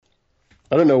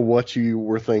I don't know what you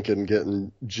were thinking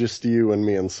getting just you and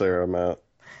me and Sarah, Matt.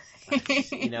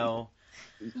 You know,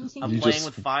 I'm You playing just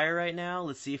with fire right now.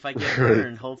 Let's see if I get right,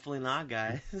 burned. Hopefully not,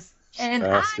 guys. And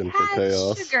I asking for had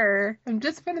chaos. sugar. I'm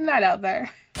just putting that out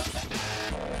there.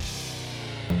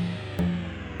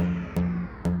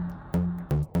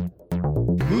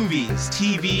 Movies,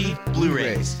 TV,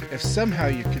 Blu-rays. If somehow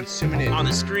you're consuming it On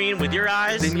the screen with your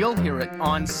eyes. Then you'll hear it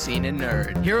on Scene and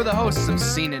Nerd. Here are the hosts of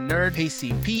Scene and Nerd,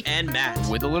 Casey Pete, and Matt.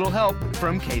 with a little help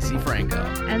from Casey Franco.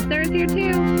 And Sarah's here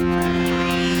too.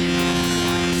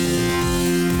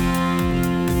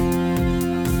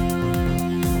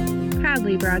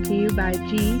 Proudly brought to you by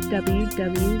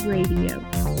GWW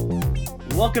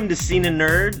Radio. Welcome to Scene and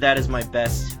Nerd. That is my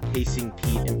best Pacing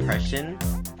Pete impression.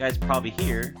 You guys probably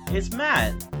hear it's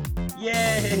Matt.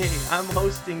 Yay! I'm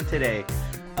hosting today.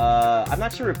 I'm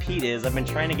not sure where Pete is. I've been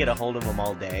trying to get a hold of him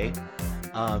all day.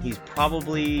 He's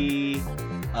probably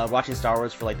watching Star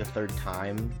Wars for like the third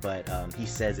time, but he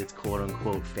says it's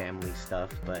quote-unquote family stuff,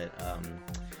 but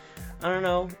I don't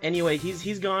know. Anyway,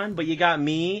 he's gone, but you got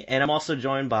me, and I'm also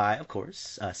joined by, of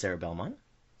course, Sarah Belmont.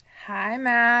 Hi,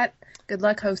 Matt. Good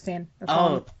luck hosting. That's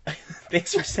all. Oh,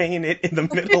 thanks for saying it in the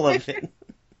middle of it.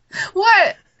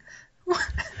 What?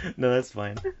 No, that's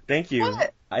fine. Thank you.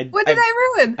 What? What did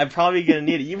I ruin? I'm probably gonna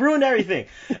need it. You ruined everything.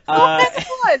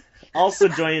 What? Also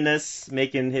joining us,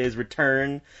 making his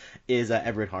return, is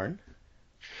Everett Harn.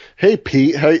 Hey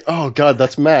Pete, hey, oh God,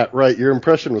 that's Matt, right? Your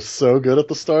impression was so good at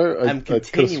the start. I'm I could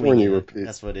have continuing sworn you it. were Pete.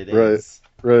 That's what it Right. is.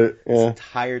 Right, This yeah.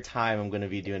 entire time I'm gonna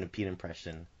be doing a Pete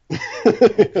impression.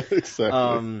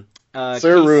 Exactly. Sarah Casey,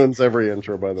 ruins every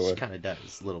intro, by the She way. kind of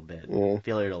does a little bit. Yeah.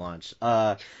 Failure to launch.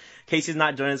 Casey's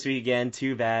not joining us this week again.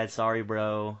 Too bad. Sorry,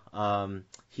 bro.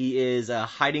 He is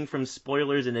hiding from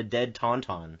spoilers in a dead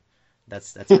tauntaun.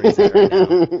 That's where he's at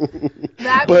right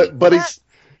now.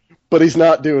 But he's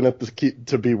not doing it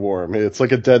to be warm. It's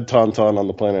like a dead tauntaun on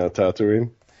the planet of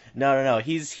Tatooine. No.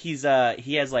 He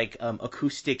has like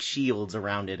acoustic shields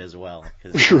around it as well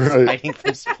because he's Right. hiding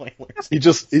from spoilers. He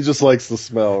just likes the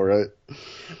smell, right?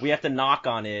 We have to knock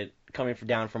on it coming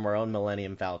down from our own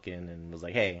Millennium Falcon and was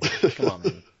like, hey, come on,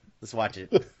 man. Let's watch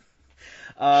it.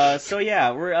 So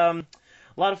yeah, we're a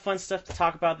lot of fun stuff to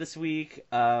talk about this week.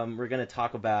 We're gonna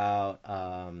talk about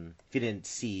if you didn't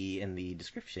see in the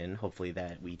description, hopefully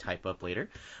that we type up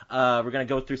later. We're gonna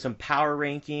go through some power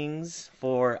rankings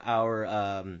for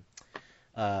our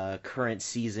current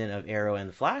season of Arrow and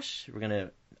the Flash. We're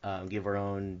gonna give our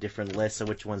own different lists of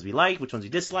which ones we liked, which ones we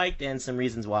disliked, and some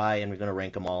reasons why, and we're gonna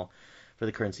rank them all for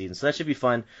the current season. So that should be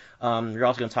fun. We're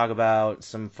also going to talk about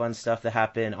some fun stuff that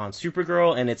happened on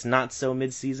Supergirl and its not so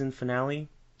mid-season finale.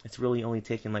 It's really only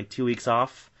taken like 2 weeks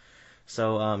off.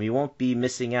 So you won't be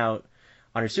missing out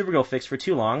on your Supergirl fix for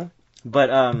too long. But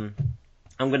I'm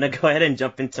going to go ahead and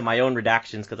jump into my own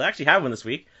redactions because I actually have one this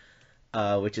week,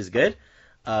 which is good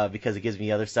because it gives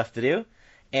me other stuff to do.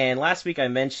 And last week I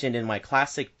mentioned in my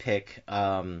classic pick,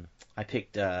 I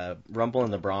picked Rumble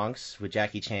in the Bronx with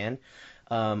Jackie Chan.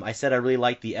 I said I really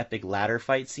liked the epic ladder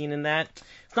fight scene in that.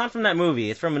 It's not from that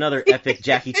movie. It's from another epic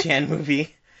Jackie Chan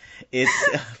movie. It's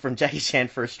from Jackie Chan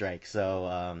First Strike. So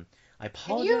I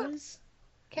apologize.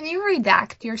 Can you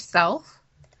redact yourself?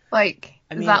 Like,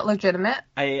 is that legitimate?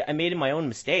 I made my own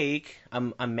mistake.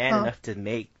 I'm man enough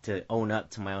to own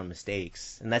up to my own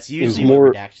mistakes, and that's usually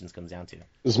what redactions comes down to.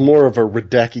 It's more of a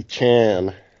Redaki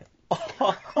Chan.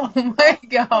 Oh my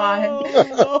god.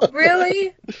 Oh.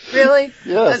 Really?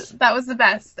 Yes. That was the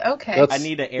best. Okay. I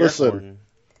need an air horn.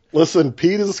 Listen,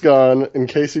 Pete is gone and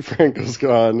Casey Franco's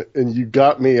gone, and you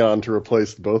got me on to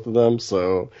replace both of them,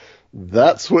 so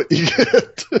that's what you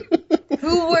get.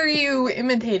 Who were you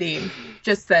imitating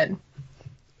just then?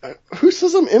 Who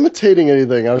says I'm imitating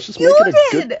anything? I was just making a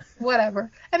good... Whatever.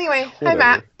 Anyway, hi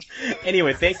Matt.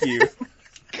 Anyway, thank you.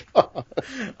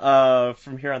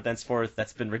 From here on thenceforth,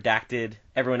 that's been redacted.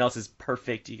 Everyone else is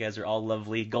perfect. You guys are all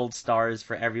lovely. Gold stars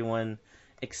for everyone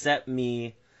except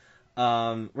me.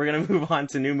 We're gonna move on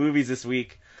to new movies this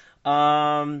week.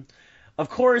 Of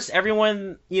course,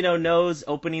 everyone knows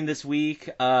opening this week,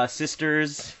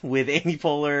 Sisters with Amy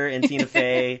Poehler and Tina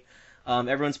Fey.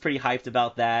 Everyone's pretty hyped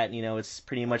about that. It's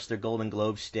pretty much their Golden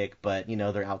Globe shtick, but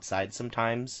they're outside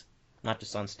sometimes, not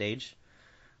just on stage.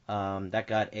 That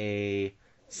got a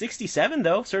 67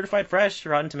 though, certified fresh,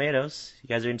 Rotten Tomatoes. You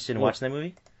guys are interested in watching that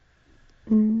movie?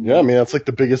 Yeah, I mean that's like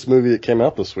the biggest movie that came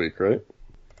out this week, right?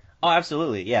 Oh,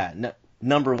 absolutely, yeah.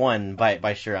 Number one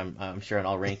by sure. I'm sure in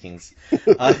all rankings.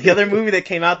 The other movie that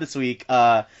came out this week,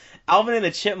 Alvin and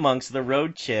the Chipmunks: The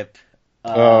Road Chip.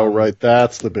 Oh, right,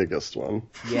 that's the biggest one.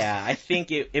 Yeah, I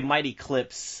think it might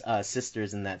eclipse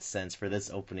Sisters in that sense for this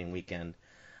opening weekend.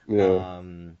 Yeah.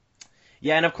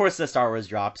 Yeah, and of course the Star Wars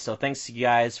dropped. So thanks to you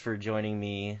guys for joining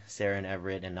me, Sarah and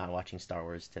Everett, and not watching Star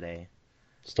Wars today.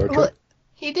 Star Trek. Well,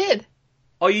 he did.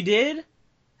 Oh, you did?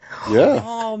 Yeah.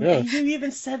 Oh, yeah. man, you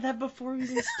even said that before we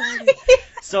even started.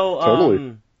 So,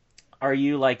 Totally. are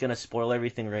you like gonna spoil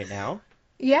everything right now?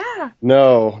 Yeah.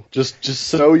 No, just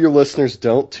so your listeners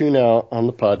don't tune out on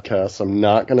the podcast, I'm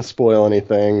not going to spoil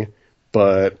anything,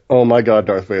 but oh my god,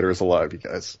 Darth Vader is alive, you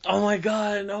guys. Oh my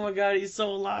god, he's so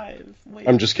alive. Wait,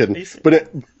 I'm just kidding. are you serious?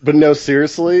 But no,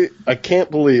 seriously, I can't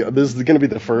believe this is going to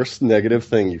be the first negative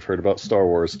thing you've heard about Star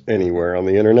Wars anywhere on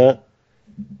the internet.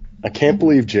 I can't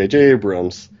believe J.J.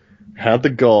 Abrams had the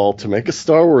gall to make a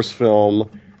Star Wars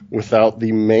film without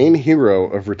the main hero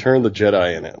of Return of the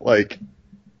Jedi in it. Like,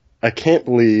 I can't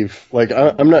believe, like,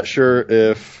 I'm not sure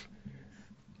if,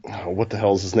 what the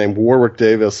hell is his name? Warwick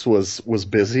Davis was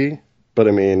busy, but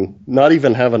I mean, not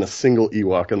even having a single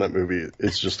Ewok in that movie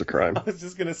is just a crime. I was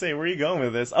just gonna say, where are you going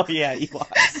with this? Oh yeah,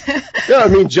 Ewoks. Yeah, I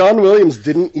mean, John Williams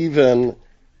didn't even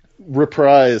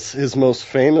reprise his most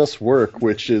famous work,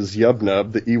 which is Yub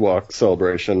Nub, the Ewok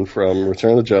celebration from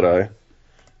Return of the Jedi.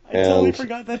 I totally And-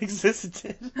 forgot that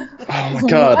existed. Oh my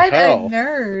god, what how? a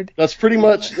nerd. That's pretty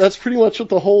much what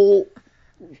the whole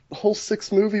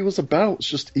sixth movie was about. It's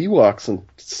just Ewoks and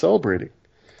celebrating.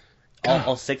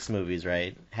 All 6 movies,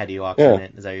 right? Had Ewoks Yeah. in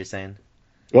it. Is that what you're saying?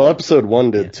 Well, episode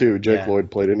 1 did Yeah. too. Jake Yeah. Lloyd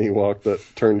played an Ewok that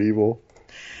turned evil.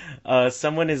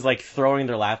 Someone is like throwing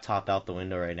their laptop out the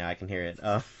window right now. I can hear it.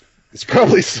 It's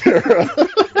probably Sarah.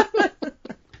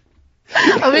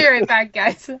 I'll be right back,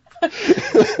 guys.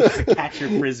 Catch your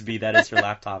frisbee. That is her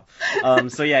laptop.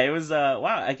 So yeah, it was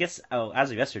wow. I guess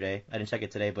as of yesterday, I didn't check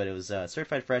it today, but it was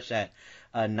certified fresh at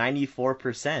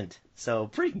 94%. So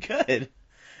pretty good.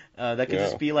 That could Yeah.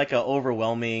 just be like a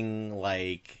overwhelming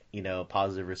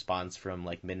positive response from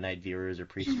like midnight viewers or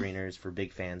pre-screeners for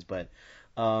big fans. But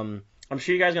I'm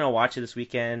sure you guys are gonna watch it this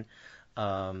weekend. Maybe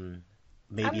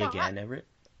I'm not. again, Everett.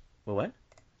 Well, what?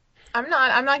 I'm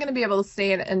not going to be able to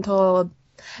see it until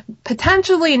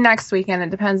potentially next weekend. It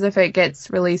depends if it gets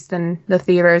released in the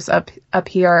theaters up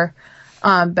here.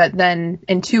 But then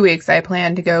in 2 weeks, I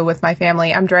plan to go with my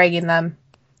family. I'm dragging them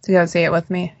to go see it with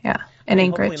me. Yeah, in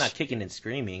Hopefully Anchorage. not kicking and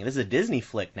screaming. This is a Disney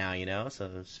flick now, so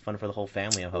it's fun for the whole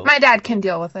family, I hope. My dad can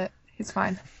deal with it. He's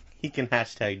fine. He can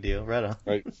hashtag deal. Right on.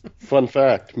 Right. Fun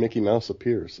fact: Mickey Mouse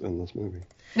appears in this movie.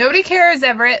 Nobody cares,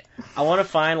 Everett. I want to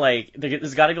find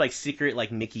there's got to be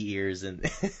secret Mickey ears in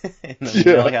the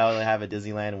Yeah. like how they have a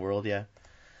Disneyland World, yeah.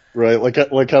 Right,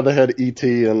 like how they had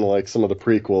E.T. and some of the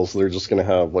prequels. They're just gonna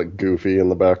have Goofy in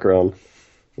the background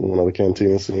in one of the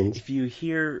cantina scenes. If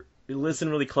you listen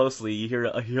really closely, you hear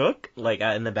a yuck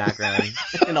in the background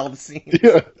in all the scenes.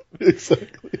 Yeah,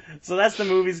 exactly. So that's the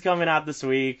movies coming out this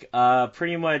week.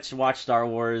 Pretty much watch Star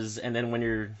Wars, and then when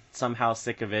you're somehow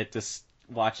sick of it, just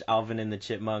watch Alvin and the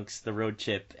Chipmunks, The Road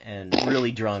Chip, and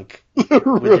really drunk with your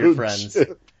Road friends,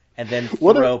 Trip. and then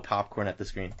What throw popcorn at the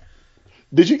screen.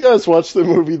 Did you guys watch the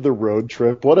movie The Road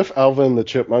Trip? What if Alvin and the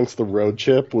Chipmunks, The Road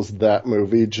Trip, was that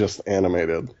movie just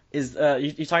animated? Is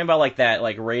you talking about that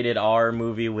rated R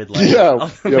movie with Yeah,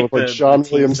 with Sean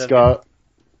Team William 7? Scott.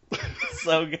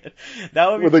 So good.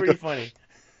 That would be With the- pretty funny.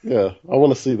 Yeah, I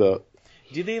want to see that.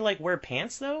 Do they wear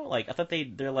pants though? I thought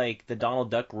they're like the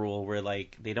Donald Duck rule where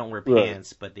they don't wear Right.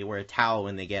 pants, but they wear a towel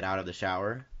when they get out of the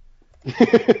shower.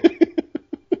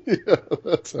 Yeah,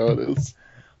 that's how it is.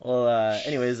 Well,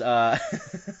 anyways,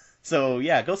 so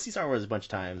yeah, go see Star Wars a bunch of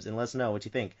times and let us know what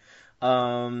you think.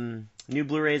 New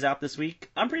Blu-rays out this week.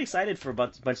 I'm pretty excited for a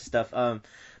bunch of stuff.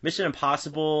 Mission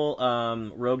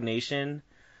Impossible, Rogue Nation,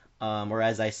 or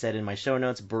as I said in my show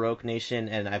notes, Baroque Nation,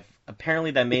 and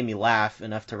apparently that made me laugh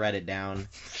enough to write it down.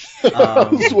 I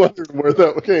was wondering where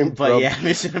that came But from. yeah,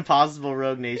 Mission Impossible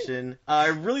Rogue Nation. I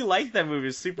really liked that movie. It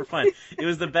was super fun. It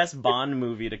was the best Bond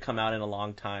movie to come out in a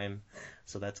long time.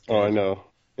 So that's good. Oh, I know.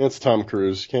 It's Tom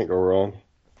Cruise. You can't go wrong.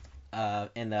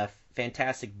 And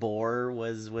Fantastic Boar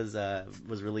was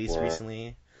released Boar.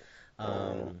 recently.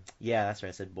 Yeah, that's right.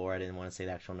 I said Boar. I didn't want to say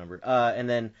the actual number. And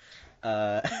then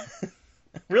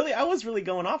really, I was really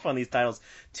going off on these titles.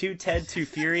 Too Ted, Too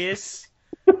Furious.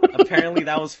 Apparently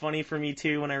that was funny for me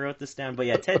too when I wrote this down. But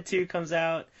yeah, Ted 2 comes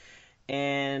out.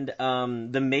 And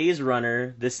The Maze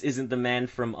Runner, this isn't the man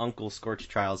from Uncle Scorch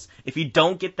Trials. If you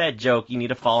don't get that joke, you need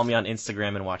to follow me on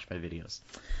Instagram and watch my videos.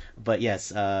 But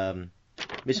yes,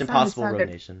 Mission Impossible Rogue sounded-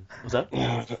 Nation. What's up?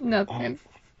 Nothing.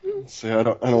 See, I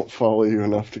don't follow you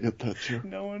enough to get that joke.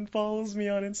 No one follows me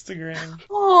on Instagram.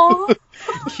 Aww.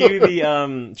 Cue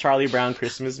the Charlie Brown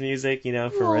Christmas music,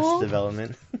 for Arrested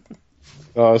Development.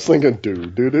 I was thinking do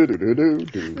do do do do do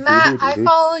do. Matt, do, do, I do.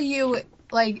 follow you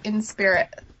in spirit.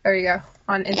 There you go.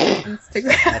 on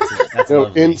Instagram. That's No,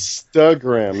 lovely.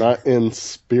 Instagram, not in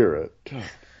spirit. God.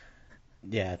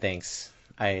 Yeah, thanks.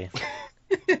 I'm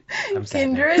sad.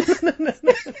 Kindred.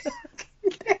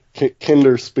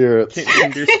 Kinder spirits.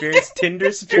 Tinder spirits.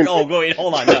 Tinder spirit. Oh, wait,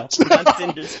 hold on. No, not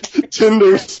Tinder spirits.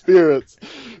 Tinder spirits.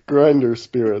 Grinder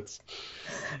spirits.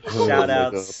 Shout Oh my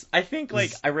outs. I think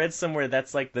like I read somewhere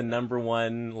that's like the number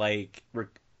one like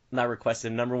not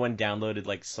requested, number one downloaded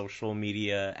like social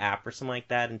media app or something like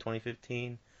that in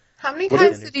 2015. How many What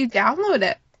times if- did you download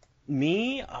it?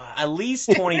 Me, at least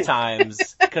 20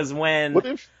 times. Because when What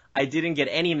if I didn't get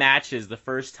any matches the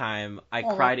first time, I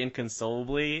Aw. cried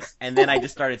inconsolably, and then I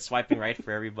just started swiping right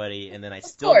for everybody, and then I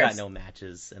still got course. no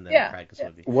matches, and then Yeah, I cried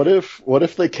consolably. what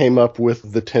if they came up with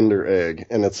the Tinder egg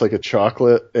and it's like a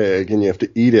chocolate egg and you have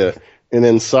to eat it and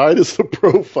inside is the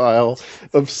profile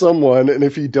of someone and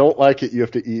if you don't like it you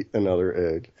have to eat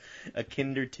another egg. A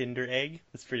Tinder egg?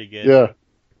 That's pretty good. Yeah.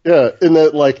 Yeah, and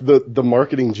that like the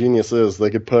marketing genius is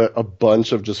they could put a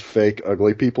bunch of just fake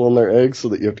ugly people in their eggs so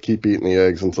that you have to keep eating the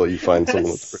eggs until you find someone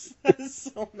that's pretty.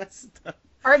 That's so messed up.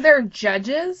 Are there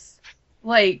judges,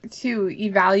 like, to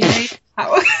evaluate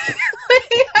how...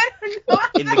 I don't know.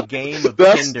 In the game of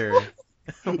That's- Tinder,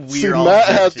 See, we're all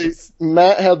Matt judges.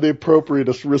 had the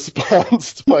appropriate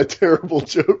response to my terrible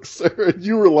joke, Sarah.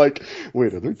 You were like,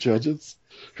 wait, are there judges?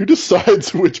 Who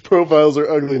decides which profiles are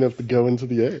ugly enough to go into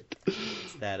the egg?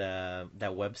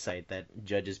 That website that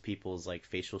judges people's like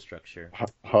facial structure.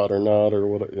 Hot or not, or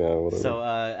what? Yeah, whatever. So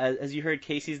as you heard,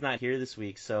 Casey's not here this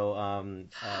week. So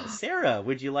Sarah,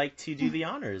 would you like to do the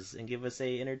honors and give us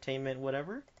a entertainment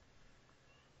whatever?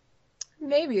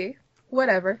 Maybe.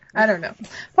 Whatever. I don't know.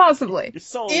 Possibly. You're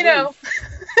so You know. aloof.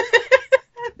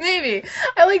 Maybe.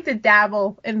 I like to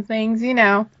dabble in things, you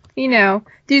know,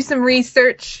 do some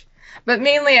research. But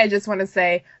mainly I just want to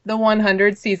say the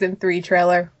 100 season 3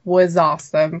 trailer was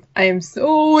awesome. I am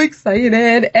so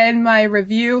excited. And my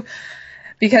review,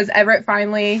 because Everett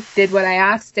finally did what I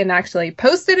asked and actually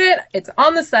posted it. It's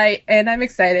on the site and I'm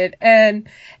excited. And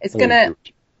it's gonna...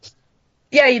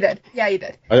 Yeah, you did.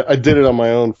 I did it on my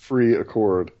own free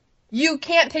accord. You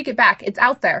can't take it back. It's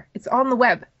out there. It's on the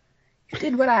web. You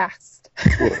did what I asked.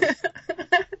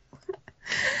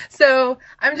 So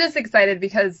I'm just excited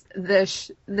because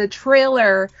the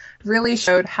trailer really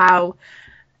showed how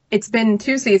it's been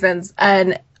 2 seasons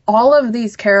and all of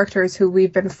these characters who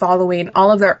we've been following,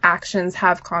 all of their actions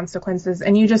have consequences,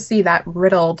 and you just see that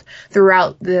riddled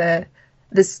throughout this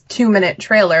 2-minute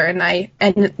trailer.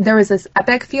 And there was this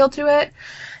epic feel to it.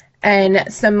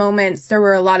 And some moments, there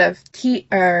were a lot of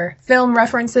film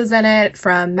references in it,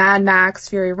 from Mad Max,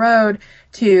 Fury Road,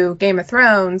 to Game of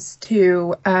Thrones,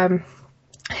 to, I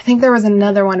think there was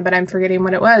another one, but I'm forgetting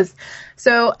what it was.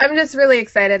 So I'm just really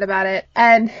excited about it.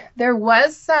 And there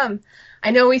was some, I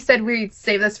know we said we'd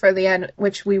save this for the end,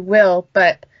 which we will,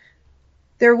 but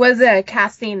there was a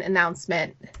casting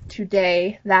announcement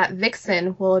today that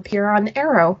Vixen will appear on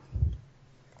Arrow.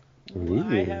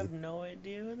 I have no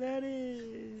idea what that is.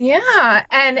 Yeah,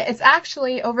 and it's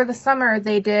actually over the summer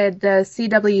they did the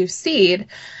CW Seed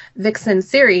Vixen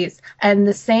series, and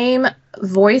the same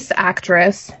voice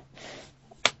actress,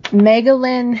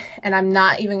 Megalyn, and I'm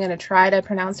not even going to try to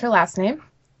pronounce her last name.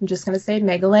 I'm just going to say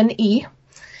Megalyn E.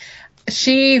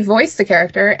 She voiced the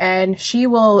character, and she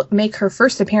will make her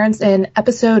first appearance in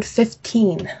episode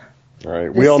 15. All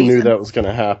right, we all knew season. that was going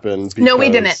to happen. No, we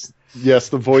because, didn't. Yes,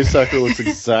 the voice actor looks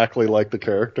exactly like the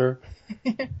character.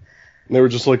 And they were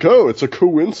just like, oh, it's a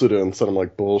coincidence. And I'm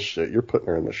like, bullshit, you're putting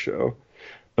her in the show.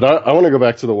 But I want to go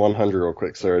back to the 100 real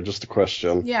quick, Sarah. Just a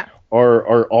question. Yeah.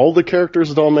 Are all the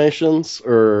characters Dalmatians,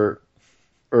 or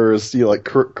is he like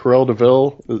Cruella de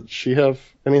Vil? Does she have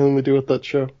anything to do with that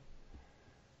show?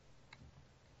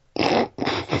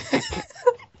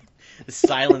 The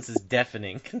silence is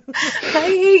deafening. I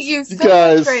hate you so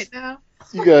guys- much right now.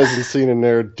 You guys in Scene and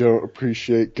Nerd don't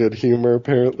appreciate good humor,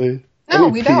 apparently. I No,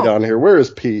 need we Pete don't. on here. Where is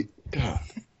Pete? God.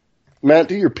 Matt,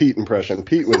 do your Pete impression.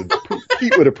 Pete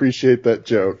would appreciate that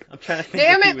joke. I'm trying to think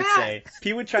Damn what it, Pete would Matt. say.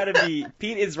 Pete would try to be.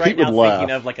 Pete is right Pete would now laugh.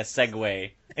 thinking of like a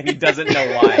segue, and he doesn't know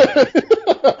why.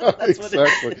 That's what it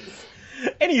Exactly. is.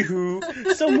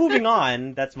 Anywho, so moving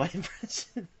on. That's my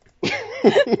impression.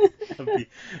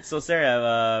 So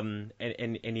Sarah,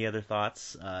 any other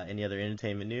thoughts? Any other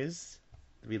entertainment news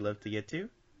that we'd love to get to?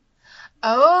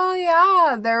 Oh,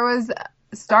 yeah, there was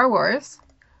Star Wars.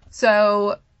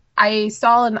 So I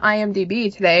saw on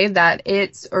IMDb today that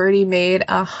it's already made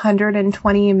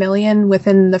 $120 million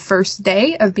within the first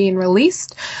day of being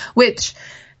released, which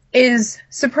is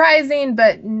surprising,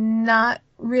 but not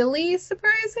really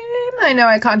surprising. I know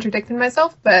I contradicted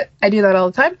myself, but I do that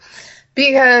all the time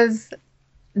because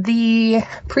the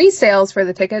pre-sales for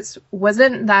the tickets,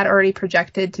 wasn't that already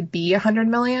projected to be 100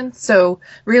 million? So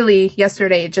really,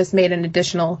 yesterday it just made an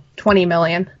additional 20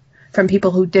 million from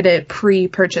people who didn't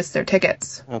pre-purchase their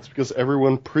tickets. That's because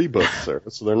everyone pre-books there,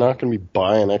 so they're not going to be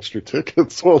buying extra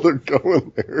tickets while they're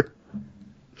going there.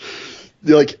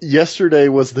 Like, yesterday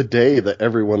was the day that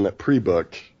everyone that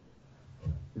pre-booked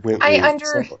went.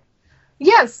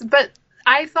 Yes, but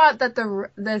I thought that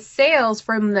the sales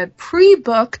from the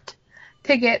pre-booked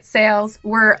ticket sales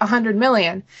were 100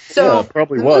 million. So yeah, it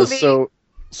probably was.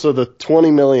 So the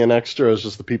 20 million extra is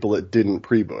just the people that didn't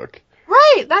pre-book.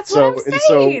 Right, that's what I'm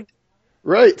saying.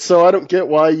 Right, so I don't get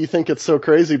why you think it's so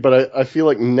crazy, but I feel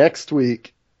like next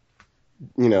week,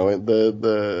 you know,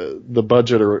 the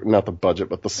budget, or not the budget,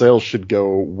 but the sales should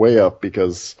go way up,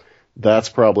 because that's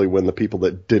probably when the people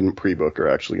that didn't pre-book are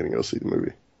actually going to go see the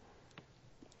movie.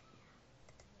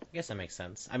 I guess that makes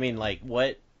sense. I mean,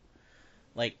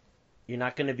 you're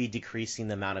not going to be decreasing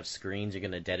the amount of screens you're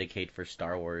going to dedicate for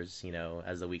Star Wars, you know,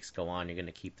 as the weeks go on. You're going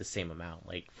to keep the same amount,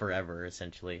 like, forever,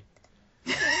 essentially.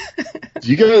 Do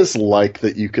you guys like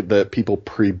that people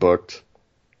pre-booked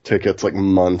tickets, like,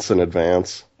 months in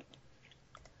advance?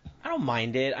 I don't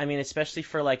mind it. I mean, especially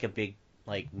for, like, a big,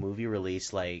 like, movie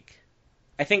release, like,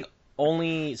 I think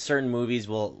only certain movies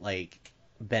will, like,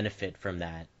 benefit from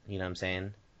that. You know what I'm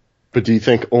saying? But do you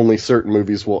think only certain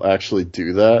movies will actually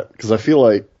do that? Because I feel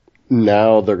like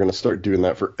now they're going to start doing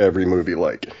that for every movie.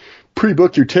 Like,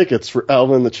 pre-book your tickets for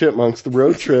Alvin and the Chipmunks, the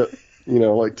road trip. You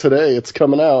know, like, today it's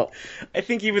coming out. I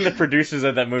think even the producers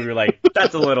of that movie were like,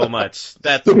 that's a little much.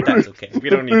 That's okay.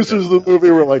 We don't need producers of the movie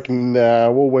were like,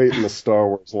 nah, we'll wait in the Star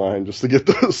Wars line just to get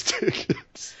those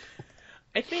tickets.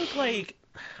 I think, like,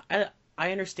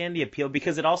 I understand the appeal,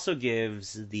 because it also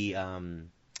gives the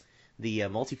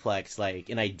multiplex, like,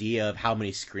 an idea of how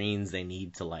many screens they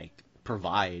need to, like,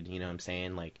 provide, you know what I'm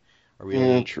saying? Like, are we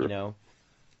really, you know,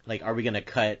 like, are we going to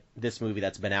cut this movie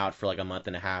that's been out for, like, a month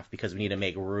and a half because we need to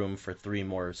make room for 3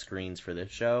 more screens for this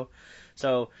show?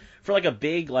 So, for, like, a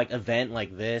big, like, event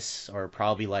like this, or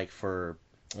probably, like,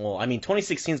 well, I mean,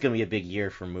 2016 is going to be a big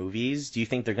year for movies. Do you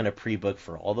think they're going to pre-book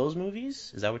for all those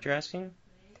movies? Is that what you're asking?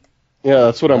 Yeah,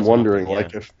 that's what I'm wondering. Yeah.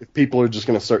 Like, if people are just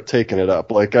going to start taking it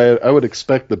up. Like, I would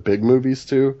expect the big movies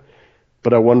to,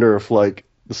 but I wonder if, like,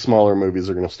 the smaller movies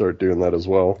are going to start doing that as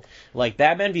well. Like,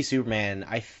 Batman v Superman,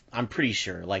 I'm pretty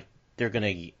sure, like, they're going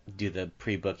to do the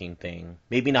pre-booking thing.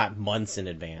 Maybe not months in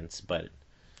advance, but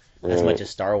as much as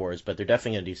Star Wars, but they're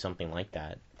definitely going to do something like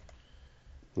that.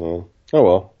 No. Oh,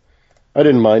 well. I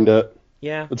didn't mind it.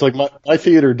 Yeah. It's like my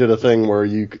theater did a thing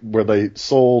where they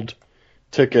sold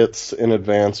tickets in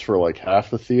advance for, like, half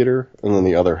the theater, and then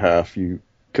the other half you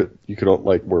could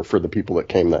like, were for the people that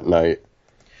came that night.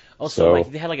 Oh, so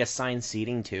like, they had, like, assigned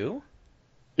seating too?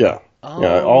 Yeah. Oh,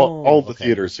 yeah, all the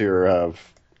theaters here have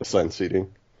assigned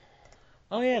seating.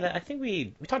 Oh, yeah, I think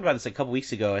we talked about this a couple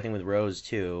weeks ago, I think with Rose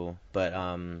too, but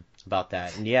about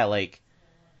that. And yeah, like,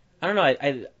 I don't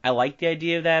know, I like the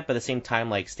idea of that, but at the same time,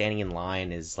 like, standing in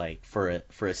line is, like, for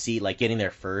a seat, like, getting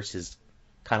there first is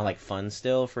kind of, like, fun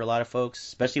still for a lot of folks,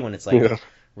 especially when it's, like,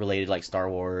 related, like, Star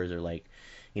Wars, or, like,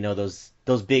 you know, those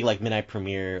big, like, midnight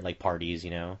premiere, like, parties, you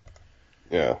know?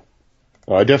 Yeah.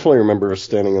 I definitely remember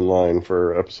standing in line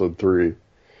for episode 3,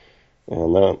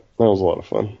 and that was a lot of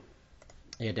fun.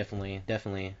 Yeah,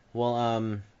 definitely.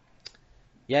 Well,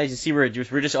 yeah, as you see, we're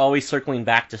just always circling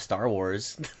back to Star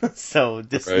Wars, so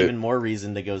this is even more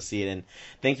reason to go see it. And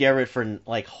thank you, Everett, for,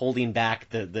 like, holding back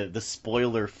the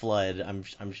spoiler flood.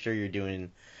 I'm sure you're doing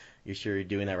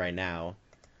that right now.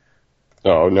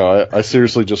 Oh no, I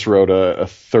seriously just wrote a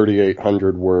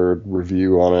 3,800 word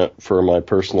review on it for my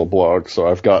personal blog, so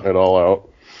I've gotten it all out.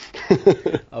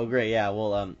 Oh great, yeah.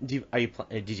 Well, did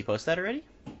you post that already?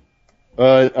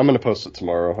 I'm gonna post it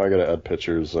tomorrow. I gotta add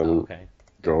pictures and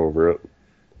go over it.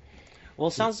 Well,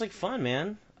 it sounds like fun,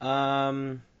 man.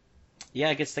 Yeah,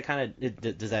 I guess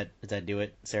does that do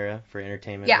it, Sarah, for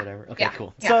entertainment? Yeah. Whatever. Okay,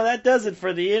 cool. Yeah. So that does it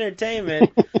for the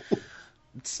entertainment.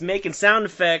 It's making sound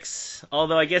effects,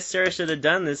 although I guess Sarah should have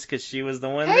done this because she was the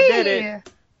one that did it.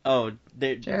 Oh,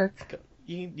 jerk.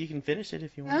 You can finish it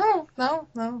if you want.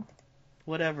 No.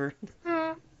 Whatever.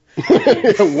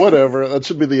 Whatever. That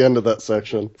should be the end of that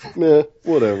section. Meh,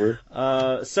 whatever.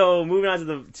 So moving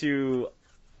on to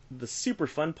the super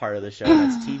fun part of the show,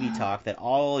 that's TV talk that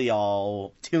all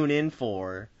y'all tune in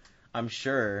for, I'm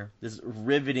sure. This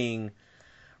riveting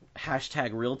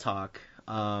 #real talk.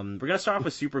 We're gonna start off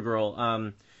with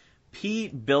Supergirl.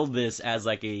 Pete billed this as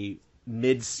like a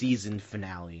mid-season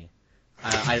finale.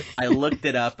 I looked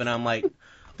it up and I'm like,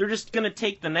 they're just gonna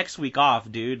take the next week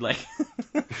off, dude. Like,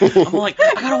 I'm like,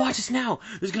 I gotta watch this now.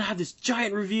 There's gonna have this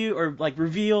giant review or like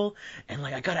reveal, and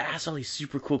like I gotta ask all these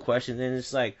super cool questions, and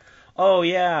it's like, oh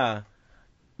yeah,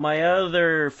 my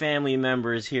other family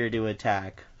member is here to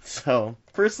attack. So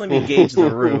first, let me gauge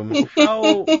the room.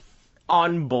 How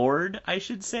on board, I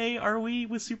should say, are we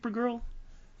with Supergirl?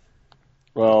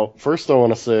 Well, first I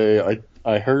want to say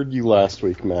I heard you last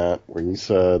week, Matt, where you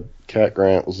said Cat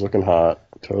Grant was looking hot.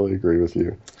 I totally agree with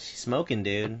you. She's smoking,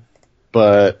 dude.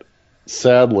 But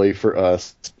sadly for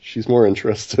us, she's more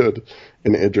interested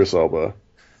in Idris Elba.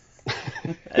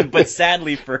 But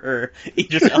sadly for her,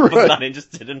 Idris Elba's Right. not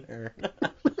interested in her.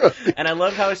 And I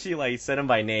love how she like said him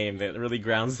by name. That really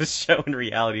grounds the show in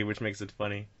reality, which makes it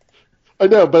funny. I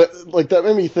know, but like that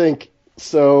made me think,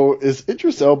 so is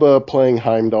Idris Elba playing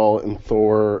Heimdall in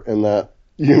Thor in that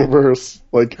universe?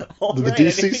 Like, Oh, do the right, I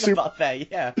DC didn't think about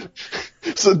that. Yeah.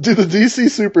 So do the DC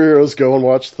superheroes go and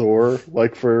watch Thor,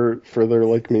 like, for their,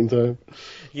 like, meantime?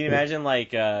 Can you imagine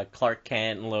like Clark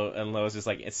Kent and Lois just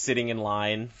like sitting in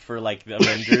line for like the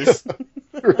Avengers?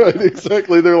 Right,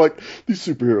 exactly. They're like, these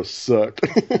superheroes suck.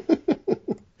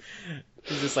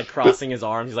 He's just like crossing his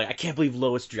arms. He's like, I can't believe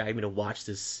Lois dragged me to watch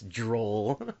this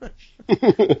droll.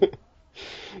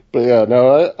 But yeah,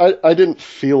 no, I didn't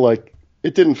feel like,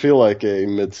 it didn't feel like a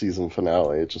mid-season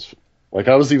finale. It just, like,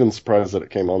 I was even surprised that it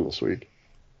came on this week.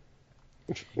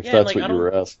 If Yeah, that's like, what you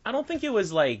were asking. I don't think it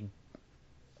was like.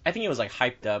 I think it was like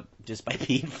hyped up just by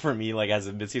Pete for me, like as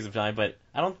a mid-season finale. But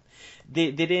I don't.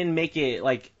 They didn't make it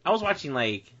like I was watching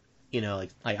like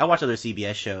like I watch other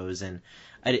CBS shows and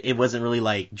it wasn't really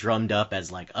like drummed up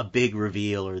as like a big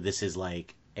reveal or this is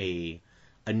like a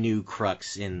new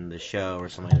crux in the show or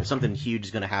something. Or something huge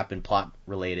is gonna happen plot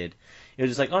related. It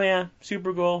was just like, oh yeah,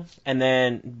 Supergirl, and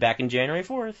then back in January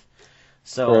 4th.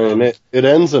 So Right, and it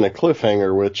ends in a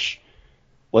cliffhanger, which,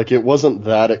 like, it wasn't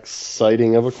that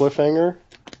exciting of a cliffhanger.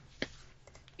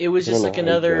 it was I just don't like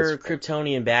know how you another guys-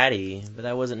 Kryptonian baddie, but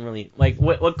that wasn't really like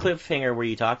what cliffhanger were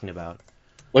you talking about?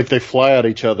 Like, they fly at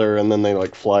each other, and then they,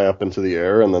 like, fly up into the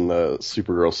air, and then the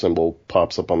Supergirl symbol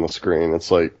pops up on the screen. It's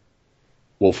like,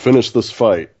 we'll finish this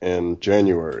fight in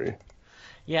January.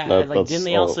 Yeah, That- like that's didn't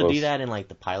they all it also was. do that in like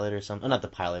the pilot or something? Oh, not the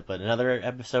pilot, but another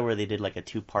episode where they did like a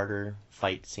two-parter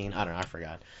fight scene. I don't know, I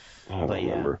forgot. I don't But yeah,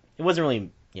 remember. it wasn't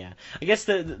really. Yeah, I guess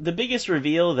the biggest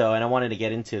reveal though, and I wanted to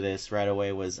get into this right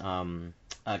away was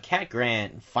Cat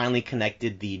Grant finally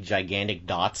connected the gigantic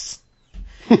dots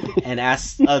and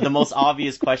asked the most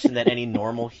obvious question that any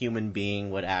normal human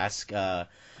being would ask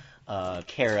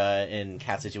Kara in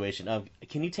Cat's situation.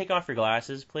 Can you take off your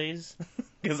glasses, please?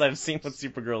 Because I've seen what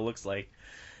Supergirl looks like,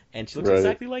 and she looks Right.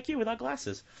 exactly like you without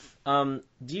glasses. Do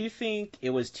you think it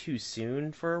was too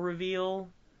soon for a reveal?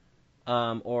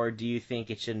 Or do you think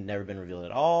it should have never been revealed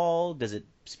at all? Does it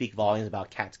speak volumes about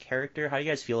Cat's character? How do you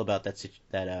guys feel about that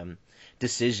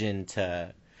decision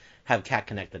to have Cat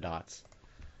connect the dots?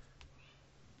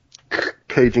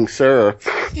 Paging Sarah.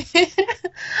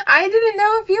 I didn't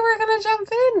know if you were gonna jump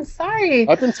in. Sorry.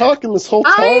 I've been talking this whole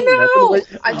time. I I've been know.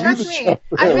 waiting for you Trust to me. jump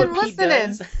I've in. been What he listening.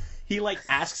 does, he like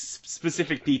asks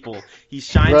specific people. He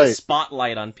shines a Right.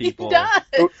 spotlight on people. He does.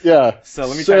 Oh, yeah. So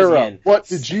let me try this Sarah, again. what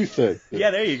did you think?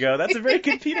 Yeah, there you go. That's a very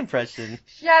good Pete impression.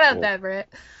 Shut up, Cool. Everett.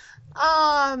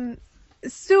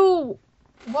 So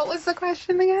what was the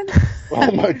question again? Oh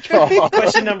my god.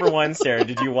 Question number 1, Sarah.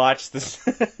 Did you watch this?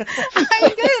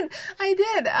 I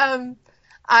did.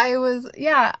 I was,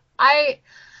 yeah,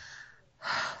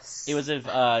 It was if do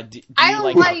you I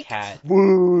like how liked- Cat?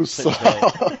 Woo, So-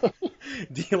 stop.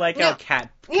 Do you like Yeah. how Cat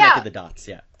connected Yeah. the dots?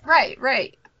 Yeah. Right.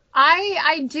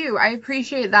 I do. I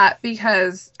appreciate that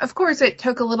because, of course, it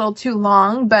took a little too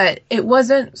long, but it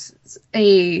wasn't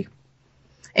a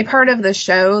part of the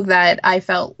show that I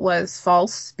felt was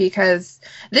false because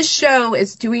this show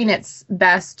is doing its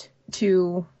best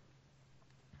to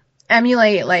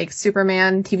emulate like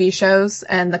Superman TV shows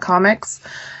and the comics,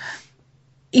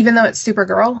 even though it's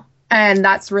Supergirl. And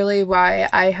that's really why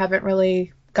I haven't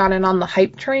really gotten on the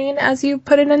hype train, as you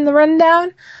put it in the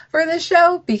rundown for this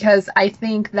show, because I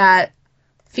think that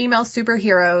female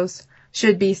superheroes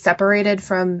should be separated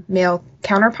from male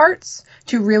counterparts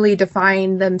to really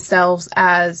define themselves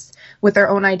as with their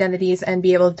own identities and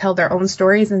be able to tell their own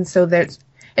stories. And so that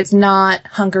it's not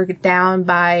hunkered down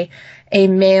by a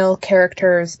male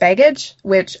character's baggage,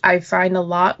 which I find a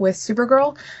lot with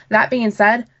Supergirl. That being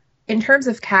said, in terms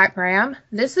of Cat Graham,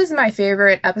 this is my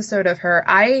favorite episode of her.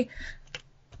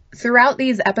 Throughout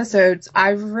these episodes,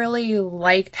 I've really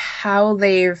liked how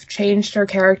they've changed her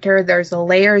character. There's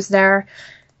layers there.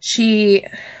 She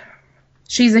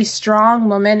she's a strong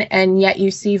woman, and yet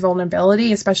you see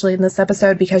vulnerability, especially in this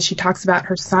episode because she talks about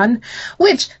her son,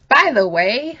 which, by the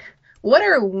way, what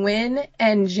are Wynn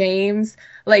and James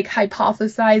like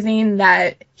hypothesizing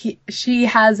that she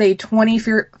has a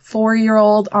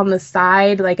 24-year-old on the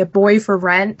side, like a boy for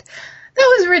rent?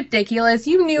 That was ridiculous.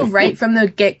 You knew right from the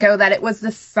get-go that it was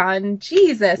the son.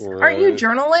 Jesus. Right. Aren't you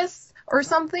journalists or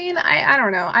something? I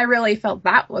don't know. I really felt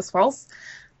that was false.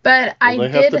 But Well, they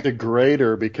have to degrade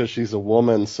her because she's a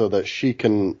woman so that she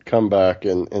can come back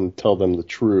and tell them the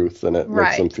truth, and it makes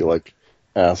Right. them feel like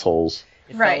assholes.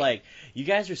 It Right. felt like, you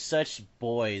guys are such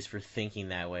boys for thinking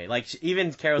that way. Like,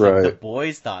 even Carol's Right. like, the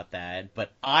boys thought that,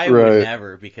 but I Right. would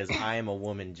never, because I am a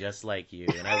woman just like you,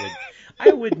 and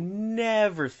I would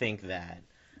never think that.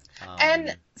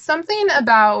 And something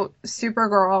about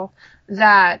Supergirl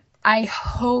that I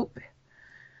hope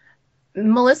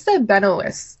Melissa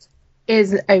Benoist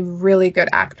is a really good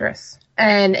actress.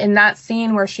 And in that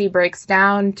scene where she breaks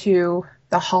down to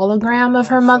the hologram of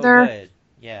her so mother, good.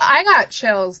 Yeah. I got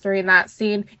chills during that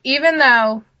scene, even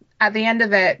though at the end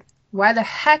of it, why the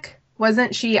heck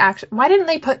wasn't she actually, why didn't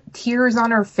they put tears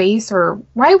on her face, or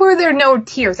why were there no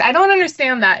tears? I don't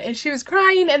understand that. And she was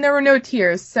crying and there were no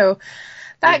tears. So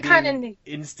that Being kind of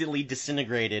instantly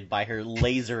disintegrated by her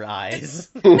laser eyes.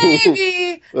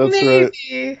 maybe, That's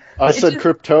maybe. I It said just-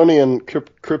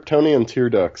 Kryptonian tear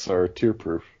ducts are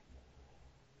tear-proof.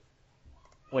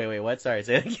 Wait, what? Sorry,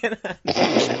 say it again.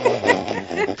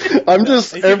 I'm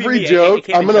just It could be every me. It joke.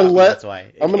 came I'm in gonna chocolate, let that's why.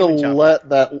 It I'm came gonna in chocolate.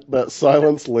 let that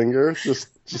silence linger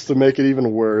just to make it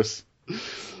even worse.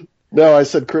 No, I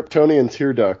said Kryptonian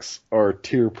tear ducts are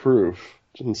tear-proof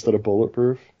instead of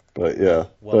bulletproof. But yeah,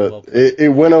 Well, it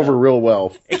went over real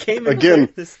well. It came in Again,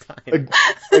 clear this time.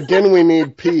 Again, we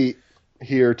need Pete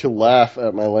here to laugh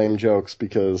at my lame jokes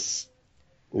because,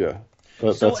 yeah,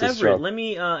 So that's his Everett, job. let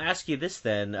me ask you this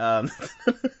then.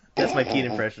 That's my Pete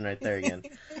impression right there again.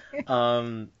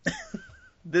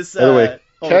 This. By the way,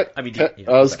 Cat, I mean, Cat-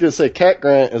 yeah, I was sorry. gonna say Cat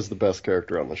Grant is the best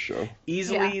character on the show.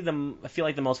 Easily I feel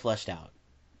like the most fleshed out.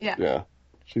 Yeah,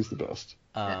 she's the best.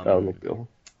 Um, Ally McBeal.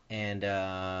 And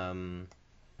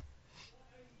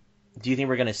do you think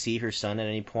we're gonna see her son at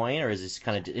any point, or is this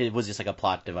kind of it was just like a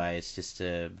plot device just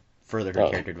to further her Oh.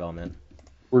 character development?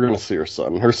 We're gonna see her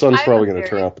son. Her son's I'm probably gonna very-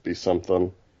 turn out to be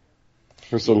something.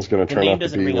 Her son's gonna The turn name out to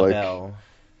doesn't be ring a like bell,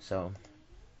 so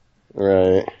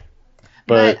right.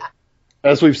 But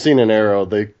as we've seen in Arrow,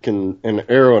 in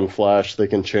Arrow and Flash, they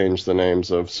can change the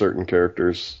names of certain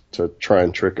characters to try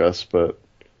and trick us. But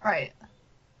Right.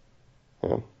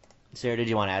 Sarah, did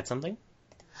you want to add something?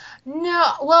 No,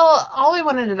 well, all I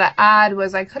wanted to add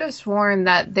was I could have sworn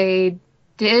that they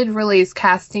did release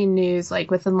casting news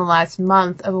like within the last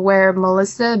month of where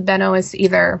Melissa Benoist,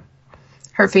 either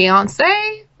her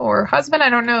fiance or husband, I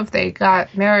don't know if they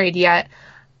got married yet,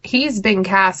 he's been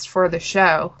cast for the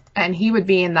show, and he would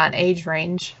be in that age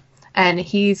range, and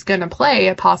he's going to play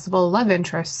a possible love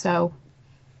interest, so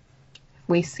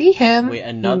we see him. Wait,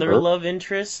 another love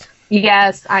interest?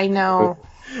 Yes, I know.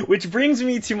 Which brings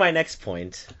me to my next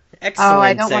point. Excellent Oh,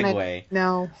 I don't segue. want to.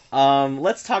 No.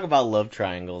 Let's talk about love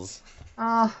triangles.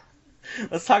 Oh,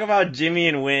 Let's talk about Jimmy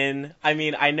and Wynn. I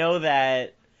mean, I know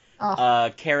that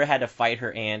Kara had to fight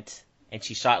her aunt, and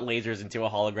she shot lasers into a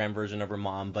hologram version of her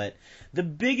mom, but the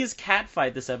biggest cat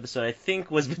fight this episode, I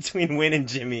think, was between Wynn and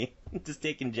Jimmy, just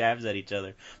taking jabs at each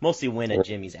other. Mostly Wynn at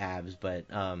Jimmy's abs, but,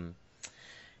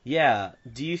 yeah,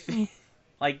 do you think,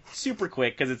 like, super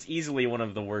quick, because it's easily one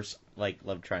of the worst, like,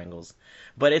 love triangles,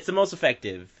 but it's the most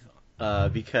effective,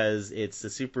 because it's the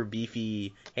super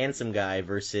beefy, handsome guy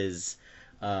versus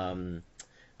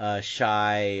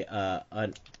shy,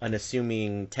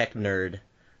 unassuming tech nerd.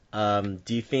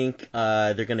 Do you think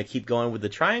they're going to keep going with the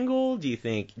triangle? Do you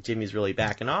think Jimmy's really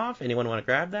backing off? Anyone want to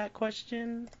grab that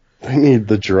question? I need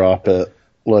to drop it.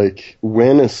 Like,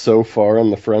 Wynn is so far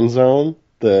in the friend zone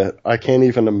that I can't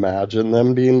even imagine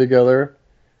them being together.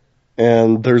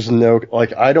 And there's no,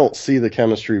 like, I don't see the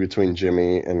chemistry between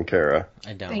Jimmy and Kara.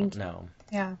 I Thank don't you. know.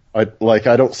 yeah. I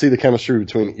don't see the chemistry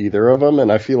between either of them,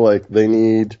 and I feel like they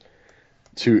need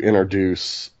to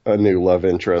introduce a new love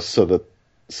interest so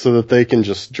that they can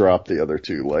just drop the other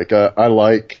two. Like, I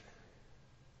like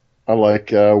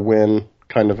Wynn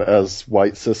kind of as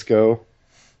White Cisco,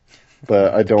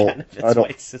 but I don't.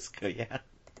 White Cisco, yeah.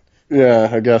 Yeah,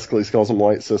 I guess Gleese calls him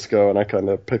White Cisco, and I kind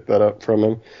of picked that up from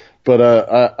him. But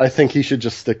I think he should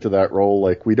just stick to that role.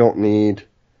 Like, we don't need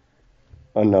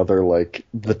another, like,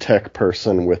 the tech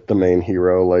person with the main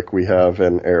hero like we have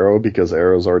in Arrow, because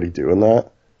Arrow's already doing that.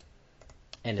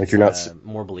 And Like, it's you're not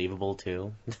more believable,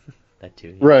 too. That,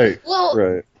 too. Yeah. Right, Well,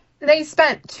 right. They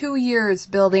spent 2 years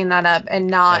building that up and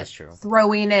not That's true.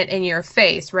 throwing it in your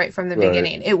face right from the Right.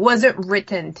 beginning. It wasn't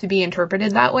written to be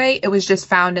interpreted that way. It was just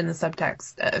found in the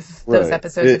subtext of those Right.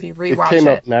 episodes if you rewatch it came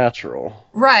it. up natural.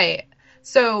 Right.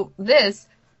 So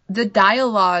the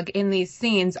dialogue in these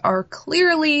scenes are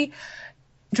clearly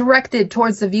directed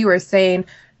towards the viewer saying,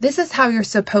 this is how you're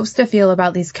supposed to feel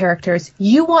about these characters.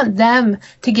 You want them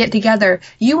to get together.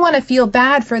 You want to feel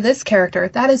bad for this character.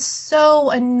 That is so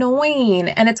annoying.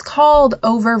 And it's called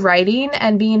overwriting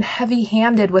and being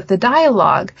heavy-handed with the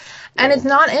dialogue. And it's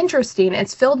not interesting.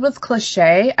 It's filled with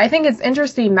cliche. I think it's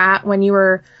interesting, Matt, when you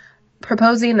were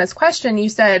proposing this question, you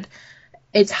said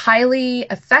it's highly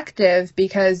effective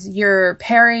because you're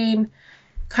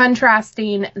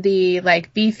contrasting the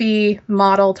like beefy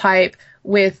model type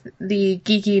with the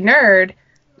geeky nerd.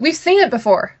 We've seen it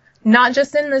before, not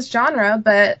just in this genre,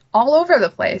 but all over the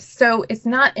place. So it's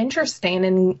not interesting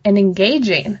and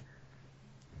engaging.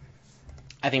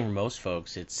 I think for most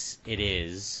folks, it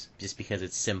is just because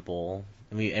it's simple,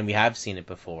 and we have seen it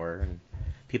before, and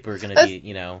people are going to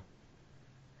be,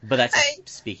 But that's just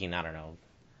speaking. I don't know.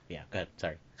 Yeah, go ahead.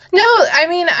 Sorry. No, I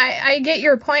mean I get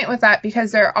your point with that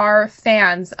because there are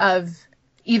fans of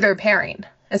either pairing,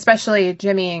 especially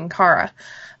Jimmy and Kara.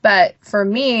 But for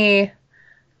me,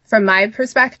 from my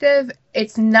perspective,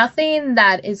 it's nothing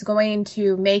that is going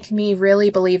to make me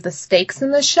really believe the stakes in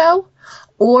the show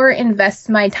or invest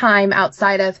my time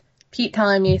outside of Pete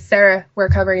telling me, Sarah, we're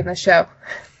covering the show.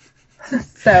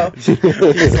 So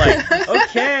He's like,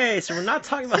 okay, so we're not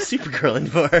talking about Supergirl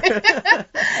anymore.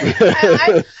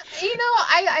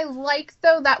 I like,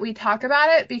 though, that we talk about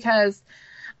it because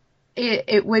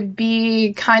it would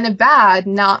be kind of bad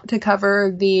not to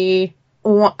cover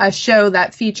a show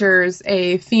that features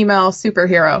a female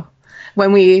superhero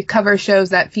when we cover shows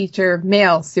that feature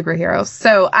male superheroes.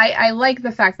 So I like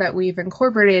the fact that we've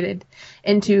incorporated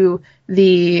into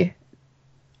the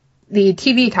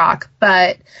TV talk.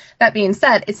 But that being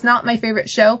said, it's not my favorite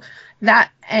show.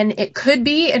 And it could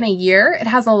be in a year. It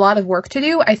has a lot of work to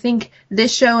do. I think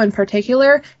this show in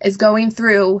particular is going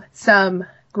through some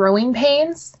growing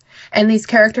pains, and these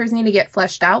characters need to get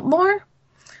fleshed out more.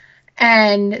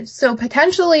 And so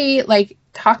potentially, like,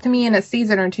 talk to me in a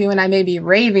season or two and I may be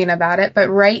raving about it, but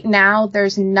right now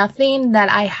there's nothing that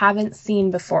I haven't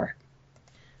seen before.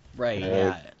 Right,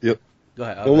 yeah. Yep. Go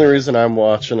ahead. The only reason I'm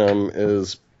watching them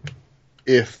is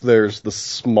if there's the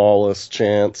smallest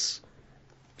chance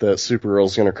that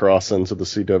Supergirl's going to cross into the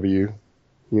CW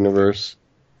universe.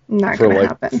 Not For, going to like,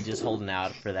 happen. Just holding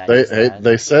out for that.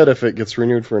 They said if it gets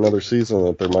renewed for another season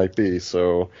that there might be,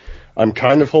 so I'm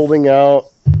kind of holding out.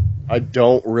 I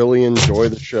don't really enjoy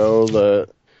the show. The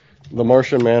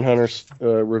Martian Manhunter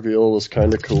reveal was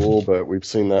kind of cool, but we've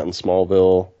seen that in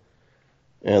Smallville,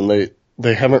 and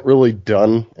they haven't really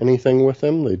done anything with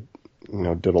him. They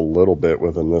did a little bit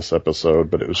with him this episode,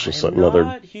 but it was just another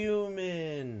not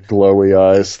human. glowy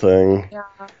eyes thing, Yeah.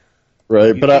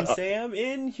 right? You But can say I'm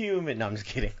inhuman. No, I'm just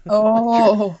kidding.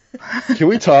 Oh. can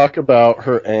we talk about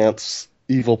her aunt's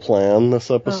evil plan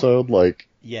this episode? Like,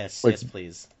 Yes, Like- yes,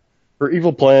 please. her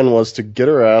evil plan was to get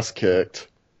her ass kicked,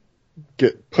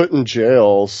 get put in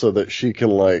jail so that she can,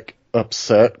 like,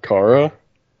 upset Kara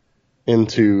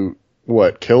into,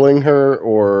 killing her,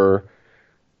 or,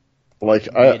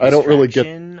 like, I don't really get...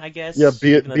 Distraction, I guess. Yeah, be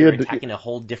even though they're a- attacking a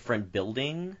whole different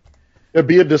building. It'd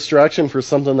be a distraction for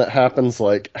something that happens,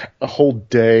 like, a whole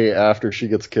day after she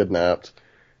gets kidnapped.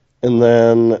 And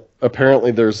then,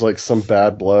 apparently there's, like, some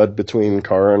bad blood between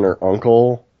Kara and her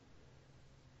uncle,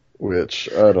 which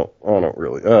I don't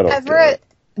get Everett,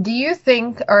 it. do you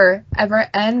think, or Everett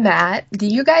and Matt, do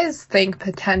you guys think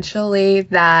potentially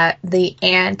that the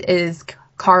aunt is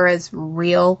Kara's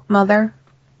real mother?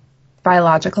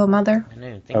 Biological mother? I didn't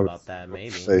even think I would about that, maybe.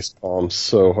 Face palm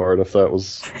so hard if that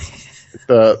was...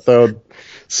 that would...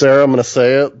 Sarah, I'm going to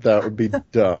say it, that would be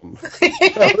dumb.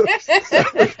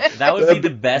 That would be the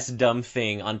best dumb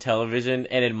thing on television,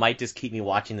 and it might just keep me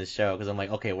watching the show, because I'm like,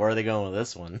 okay, where are they going with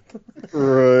this one?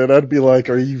 Right, I'd be like,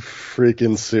 are you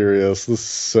freaking serious? This is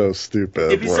so stupid.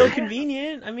 It'd be so Like,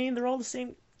 convenient. I mean, they're all the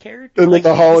same character. And then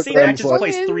the same holograms, actor like-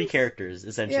 plays 3 characters,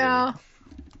 essentially. Yeah.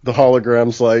 the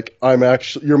hologram's like,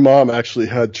 your mom actually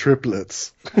had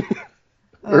triplets.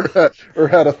 or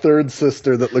had a third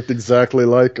sister that looked exactly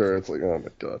like her. It's like, oh my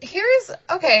god.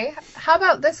 Okay, how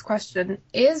about this question?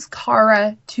 Is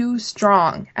Kara too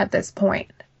strong at this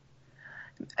point?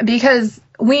 Because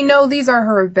we know these are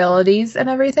her abilities and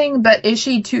everything, but is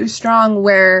she too strong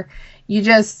where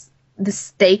the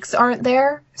stakes aren't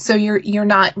there? So you're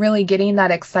not really getting that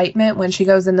excitement when she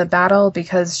goes into battle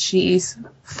because she's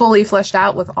fully fleshed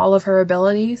out with all of her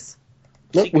abilities?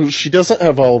 No, well, she doesn't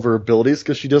have all of her abilities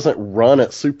because she doesn't run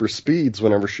at super speeds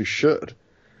whenever she should.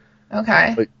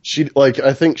 Okay.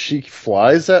 I think she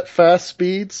flies at fast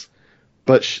speeds,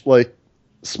 but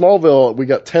Smallville, we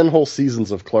got 10 whole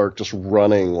seasons of Clark just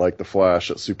running like the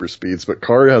Flash at super speeds, but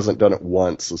Kara hasn't done it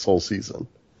once this whole season.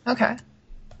 Okay.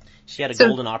 She had a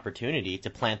golden opportunity to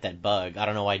plant that bug. I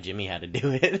don't know why Jimmy had to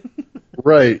do it.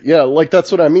 Right, yeah,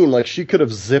 that's what I mean. Like, she could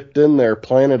have zipped in there,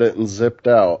 planted it, and zipped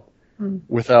out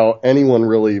without anyone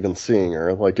really even seeing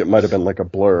her. Like, it might have been like a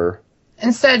blur.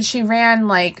 Instead, she ran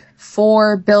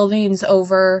 4 buildings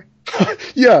over.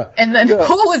 Yeah. And then,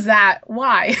 what was that?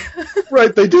 Why?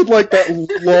 Right, they did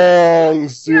that long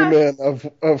zoom in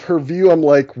of her view. I'm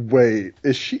like, wait,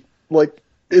 is she,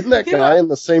 isn't that guy in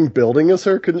the same building as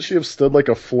her? Couldn't she have stood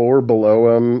a floor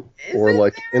below him or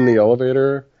in the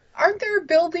elevator? Aren't there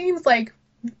buildings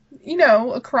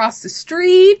across the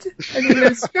street? I mean,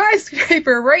 there's a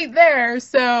skyscraper right there,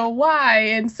 so why?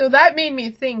 And so that made me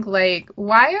think,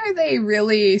 why are they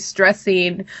really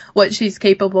stressing what she's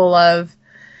capable of?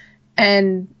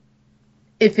 And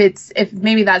if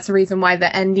maybe that's the reason why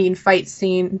the ending fight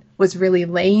scene was really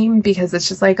lame, because it's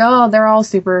just oh, they're all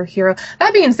superhero.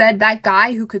 That being said, that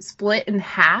guy who could split in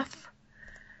half.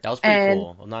 That was pretty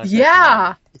cool. I'm not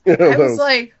I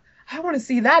was I want to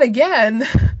see that again.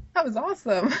 That was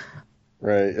awesome.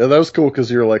 Right. Yeah, that was cool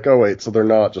because you're oh, wait, so they're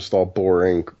not just all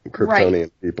boring Kryptonian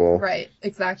people. Right,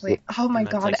 exactly. Oh my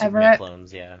God, it's Everett.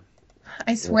 Clones, yeah.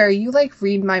 I swear, you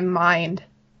read my mind.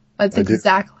 That's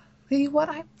exactly what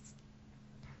I...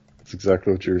 That's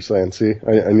exactly what you were saying. See,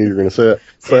 I knew you were going to say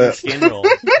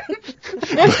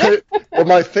that. But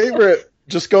my favorite,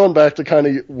 just going back to kind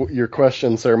of your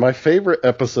question, Sarah, my favorite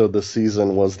episode this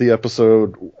season was the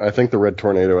episode, I think the Red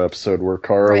Tornado episode, where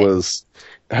Kara was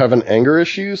having anger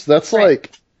issues. That's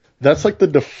that's the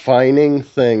defining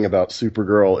thing about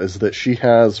Supergirl, is that she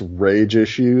has rage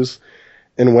issues,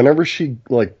 and whenever she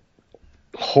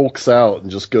hulks out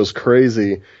and just goes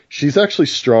crazy, she's actually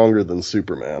stronger than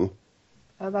Superman.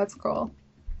 Oh, that's cool.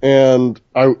 And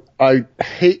I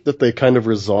hate that they kind of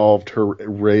resolved her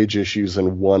rage issues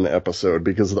in one episode,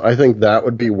 because I think that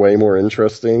would be way more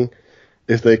interesting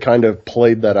if they kind of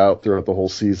played that out throughout the whole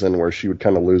season, where she would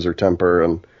kind of lose her temper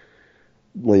and,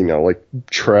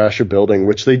 trash a building,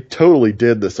 which they totally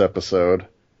did this episode.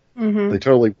 Mm-hmm. They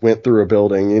totally went through a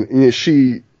building, and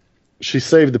she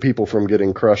saved the people from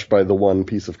getting crushed by the one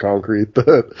piece of concrete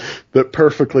that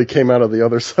perfectly came out of the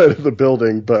other side of the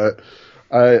building, but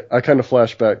I kind of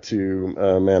flash back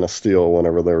to Man of Steel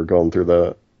whenever they were going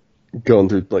through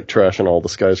trashing all the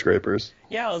skyscrapers.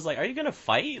 Yeah, I was are you gonna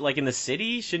fight in the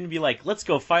city? Shouldn't be let's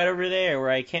go fight over there where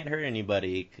I can't hurt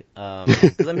anybody,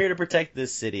 because I'm here to protect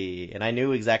this city. And I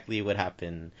knew exactly what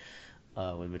happened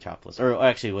with Metropolis. Or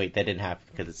actually, wait, that didn't happen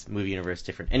because it's movie universe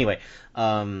different. Anyway,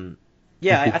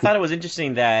 yeah, I thought it was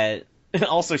interesting that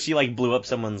also she blew up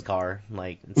someone's car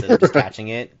instead of just catching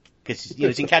it, because she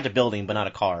can catch a building but not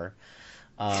a car.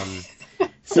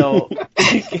 So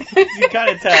you kind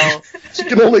of tell she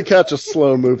can only catch a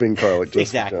slow-moving car like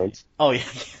Jessica Jones. Oh yeah.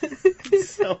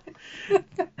 So,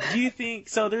 do you think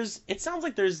so? It sounds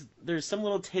like there's some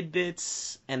little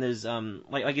tidbits, and there's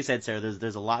like you said, Sarah,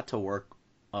 there's a lot to work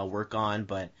on,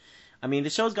 but I mean,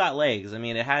 the show's got legs. I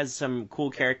mean, it has some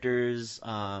cool characters,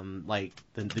 like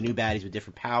the new baddies with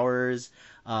different powers.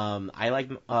 I like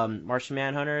Martian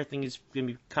Manhunter. I think it's gonna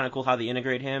be kind of cool how they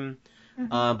integrate him.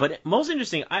 Mm-hmm. But most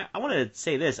interesting, I want to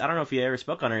say this. I don't know if you ever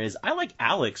spoke on her. Is I like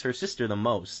Alex, her sister, the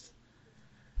most.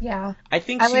 Yeah. I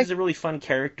think she's a really fun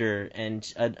character,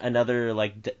 and another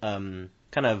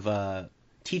kind of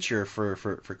teacher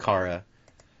for Kara.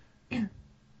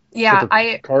 Yeah,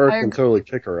 Kara can totally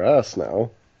kick her ass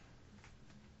now.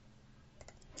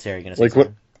 Sarah, you gonna say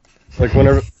something?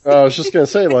 Whenever I was just gonna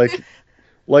say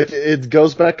it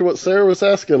goes back to what Sarah was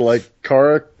asking.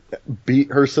 Kara beat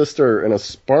her sister in a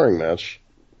sparring match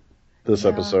this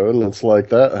episode, and it's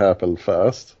that happened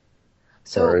fast.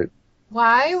 So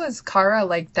why was Kara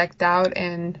decked out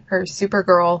in her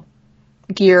Supergirl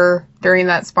gear during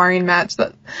that sparring match?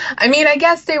 I mean, I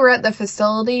guess they were at the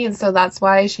facility, and so that's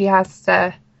why she has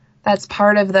to. That's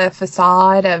part of the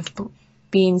facade of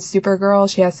being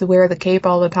Supergirl. She has to wear the cape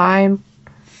all the time.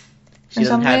 She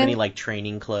doesn't have any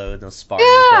training clothes, no sparring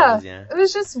clothes. Yeah, it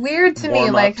was just weird to me.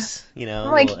 I'm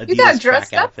you got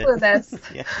dressed up for this.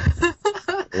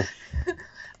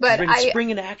 But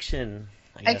spring in action.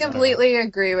 I completely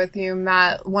agree with you,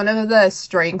 Matt. One of the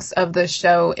strengths of the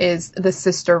show is the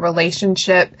sister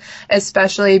relationship,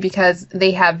 especially because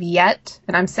they have yet,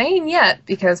 and I'm saying yet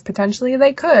because potentially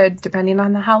they could, depending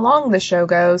on how long the show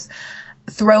goes,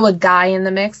 throw a guy in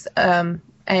the mix and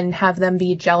have them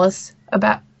be jealous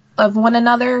of one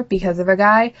another because of a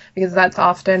guy, because that's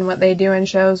often what they do in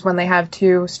shows when they have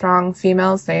two strong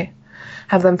females. They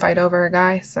have them fight over a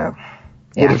guy. So,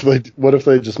 yeah. What if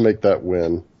they just make that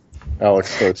Win? Alex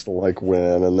starts to like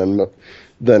Win, and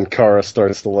then Kara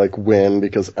starts to like Win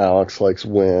because Alex likes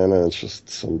Win, and it's just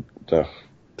some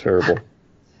terrible.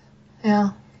 Yeah,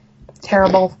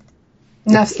 terrible.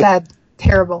 Enough said.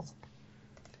 Terrible.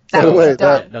 By the way,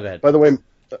 No, go ahead. By the way,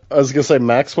 I was gonna say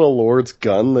Maxwell Lord's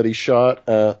gun that he shot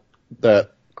at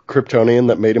that Kryptonian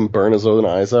that made him burn his own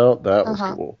eyes out. That was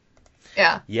cool.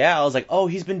 Yeah. Yeah, I was like, oh,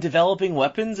 he's been developing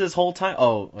weapons this whole time.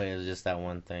 Oh, wait, it was just that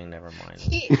one thing. Never mind.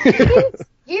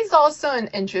 He's also an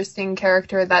interesting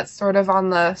character that's sort of on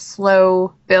the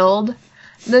slow build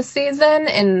this season,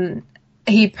 and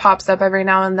he pops up every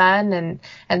now and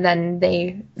then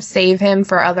they save him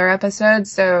for other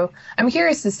episodes. So I'm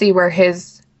curious to see where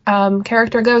his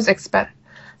character goes.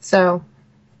 So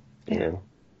Yeah.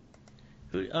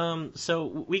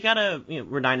 So we gotta,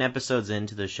 we're 9 episodes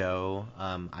into the show.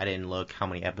 I didn't look how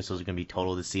many episodes are gonna be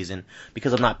total this season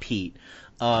because I'm not Pete.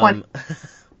 One.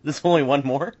 There's only one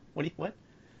more? What?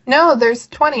 No, there's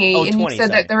 20, Oh, and 20, you said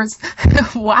sorry. that there was.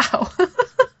 Wow.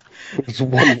 It's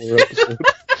one more episode.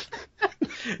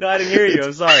 No, I didn't hear you.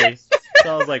 I'm sorry.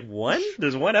 So I was like, one?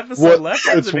 There's one episode left?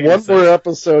 That It's doesn't make one any sense. more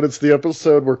episode. It's the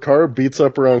episode where Kara beats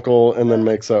up her uncle and then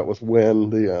makes out with Win.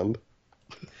 The end.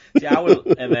 Yeah,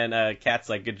 and then Kat's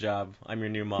like, good job. I'm your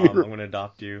new mom. I'm gonna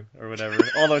adopt you or whatever.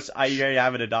 Although I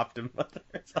have an adoptive mother.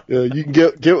 Yeah, you can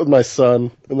get with my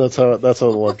son, and that's how the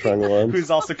love triangle ends. Who's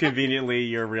also conveniently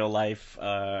your real life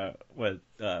husband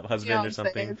Fiancé, or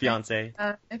something, fiance.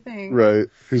 I think. Right?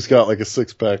 Who's got like a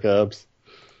 6-pack abs?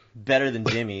 Better than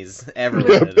Jimmy's ever.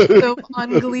 Did. So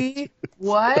on Glee,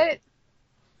 what?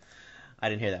 I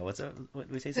didn't hear that. What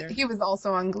did we say, Sarah? He was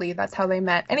also on Glee. That's how they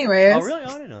met. Anyways. Oh, really? Oh,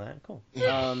 I didn't know that. Cool.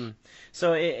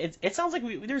 So it sounds like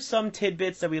there's some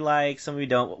tidbits that we like, some we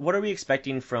don't. What are we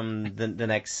expecting from the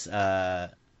next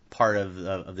part of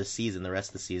the season, the rest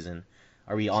of the season?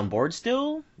 Are we on board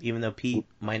still, even though Pete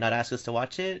might not ask us to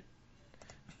watch it?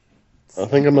 I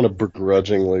think I'm gonna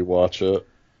begrudgingly watch it.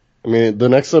 I mean, the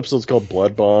next episode's called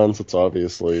Blood Bonds. It's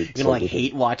obviously You're gonna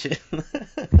hate watch it.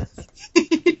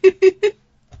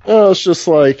 Oh, it's just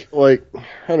like I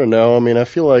don't know. I mean, I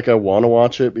feel like I want to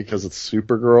watch it because it's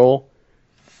Supergirl,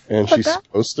 and she's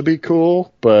supposed to be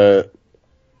cool, but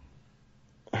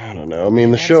I don't know. I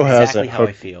mean, the show exactly hasn't how I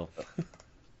hooked. feel.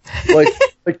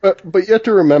 But you have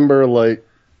to remember, like,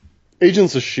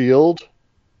 Agents of S.H.I.E.L.D.,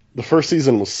 the first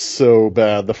season was so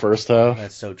bad, the first half.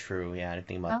 That's so true. Yeah, I didn't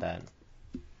think about that.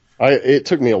 It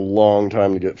took me a long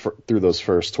time to get through those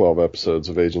first 12 episodes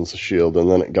of Agents of S.H.I.E.L.D., and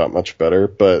then it got much better.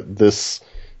 But this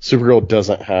Supergirl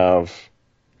doesn't have,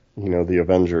 the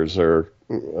Avengers or,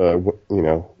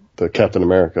 the Captain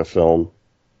America film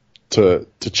to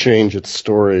change its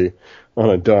story on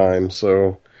a dime.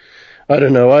 So, I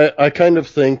don't know. I kind of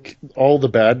think all the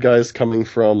bad guys coming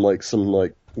from, like, some,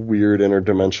 like, weird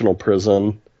interdimensional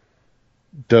prison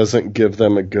doesn't give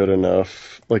them a good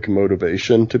enough, like,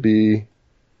 motivation to be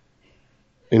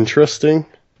interesting.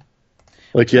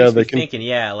 Like, yeah, they can. Thinking,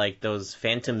 like those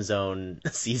Phantom Zone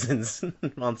seasons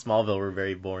on Smallville were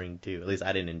very boring too. At least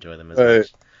I didn't enjoy them as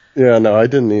much. Yeah, no, I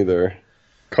didn't either.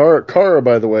 Kara,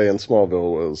 by the way, in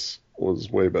Smallville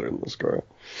was way better than this Kara.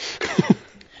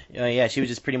 Yeah, she was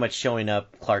just pretty much showing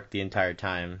up Clark the entire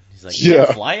time. He's like, Yeah. "You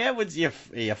can't fly yet? What's you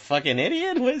fucking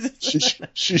idiot? What is it?"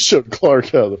 She showed Clark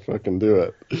how to fucking do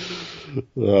it.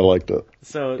 I liked it.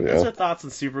 So, those are thoughts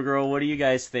on Supergirl. What do you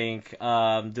guys think?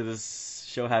 Do this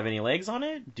show have any legs on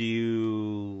it? Do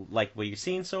you like what you're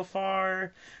seeing so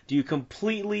far? Do you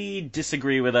completely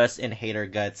disagree with us and hate our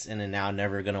guts and are now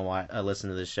never gonna listen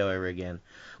to this show ever again?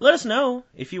 Let us know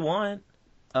if you want,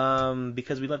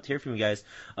 because we'd love to hear from you guys.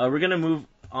 We're gonna move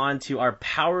on to our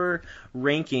power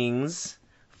rankings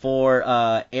for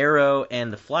Arrow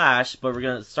and The Flash, but we're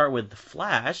gonna start with The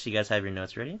Flash. You guys have your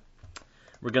notes ready?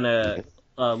 We're gonna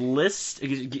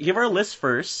give our list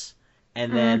first,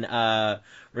 and then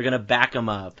we're gonna back them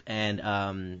up.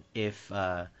 And if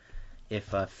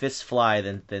fists fly,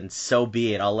 then so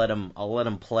be it. I'll let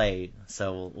them play.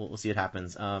 So we'll see what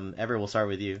happens. Everett, we'll start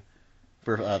with you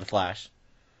for The Flash.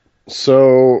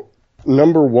 So,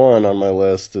 number one on my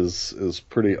list is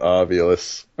pretty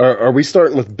obvious. Are we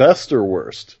starting with best or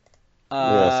worst?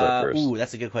 First. Ooh,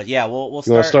 that's a good question. Yeah, we'll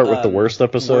You want to start with the worst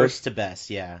episode Worst to best,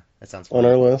 yeah. That sounds fun.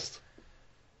 on our list?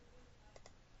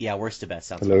 Yeah, worst to best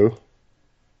sounds fun. Hello?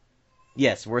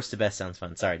 Yes, worst to best sounds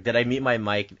fun. Sorry, did I mute my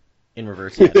mic in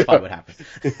reverse? Yeah, that's probably what happened.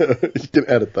 You can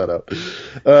edit that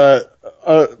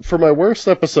out. For my worst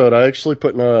episode, I actually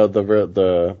put in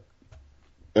the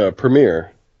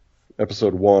premiere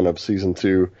episode 1 of season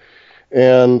 2.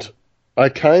 And I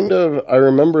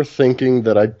remember thinking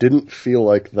that I didn't feel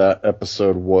like that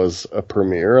episode was a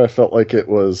premiere. I felt like it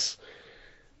was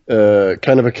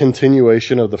kind of a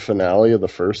continuation of the finale of the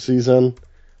first season,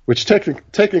 which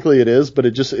technically it is, but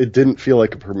it didn't feel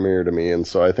like a premiere to me. And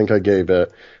so I think I gave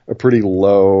it a pretty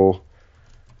low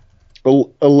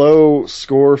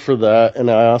score for that.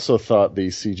 And I also thought the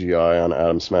CGI on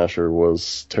Atom Smasher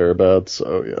was terrible.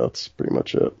 So yeah, that's pretty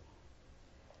much it.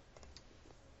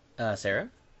 Sarah,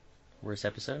 worst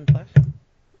episode in Flash?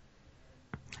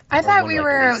 I thought we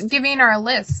were giving our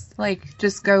list, like,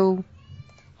 just go.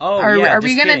 Oh, are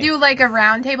we gonna do like a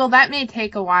round table? That may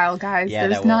take a while, guys. Yeah,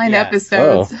 there's 9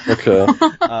 episodes. Oh, okay.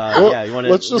 Yeah, you want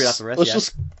to read out the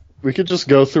rest? We could just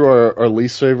go through our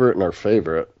least favorite and our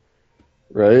favorite,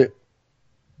 right?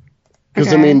 Because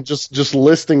Okay. I mean, just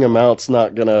listing them out's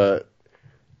not gonna.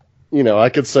 I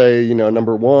could say,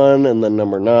 number 1, and then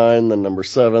number 9, then number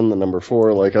 7, then number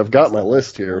 4. Like, I've got my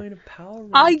list here.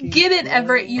 I get it,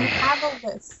 Everett. You have a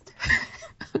list.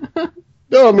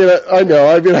 No, I mean, I know.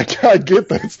 I mean, I get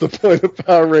that's the point of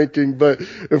power ranking, but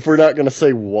if we're not going to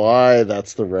say why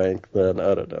that's the rank, then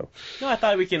I don't know. No, I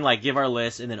thought we can, give our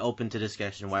list and then open to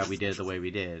discussion why we did it the way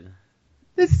we did.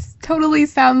 This totally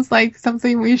sounds like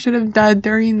something we should have done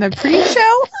during the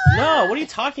pre-show. No, what are you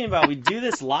talking about? We do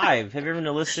this live. Have you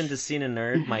ever listened to Scene and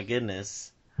Nerd? My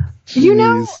goodness. You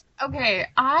know, Jeez. okay,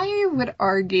 I would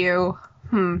argue,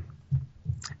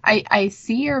 I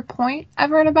see your point,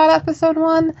 Everett, about episode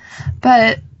 1,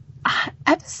 but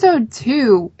episode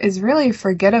 2 is really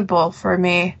forgettable for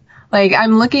me. Like,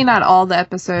 I'm looking at all the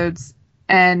episodes,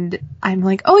 and I'm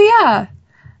like, oh yeah,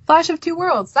 Flash of Two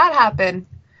Worlds, that happened.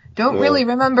 Don't really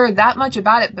remember that much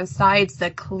about it besides the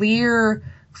clear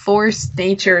forced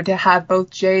nature to have both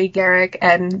Jay Garrick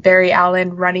and Barry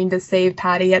Allen running to save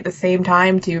Patty at the same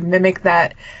time to mimic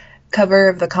that cover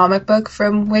of the comic book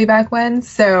from way back when.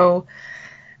 So,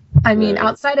 I mean,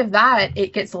 outside of that,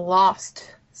 it gets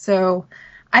lost. So,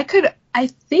 I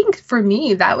think for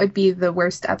me, that would be the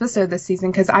worst episode this season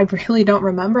because I really don't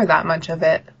remember that much of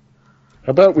it.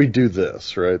 How about we do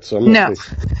this, right? So I'm going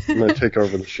to take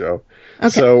over the show. Okay.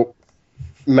 So,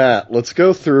 Matt, let's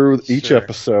go through each Sure.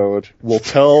 episode. We'll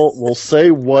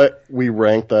say what we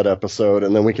ranked that episode,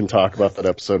 and then we can talk about that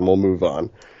episode, and we'll move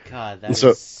on. God, that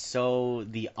is so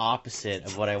the opposite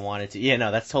of what I wanted to. Yeah,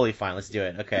 no, that's totally fine. Let's do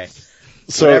it. Okay.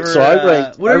 So I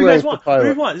ranked. Whatever you guys the want. pilot.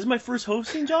 Whatever you want. This is my first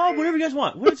hosting job. Whatever you guys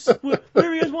want.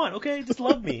 Whatever you guys want. Okay, just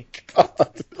love me.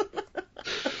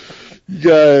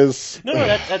 Guys. No,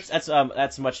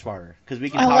 that's much smarter because we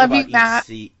can I talk love you, about Matt.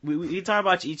 we can talk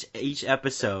about each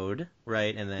episode,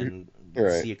 right, and then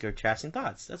Right. see your contrasting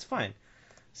thoughts. That's fine.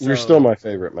 You're So, still my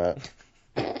favorite, Matt.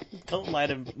 Don't lie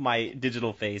to my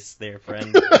digital face, there,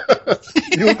 friend.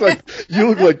 you look like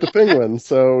the penguin,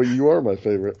 so you are my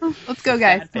favorite. Let's go,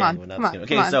 guys. Fat Come on. penguin, Come that's on. good.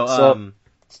 Come Okay, on. so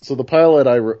So the pilot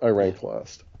I ranked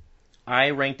last. I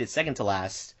ranked it second to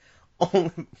last,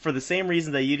 only for the same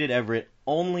reason that you did, Everett.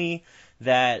 Only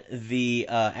that the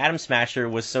Atom Smasher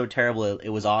was so terrible it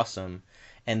was awesome,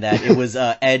 and that it was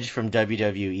Edge from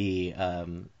WWE.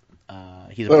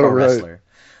 He's a pro right. wrestler,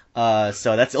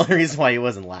 so that's the only reason why he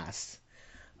wasn't last.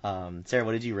 Sarah,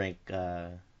 what did you rank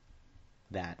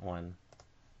that one?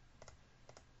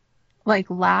 Like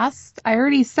last, I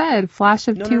already said Flash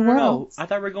of Two No. Worlds. I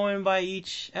thought we were going by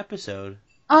each episode.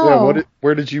 Oh, Yeah.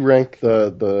 Where did you rank the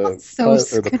that's so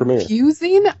pilot or the premiere?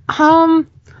 confusing. Oh,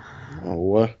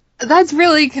 what? That's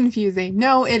really confusing.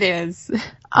 No, it is.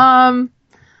 I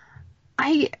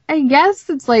guess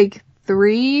it's like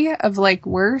 3 of like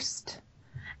worst.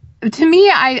 To me,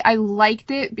 I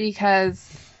liked it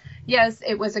because yes,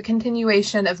 it was a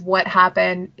continuation of what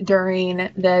happened during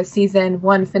the season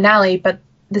 1 finale, but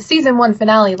the season 1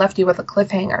 finale left you with a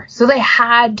cliffhanger. So they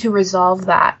had to resolve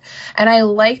that. And I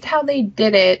liked how they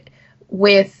did it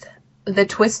with the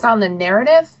twist on the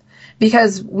narrative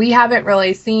because we haven't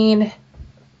really seen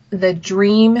the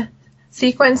dream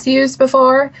sequence used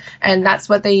before, and that's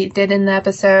what they did in the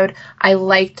episode. I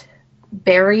liked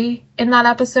Barry in that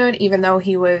episode, even though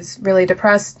he was really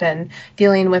depressed and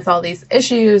dealing with all these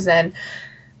issues and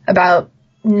about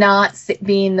not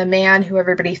being the man who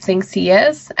everybody thinks he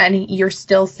is, and you're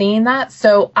still seeing that.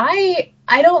 So I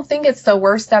don't think it's the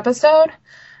worst episode.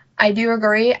 I do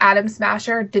agree Atom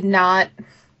Smasher did not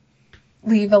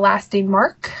leave a lasting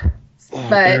mark. Oh, But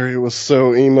Barry was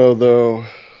so emo though.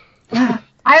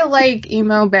 I like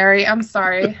emo Barry. I'm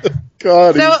sorry.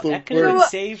 God, So- he's the That could have been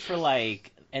worst. saved for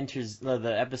enters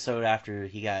the episode after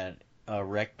he got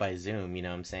wrecked by Zoom. You know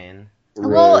what I'm saying?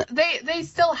 Well, Right. they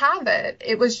still have it.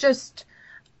 It was just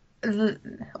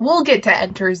we'll get to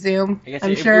Enter Zoom. I guess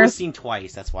I'm it sure. was seen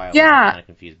twice. That's why I was Yeah. kind of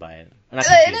confused by it. I'm not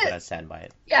confused, but I was saddened by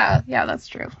it. Yeah, that's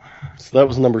true. So that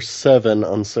was number 7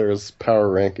 on Sarah's power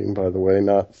ranking, by the way,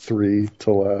 not 3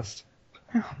 to last.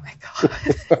 Oh my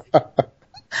god.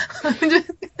 I'm just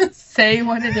gonna say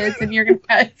what it is, and you're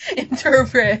gonna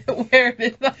interpret where it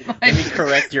is on my. Let me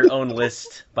correct your own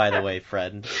list, by the way,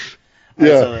 Fred. All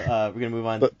Yeah. right, so we're gonna move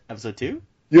on to episode 2.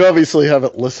 You obviously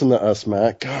haven't listened to us,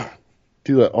 Matt. God,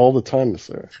 do that all the time to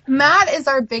Sarah. Matt is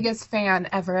our biggest fan,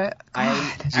 Everett. I'm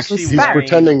God, actually He's respect.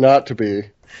 pretending not to be.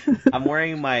 I'm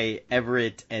wearing my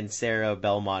Everett and Sarah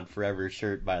Belmont Forever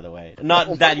shirt, by the way.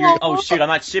 Not that you're. Oh shoot, I'm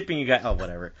not shipping you guys. Oh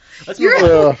whatever. Let's move on.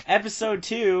 Yeah. Episode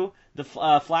 2, the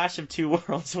Flash of Two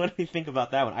Worlds. What do you think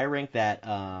about that one? I ranked that.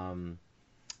 I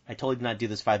totally did not do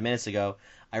this 5 minutes ago.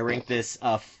 I ranked this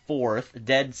 4th,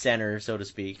 dead center, so to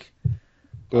speak.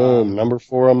 Boom, number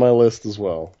 4 on my list as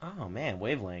well. Oh man,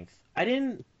 wavelength. I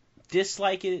didn't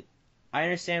dislike it. I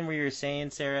understand what you're saying,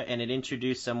 Sarah, and it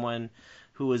introduced someone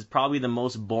who was probably the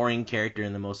most boring character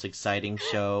in the most exciting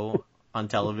show on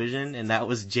television, and that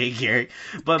was Jay Garrick.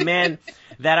 But man,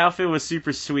 that outfit was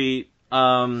super sweet.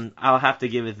 I'll have to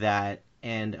give it that.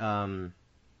 And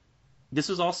this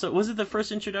was it the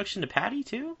first introduction to Patty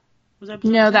too? Was that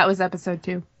episode No, 2? that was episode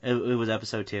 2. It was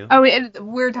episode 2. Oh,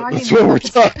 we're talking. That's what we're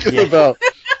talking Yeah. about.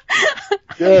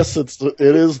 Yes, it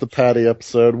is the Patty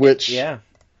episode, which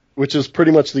is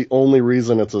pretty much the only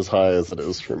reason it's as high as it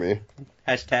is for me.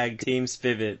 Hashtag Team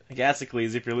Spivot.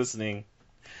 Gassicles, if you're listening.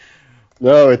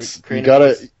 No,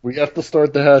 we have to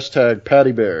start the hashtag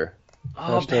Patty Bear.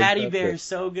 Oh, Hashtag Patty Patty Bear Bear. is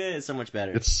so good. It's so much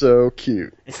better. It's so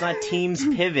cute. It's not Teams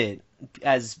Pivot,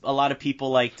 as a lot of people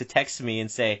like to text me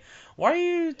and say, why are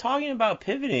you talking about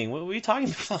pivoting? What were you talking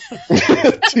about?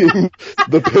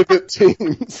 The pivot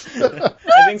teams.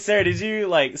 I think, Sarah, did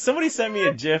you, somebody sent me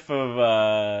a gif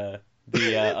of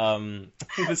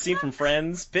the scene from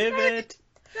Friends, Pivot.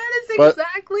 That is But-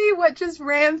 exactly what just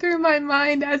ran through my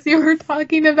mind as you were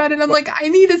talking about it. I'm like, I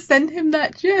need to send him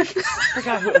that gif. I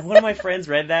forgot, one of my friends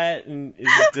read that and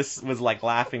just was,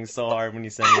 laughing so hard when he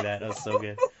sent me that. That was so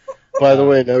good. By the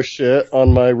way, no shit,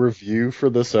 on my review for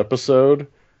this episode,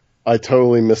 I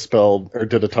totally misspelled or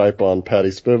did a type on Patty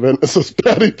Spivot. This is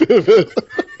Patty Pivot.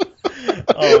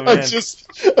 Oh, man.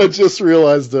 I just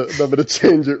realized it, and I'm gonna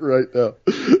change it right now.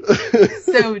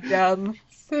 So dumb.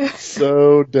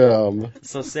 So dumb.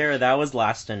 So, Sarah, that was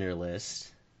last on your list,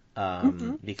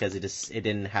 because it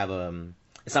didn't have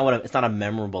it's not a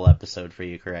memorable episode for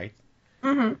you, correct?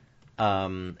 Mm-hmm.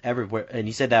 Everywhere, and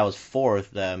you said that was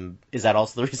 4th. Is that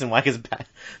also the reason why? Because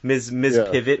Ms. Yeah.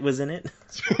 Pivot was in it.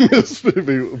 Miss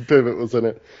Pivot was in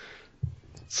it.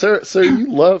 Sarah, you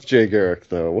love Jay Garrick,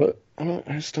 though. What? I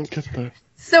just don't get the...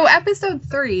 So episode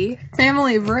 3,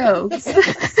 Family of Rogues.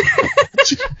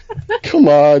 Come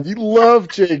on, you love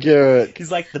Jay Garrick.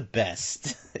 He's like the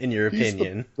best, in your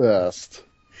opinion. He's the best.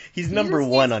 He's number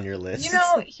just 1 needs- on your list. You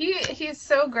know, he's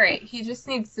so great. He just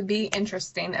needs to be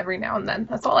interesting every now and then.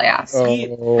 That's all I ask.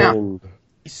 Oh,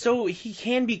 So he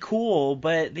can be cool,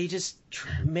 but they just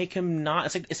make him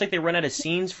not. It's like they run out of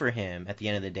scenes for him at the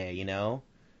end of the day, you know.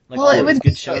 Like Well, all it those would good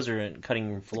be- shows are in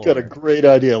cutting floor. got a great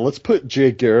idea. Let's put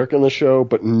Jay Garrick on the show,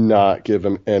 but not give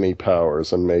him any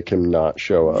powers and make him not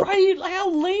show up. Right? Like, how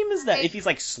lame is that? If he's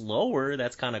slower,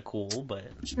 that's kind of cool, but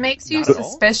Makes you Not at all.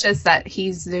 suspicious that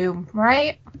he's Zoom,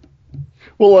 right?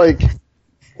 Well,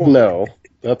 no,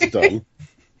 that's dumb.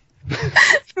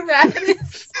 Matt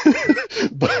is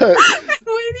But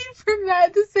waiting for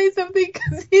Matt to say something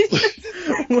because he's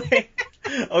just... Wait.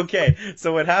 Okay,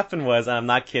 so what happened was, I'm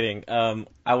not kidding.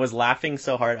 I was laughing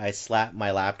so hard I slapped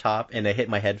my laptop and it hit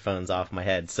my headphones off my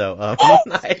head. So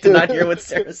I did not hear what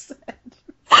Sarah said.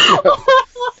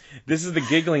 This is the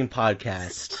Giggling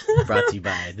Podcast, brought to you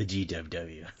by the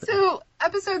GWW. So,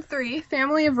 episode 3,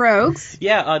 Family of Rogues.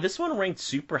 Yeah, this one ranked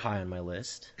super high on my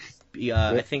list.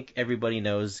 I think everybody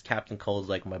knows Captain Cold's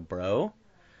like my bro,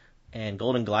 and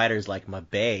Golden Glider's like my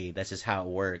bae. That's just how it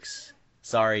works.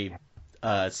 Sorry,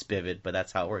 Spivot, but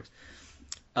that's how it works.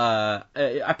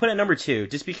 I put it number 2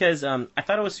 just because I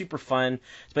thought it was super fun,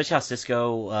 especially how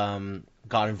Cisco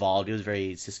got involved. It was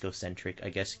very Cisco-centric, I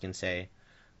guess you can say.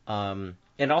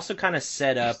 And also kind of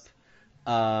set up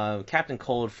Captain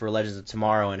Cold for Legends of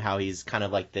Tomorrow and how he's kind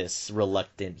of like this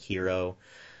reluctant hero.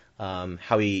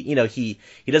 How he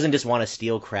doesn't just want to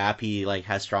steal crap. He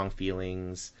has strong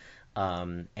feelings,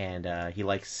 and he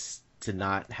likes to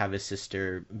not have his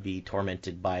sister be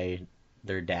tormented by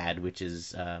their dad, which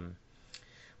is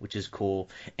cool.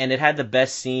 And it had the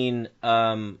best scene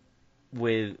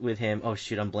with him. Oh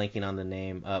shoot, I'm blanking on the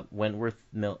name. Wentworth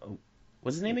Miller.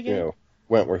 What's his name again? you know,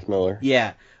 Wentworth Miller.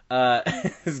 Yeah.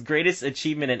 His greatest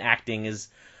achievement in acting is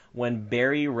when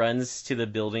Barry runs to the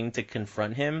building to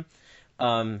confront him.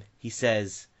 He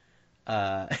says,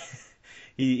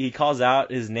 he calls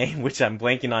out his name, which I'm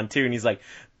blanking on too, and he's like,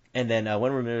 and then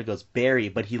Wentworth Miller goes, Barry,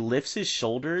 but he lifts his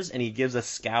shoulders and he gives a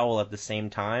scowl at the same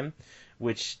time,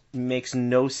 which makes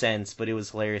no sense, but it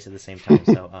was hilarious at the same time.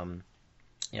 So,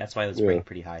 yeah, that's why it was ranked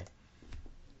pretty high.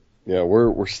 Yeah,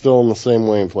 we're still on the same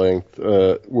wavelength.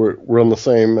 We're on the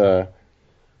same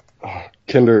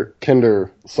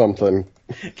Kinder something.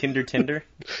 Kinder Tinder?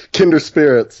 Kinder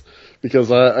Spirits, because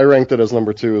I ranked it as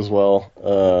number 2 as well.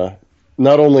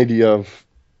 Not only do you have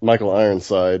Michael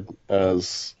Ironside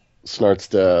as Snart's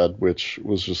dad, which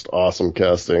was just awesome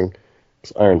casting,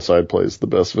 'cause Ironside plays the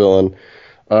best villain.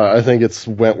 I think it's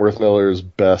Wentworth Miller's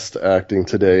best acting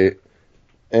to date.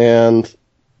 And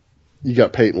you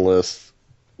got Peyton List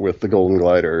with the Golden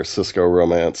Glider Cisco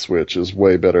romance, which is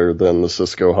way better than the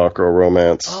Cisco Hawkgirl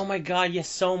romance. Oh my god, yes,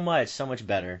 so much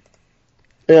better.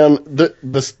 And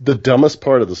the dumbest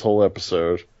part of this whole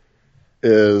episode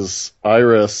is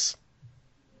Iris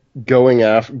going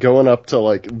up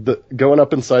inside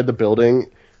the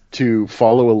building to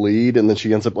follow a lead, and then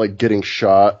she ends up like getting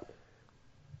shot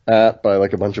at by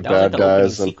like a bunch of bad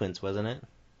guys. And sequence, wasn't it?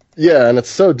 Yeah, and it's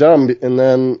so dumb. And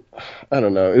then I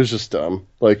don't know, it was just dumb.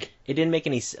 Like it didn't make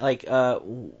any like.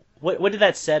 What did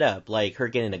that set up? Like her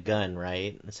getting a gun,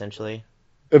 right? Essentially.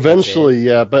 Eventually,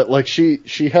 yeah, but like she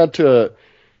had to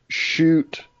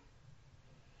shoot,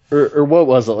 or what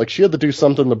was it? Like she had to do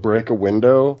something to break a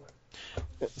window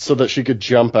so that she could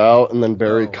jump out, and then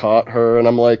Barry caught her. And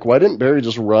I'm like, why didn't Barry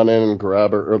just run in and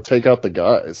grab her or take out the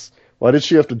guys? Why did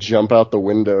she have to jump out the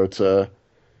window to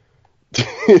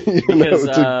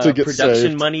to get production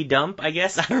saved? Money dump? I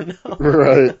guess I don't know.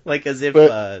 Right. Like as if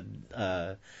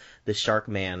the Shark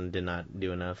Man did not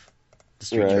do enough.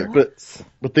 Right.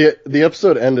 But the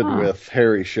episode ended with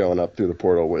Harry showing up through the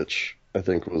portal, which I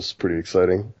think was pretty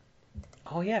exciting.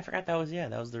 Oh yeah, I forgot that was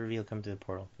the reveal coming through the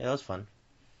portal. Yeah, that was fun.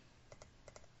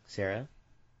 Sarah,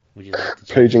 would you like to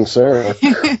check? Paging Sarah.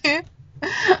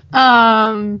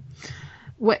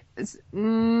 What?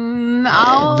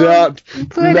 I'll Not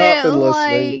put it been listening.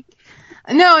 like.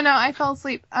 No, I fell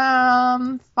asleep.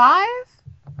 5,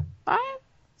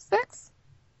 6.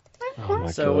 Oh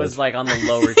my So God. it was like on the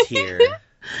lower tier.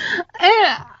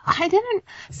 I didn't.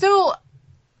 So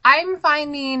I'm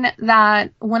finding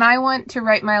that when I went to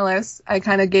write my list, I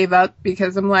kind of gave up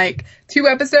because I'm like 2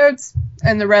 episodes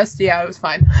and the rest, yeah, it was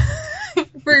fine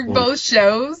for both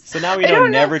shows. So now we know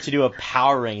never to do a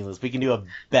power ranking list. We can do a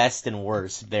best and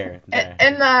worst there.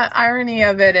 And the irony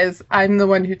of it is, I'm the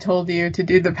one who told you to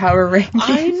do the power rankings.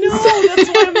 I know. That's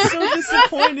why I'm so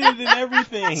disappointed in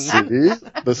everything. See?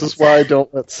 This is why I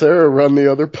don't let Sarah run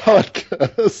the other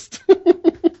podcast.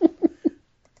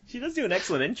 She does do an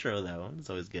excellent intro, though. It's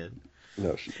always good.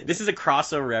 No, This is a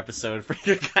crossover episode for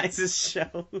your guys'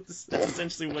 shows. That's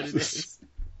essentially what it is.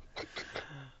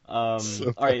 All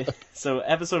right, so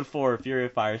episode 4, Fury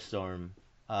of Firestorm.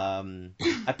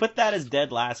 I put that as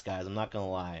dead last, guys. I'm not gonna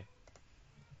lie.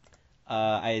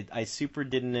 I super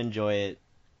didn't enjoy it.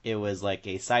 It was like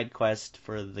a side quest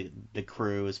for the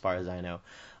crew, as far as I know.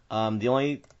 The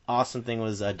only awesome thing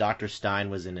was Dr. Stein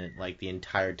was in it like the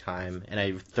entire time, and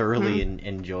I thoroughly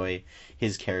enjoy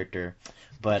his character.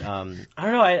 But I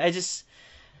don't know.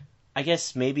 I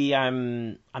guess maybe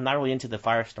I'm not really into the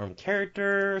Firestorm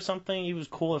character or something. He was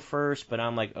cool at first, but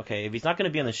I'm like, okay, if he's not going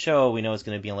to be on the show, we know it's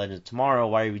going to be on Legends of Tomorrow.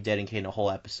 Why are we dedicating a whole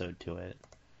episode to it?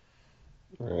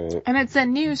 Right. And it's a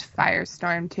news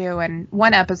Firestorm, too, and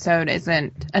 1 episode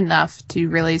isn't enough to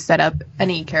really set up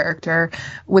any character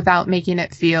without making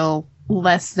it feel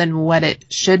less than what it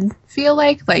should feel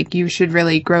like. Like, you should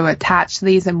really grow attached to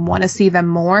these and want to see them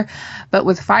more. But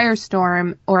with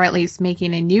Firestorm, or at least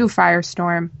making a new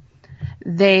Firestorm,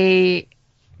 they,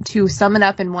 to sum it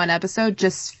up in 1 episode,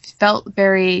 just felt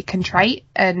very contrite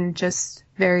and just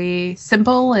very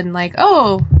simple and like,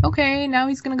 oh, okay, now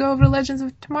he's going to go over to Legends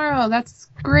of Tomorrow. That's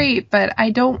great, but I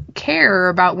don't care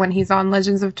about when he's on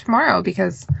Legends of Tomorrow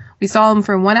because we saw him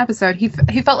for 1 episode. He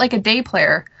felt like a day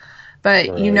player, but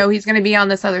right. You know he's going to be on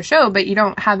this other show, but you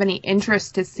don't have any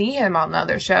interest to see him on the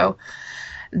other show.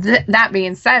 That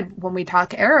being said, when we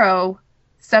talk Arrow,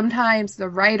 sometimes the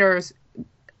writers,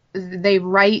 they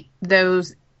write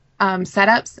those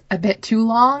setups a bit too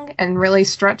long and really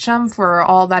stretch them for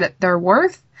all that they're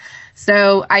worth.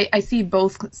 So I see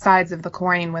both sides of the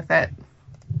coin with it.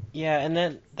 Yeah, and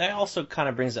then that also kind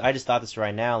of brings, I just thought this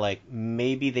right now, like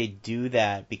maybe they do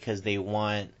that because they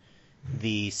want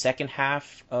the second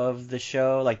half of the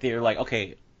show, like they're like,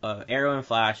 okay, Arrow and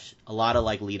Flash, a lot of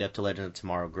like lead up to Legends of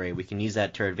Tomorrow. Great, we can use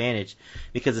that to our advantage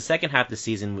because the second half of the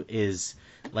season is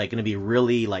like going to be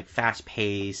really like fast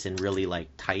paced and really like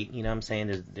tight. You know what I'm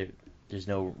saying? There's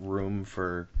no room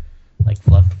for like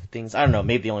fluff things. I don't know.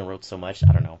 Maybe they only wrote so much.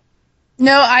 I don't know.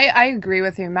 No, I agree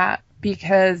with you, Matt,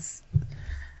 because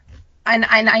and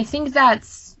I think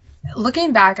that's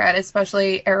looking back at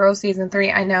especially Arrow season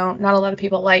 3. I know not a lot of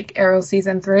people like Arrow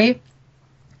season 3,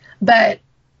 but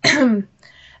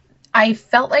I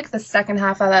felt like the second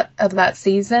half of that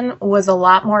season was a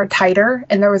lot more tighter,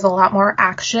 and there was a lot more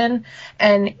action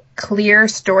and clear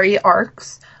story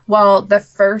arcs, while the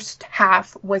first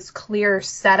half was clear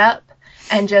setup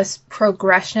and just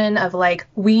progression of like,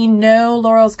 we know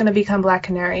Laurel's going to become Black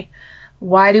Canary.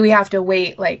 Why do we have to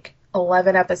wait like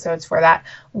 11 episodes for that?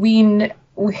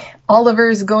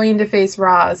 Oliver's going to face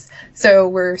Roz, so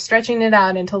we're stretching it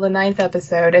out until the 9th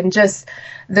episode, and just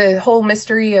the whole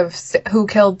mystery of who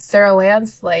killed Sarah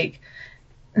Lance, like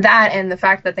that, and the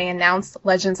fact that they announced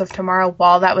Legends of Tomorrow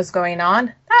while that was going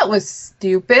on, that was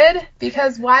stupid,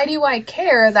 because why do I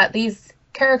care that these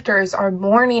characters are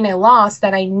mourning a loss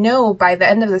that I know by the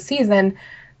end of the season,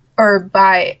 or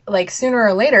by like sooner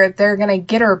or later, they're gonna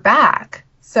get her back?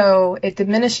 So it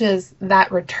diminishes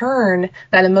that return,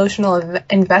 that emotional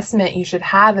investment you should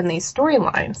have in these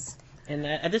storylines. And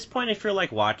at this point, I feel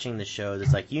like watching the show,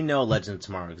 it's like, you know, Legends of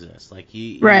Tomorrow exists. Like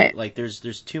Right. Like there's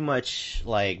too much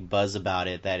like buzz about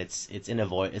it that it's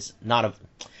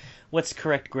what's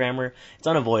correct grammar? It's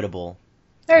unavoidable.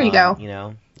 There you go. You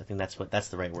know, I think that's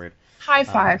the right word. High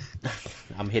five.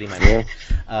 I'm hitting my mic.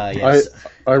 Yes.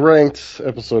 I ranked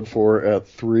episode 4 at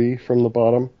 3 from the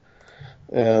bottom,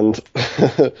 and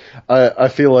I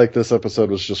feel like this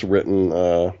episode was just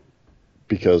written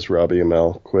because Robbie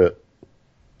Amell quit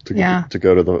to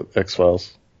go to the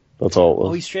X-Files. That's all it was.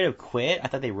 Oh, he straight up quit? I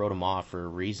thought they wrote him off for a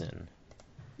reason.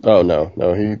 Oh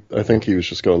no, I think he was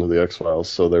just going to the X-Files,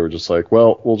 so they were just like,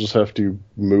 well, we'll just have to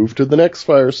move to the next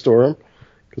Firestorm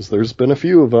because there's been a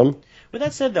few of them. With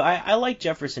that said, though, I like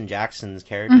Jefferson Jackson's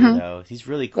character, though. He's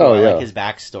really cool. Oh, I yeah. like his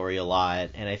backstory a lot,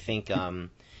 and I think in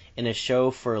a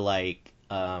show for like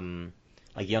young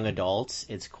adults,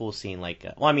 it's cool seeing like.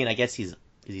 Well, I mean, I guess is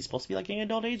he supposed to be like young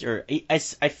adult age, or I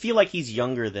feel like he's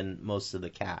younger than most of the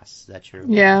cast. Is that true?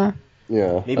 Yeah.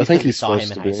 Yeah, Maybe I think we he's saw him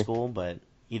supposed in to high be. school, but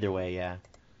either way, yeah.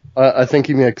 I think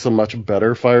he makes a much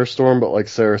better Firestorm, but like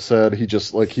Sarah said, he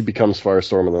just like he becomes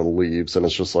Firestorm and then leaves, and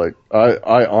it's just like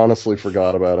I honestly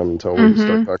forgot about him until we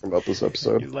start talking about this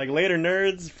episode. He's like, later,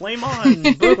 nerds, flame on,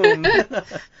 boom.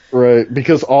 Right,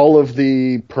 because all of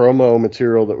the promo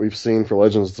material that we've seen for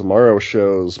Legends of Tomorrow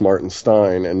shows Martin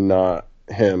Stein and not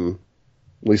him,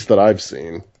 at least that I've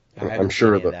seen. I haven't I'm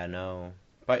sure seen any that. of no,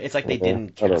 but it's like they Yeah,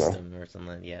 didn't I don't cast know. him or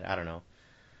something yet. I don't know,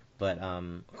 but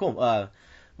cool.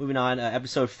 Moving on,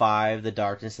 episode 5, The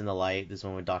Darkness and the Light. This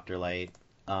one with Dr. Light.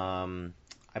 I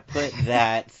put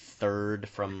that third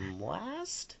from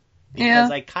last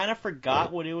because I kind of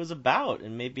forgot what it was about,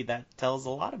 and maybe that tells a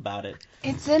lot about it.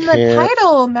 It's in the Can't-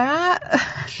 title, Matt.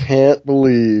 Can't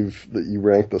believe that you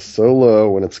ranked this so low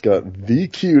when it's got the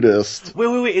cutest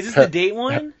Wait, is this the date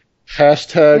one?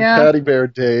 hashtag Yeah. Patty Bear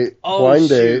date, Oh blind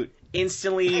shoot! date.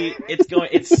 Instantly,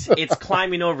 it's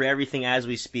climbing over everything as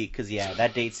we speak. Because yeah,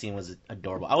 that date scene was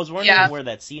adorable. I was wondering Yeah. where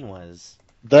that scene was.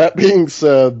 That being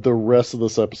said, the rest of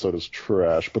this episode is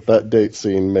trash, but that date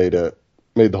scene made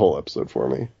the whole episode for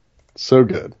me. So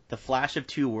good. The Flash of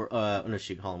Two. No,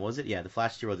 shoot, hold on. What was it? Yeah, the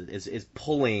Flash of Two Worlds is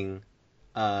pulling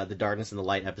the Darkness and the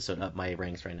Light episode up my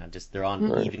ranks right now. Just they're on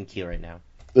Right. even keel right now.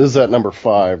 This is at number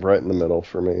 5, right in the middle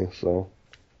for me. So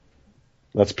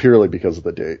that's purely because of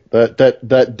the date.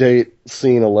 That date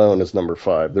scene alone is number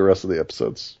 5. The rest of the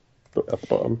episodes at the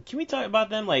bottom. Can we talk about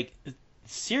them like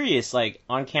serious like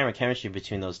on camera chemistry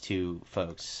between those two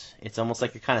folks? It's almost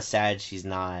like you're kind of sad she's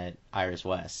not Iris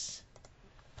West.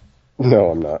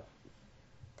 No, I'm not.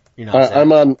 You're not.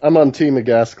 sad? I'm on Team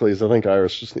Agascles. I think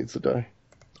Iris just needs to die.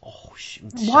 Oh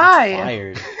shoot! Why?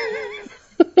 Fired.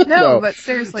 No, but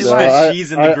seriously, No, why?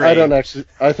 She's in the I grave. don't actually.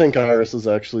 I think Iris is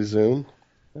actually Zoom,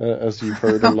 as you've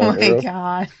heard Oh in my my arrow.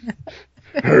 god.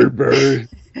 Hey, Barry.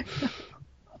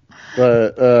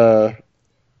 But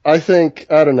I think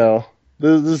I don't know.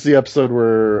 This is the episode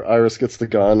where Iris gets the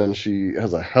gun and she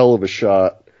has a hell of a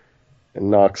shot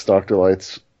and knocks Dr.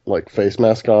 Light's like face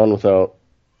mask on without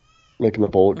making the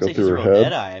bullet go Looks like through he's her a real head.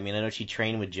 Deadeye. I mean, I know she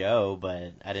trained with Joe,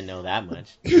 but I didn't know that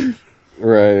much.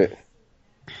 Right.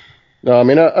 No, I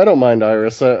mean I don't mind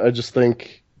Iris. I just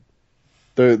think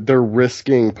they're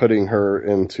risking putting her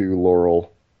into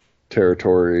Laurel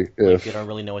territory Like, if they don't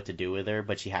really know what to do with her,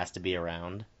 but she has to be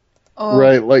around. Oh,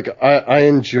 Right, like I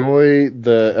enjoy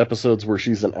the episodes where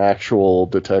she's an actual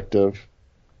detective.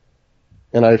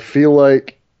 And I feel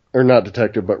like, or not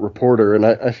detective, but reporter, and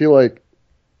I feel like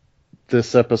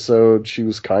this episode she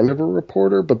was kind of a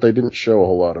reporter, but they didn't show a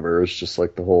whole lot of her. It's just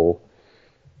like the whole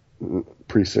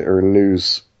precinct or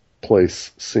news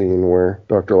place scene where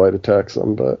Dr. Light attacks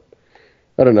them, but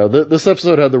I don't know. This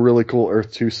episode had the really cool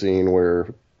Earth 2 scene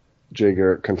where Jay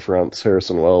Garrick confronts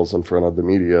Harrison Wells in front of the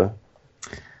media.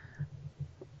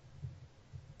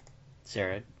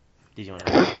 Sarah, did you want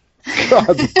to?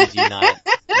 God, Did you not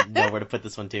know where to put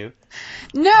this one too?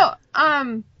 no.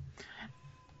 What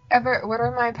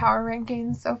are my power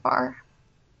rankings so far?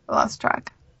 I lost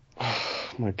track.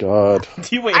 oh my God.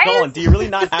 Do you hold on? Do you really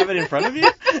not have it in front of you?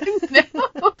 No.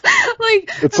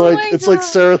 It's oh like my it's like God.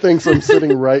 Sarah thinks I'm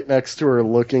sitting right next to her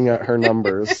looking at her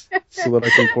numbers so that I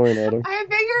can point at them. I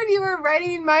figured you were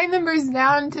writing my numbers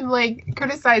down to like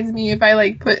criticize me if I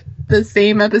like put the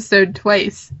same episode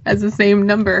twice as the same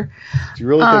number. Do you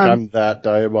really think I'm that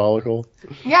diabolical?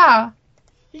 Yeah,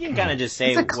 You can kind of just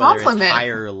say It's a whether it's compliment.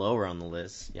 higher or lower on the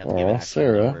list. You have to give Aw, an actual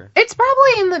Sarah. number. it's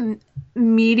probably in the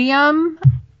medium,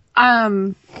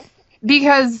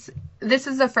 because this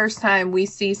is the first time we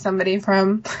see somebody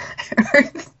from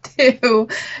Earth 2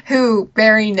 who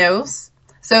Barry knows.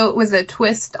 So it was a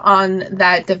twist on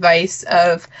that device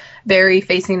of Barry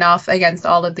facing off against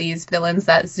all of these villains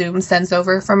that Zoom sends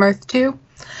over from Earth 2.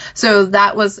 So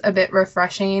that was a bit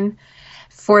refreshing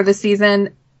for the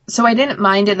season. So I didn't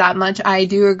mind it that much. I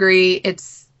do agree it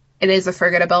is a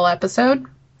forgettable episode,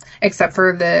 except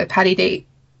for the Patty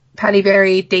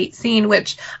Barry date scene,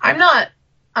 which I'm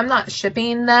not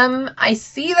shipping them. I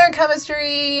see their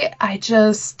chemistry.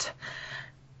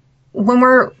 When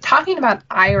we're talking about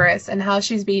Iris and how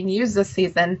she's being used this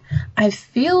season, I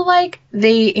feel like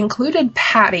they included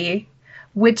Patty,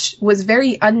 which was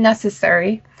very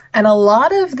unnecessary. And a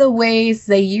lot of the ways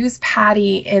they use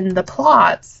Patty in the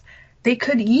plots, they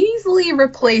could easily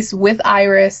replace with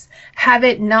Iris, have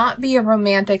it not be a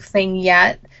romantic thing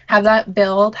yet, have that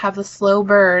build, have the slow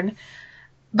burn.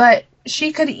 But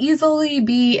she could easily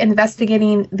be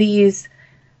investigating these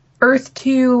Earth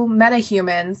 2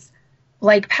 metahumans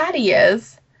like Patty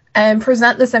is, and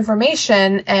present this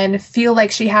information and feel like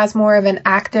she has more of an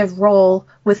active role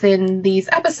within these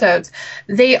episodes.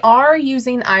 They are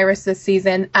using Iris this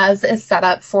season as a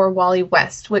setup for Wally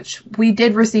West, which we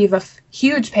did receive a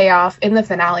huge payoff in the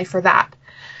finale for that.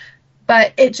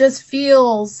 But it just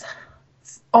feels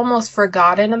almost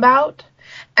forgotten about.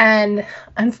 And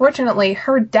unfortunately,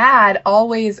 her dad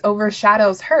always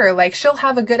overshadows her. Like, she'll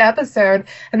have a good episode,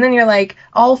 and then you're like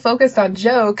all focused on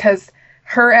Joe because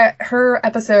her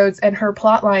episodes and her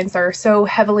plot lines are so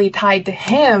heavily tied to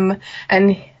him,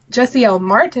 and Jessie L.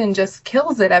 Martin just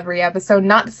kills it every episode.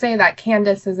 Not to say that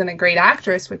Candace isn't a great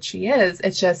actress, which she is.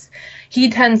 It's just he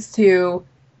tends to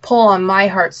pull on my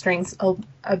heartstrings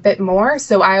a bit more,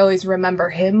 so I always remember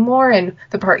him more and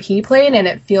the part he played, and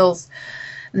it feels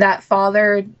that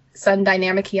father-son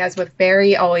dynamic he has with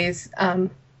Barry always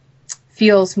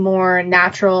feels more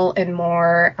natural and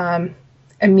more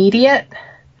immediate.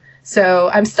 So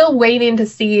I'm still waiting to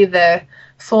see the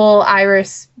full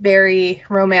Iris-Barry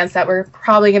romance that we're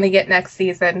probably going to get next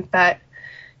season. But,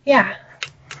 yeah.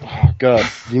 Oh, God,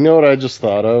 you know what I just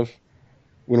thought of?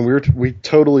 When we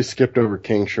totally skipped over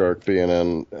King Shark being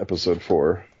in episode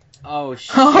 4. Oh,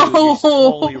 shoot, you're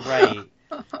totally right.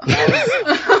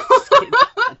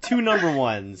 Two number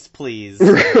ones, please.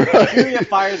 Fury of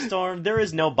Firestorm, there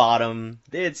is no bottom.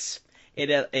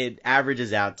 It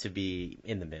averages out to be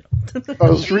in the middle. I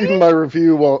was reading my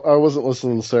review while I wasn't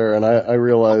listening to Sarah, and I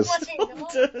realized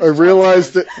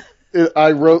that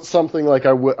I wrote something like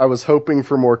I was hoping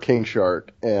for more King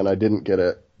Shark, and I didn't get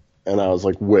it, and I was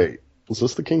like, wait, was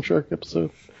this the King Shark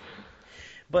episode?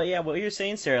 But yeah, what you're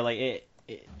saying, Sarah, like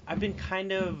I've been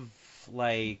kind of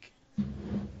like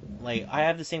I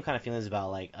have the same kind of feelings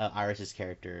about like Iris's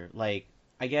character. Like,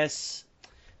 I guess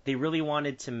they really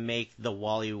wanted to make the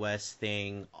Wally West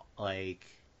thing like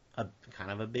a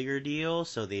kind of a bigger deal,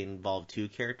 so they involved two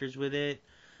characters with it.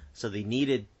 So they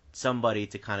needed somebody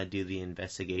to kind of do the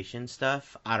investigation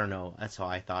stuff. I don't know. That's how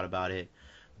I thought about it.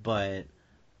 But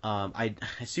I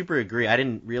super agree. I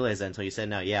didn't realize that until you said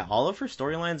now. Yeah, all of her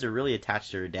storylines are really attached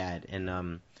to her dad,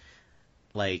 and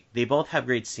like they both have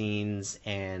great scenes,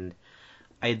 and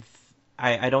I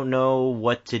don't know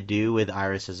what to do with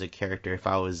Iris as a character if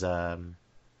I was a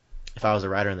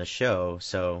writer on the show.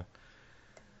 So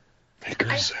Make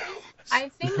her Zoom. I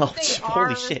think oh, they are.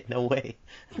 holy shit, no way.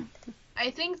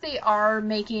 I think they are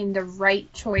making the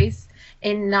right choice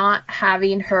in not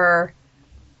having her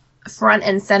front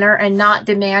and center and not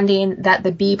demanding that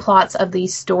the B plots of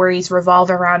these stories revolve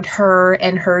around her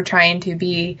and her trying to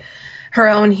be her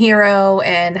own hero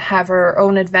and have her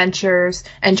own adventures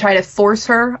and try to force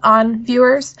her on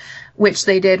viewers, which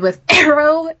they did with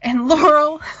Arrow and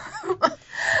Laurel.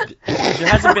 There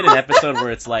hasn't been an episode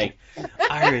where it's like,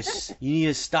 Iris, you need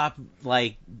to stop,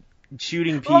 like,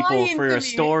 shooting people Lying for to a me.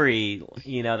 story.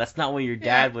 You know, that's not what your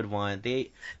dad would want.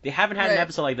 They haven't had an Right.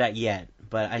 episode like that yet,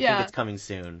 but I think Yeah. it's coming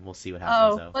soon. We'll see what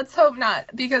happens, Oh, though. let's hope not,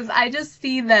 because I just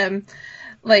see them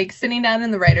like sitting down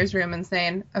in the writer's room and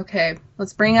saying, okay,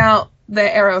 let's bring out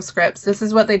the Arrow scripts. This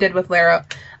is what they did with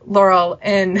Laurel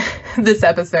in this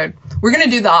episode. We're going to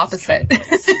do the opposite.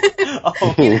 Oh,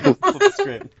 flip the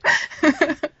script.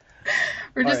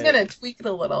 We're just Alright. going to tweak it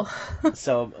a little.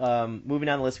 So, moving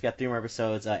down the list, we got 3 more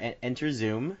episodes. Enter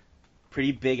Zoom.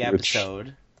 Pretty big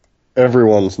episode.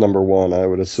 Everyone's number one, I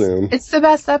would assume. It's the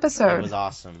best It episode. was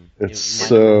awesome. It's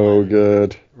My number so one.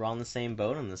 good. We're all in the same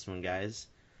boat on this one, guys.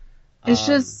 It's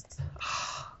just,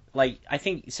 like, I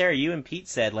think, Sarah, you and Pete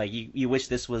said, like, you wish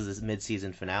this was this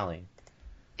mid-season finale.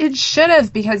 it should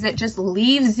have, because it just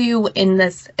leaves you in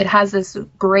this, it has this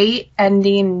great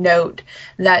ending note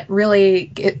that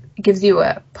really gives you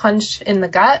a punch in the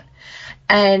gut.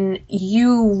 And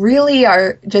you really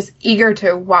are just eager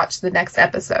to watch the next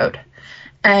episode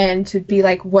and to be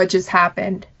like, what just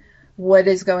happened? What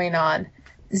is going on?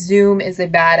 Zoom is a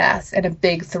badass and a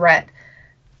big threat.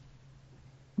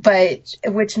 But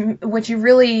which you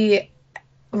really,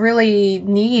 really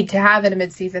need to have in a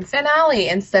mid-season finale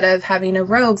instead of having a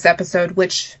Rogues episode,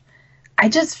 which I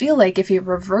just feel like if you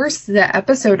reverse the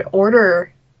episode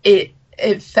order, it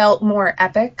felt more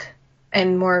epic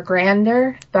and more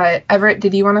grander. But Everett,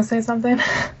 did you want to say something?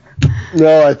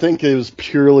 No, I think it was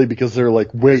purely because they're like,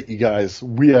 wait, you guys,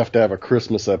 we have to have a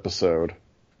Christmas episode.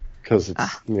 Because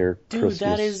it's near Dude, Christmas.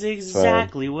 that is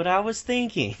exactly what I was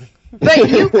thinking. But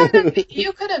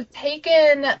you could have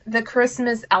taken the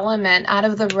Christmas element out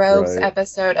of the Rogues Right.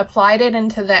 episode, applied it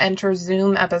into the Enter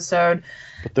Zoom episode.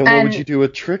 But then what would and- you do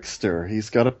with Trickster? He's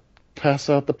got to pass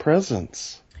out the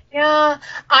presents. Yeah,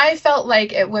 I felt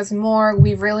like it was more,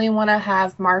 we really want to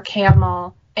have Mark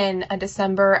Hamill in a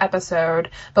December episode,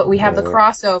 but we have the Right.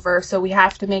 crossover, so we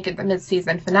have to make it the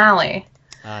mid-season finale.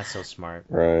 Ah, so smart.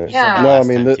 Right. Yeah. No, I Last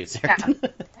mean, time too, Sarah.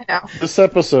 I know. this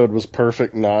episode was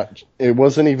perfect. It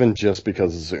wasn't even just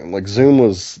because of Zoom. Like, Zoom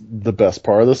was the best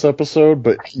part of this episode,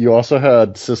 but you also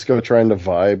had Cisco trying to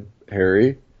vibe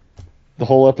Harry the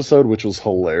whole episode, which was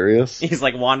hilarious. He's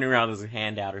like wandering around with his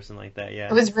hand out or something like that, yeah.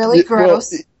 It was really Yeah, well,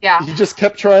 gross. Yeah. He just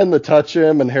kept trying to touch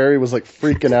him, and Harry was like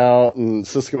freaking out, and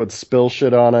Cisco would spill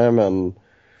shit on him,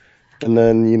 and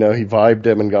then, you know, he vibed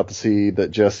him and got to see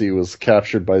that Jesse was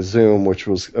captured by Zoom, which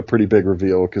was a pretty big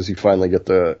reveal because you finally get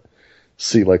to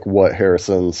see like what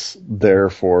Harrison's there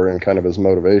for and kind of his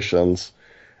motivations.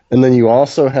 And then you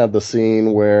also had the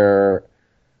scene where,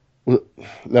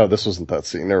 no, this wasn't that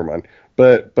scene. Never mind.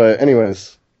 But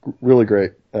anyways, really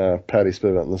great Patty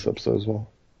Spivot in this episode as well.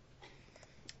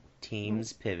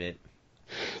 Teams pivot.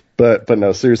 But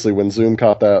no, seriously, when Zoom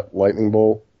caught that lightning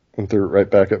bolt and threw it right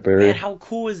back at Barry. Man, how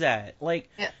cool is that? Like,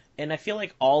 Yeah. and I feel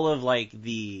like all of like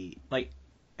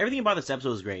everything about this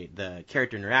episode was great. The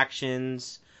character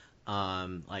interactions,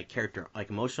 like character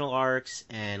emotional arcs,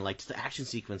 and like just the action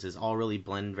sequences all really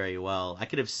blend very well. This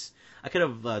could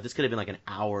have been like an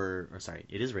hour, or sorry,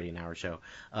 it is already an hour show.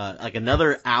 Like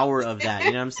another hour of that.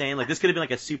 You know what I'm saying? Like this could have been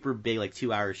like a super big like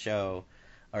 2-hour show,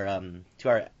 or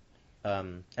 2-hour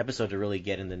episode to really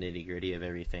get in the nitty gritty of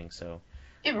everything. So.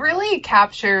 It really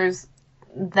captures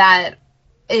that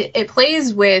it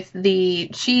plays with the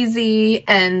cheesy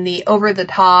and the over the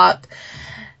top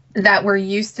that we're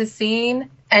used to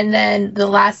seeing, and then the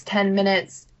last 10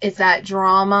 minutes is that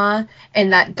drama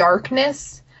and that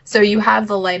darkness. So you have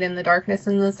the light and the darkness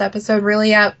in this episode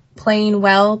really playing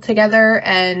well together,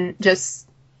 and just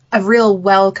a real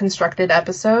well constructed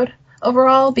episode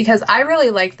overall, because I really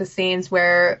like the scenes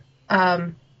where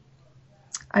I'm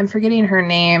forgetting her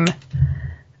name.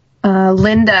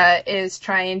 Linda is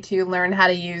trying to learn how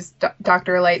to use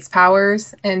Dr. Light's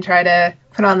powers and try to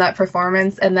put on that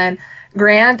performance. And then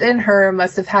Grant and her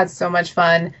must have had so much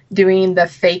fun doing the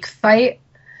fake fight,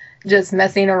 just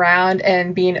messing around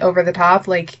and being over the top.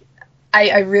 Like,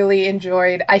 I really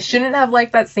enjoyed. I shouldn't have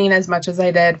liked that scene as much as I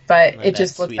did, but Like it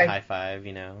just that looked sweet like high five,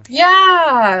 you know.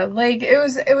 yeah, like it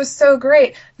was so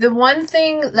great. The one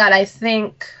thing that I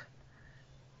think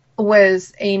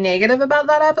was a negative about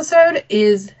that episode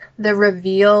is the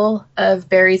reveal of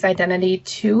Barry's identity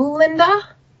to Linda.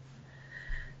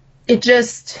 it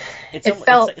just It's it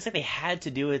felt it's like they had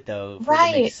to do it though for it to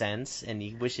right. make sense, and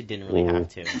you wish it didn't really have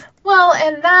to. Well,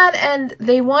 and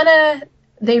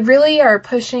they really are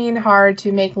pushing hard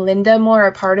to make Linda more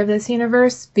a part of this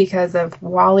universe because of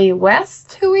Wally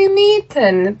West, who we meet,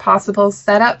 and possible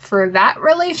setup for that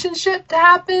relationship to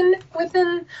happen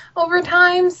over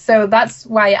time. So that's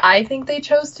why I think they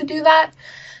chose to do that.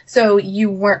 So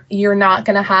you're not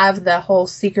going to have the whole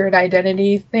secret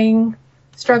identity thing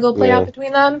struggle play out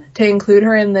between them to include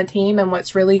her in the team and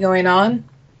what's really going on.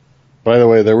 By the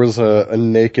way, there was a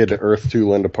naked Earth 2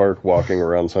 Linda Park walking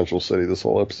around Central City this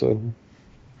whole episode.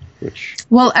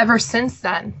 Well, ever since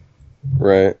then.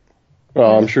 Right.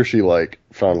 Well, I'm sure she,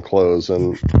 found clothes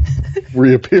and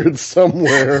reappeared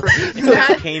somewhere. She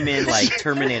came in,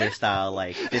 Terminator style,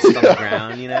 fist on the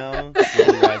ground,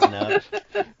 slowly rising up.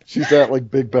 She's at,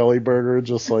 Big Belly Burger,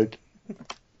 just,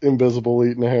 invisible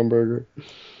eating a hamburger.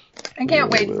 I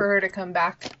can't wait for her to come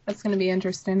back. That's going to be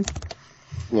interesting.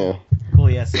 Yeah.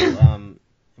 Cool, yeah, so,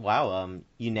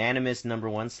 unanimous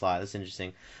 #1 slot. That's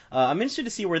interesting. I'm interested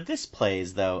to see where this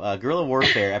plays, though. Guerrilla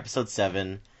Warfare, Episode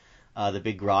 7, the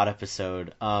big Grodd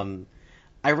episode.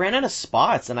 I ran out of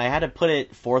spots, and I had to put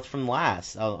it fourth from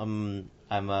last. I'm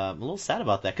a little sad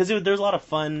about that, because there's a lot of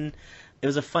fun. It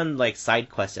was a fun, side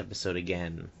quest episode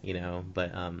again,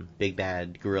 but Big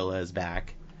Bad Gorilla is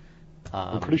back.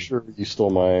 I'm pretty sure you stole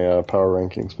my power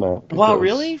rankings, Matt. Wow,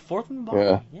 really? Fourth from the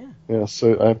bottom? Yeah,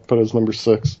 so I put it as number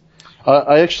 6.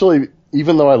 I actually,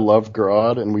 even though I love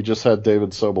Grodd, and we just had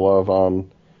David Sobolov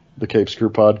on the Cape Screw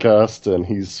podcast, and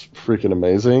he's freaking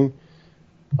amazing.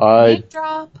 Mic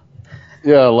drop.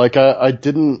 Yeah, I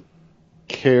didn't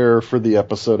care for the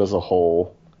episode as a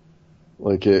whole.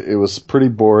 It was pretty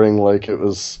boring.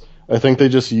 I think they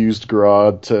just used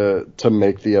Grodd to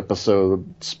make the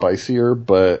episode spicier,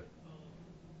 but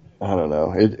I don't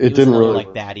know. It didn't really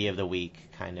baddie of the week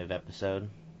kind of episode.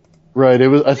 Right.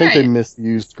 I think they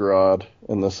misused Grodd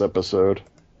in this episode.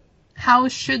 How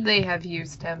should they have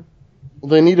used him? Well,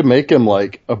 they need to make him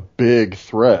a big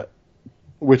threat.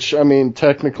 Which, I mean,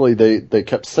 technically they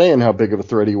kept saying how big of a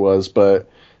threat he was, but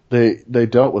they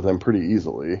dealt with him pretty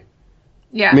easily.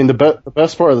 Yeah. I mean, the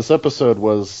best part of this episode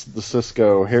was the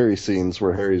Cisco Harry scenes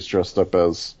where Harry's dressed up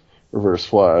as Reverse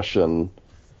Flash, and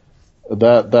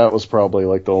that was probably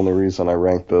the only reason I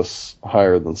ranked this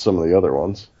higher than some of the other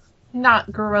ones.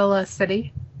 Not Gorilla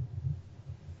City.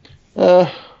 I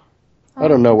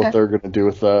don't know what they're going to do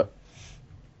with that.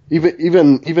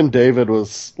 Even David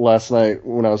was last night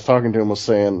when I was talking to him was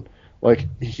saying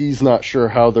he's not sure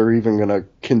how they're even going to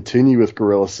continue with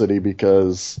Gorilla City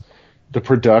because the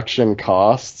production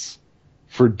costs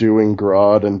for doing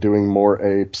Grodd and doing more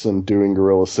apes and doing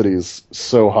Gorilla City is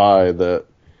so high that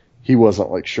he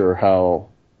wasn't sure how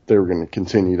they were going to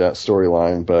continue that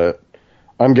storyline, but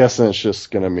I'm guessing it's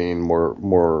just going to mean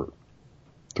more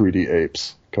 3D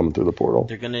apes coming through the portal.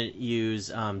 They're going to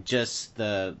use just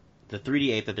the 3D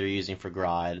ape that they're using for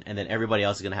Grodd, and then everybody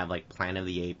else is going to have Planet of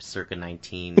the Apes circa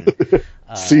 19.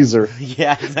 Caesar.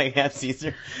 Yeah,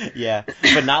 Caesar. Yeah,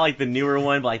 but not the newer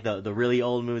one, but the really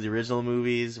old movies, the original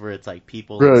movies, where it's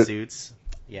people in suits.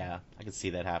 Yeah, I could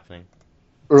see that happening.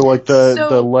 Or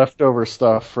the leftover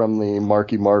stuff from the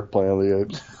Marky Mark Planet of the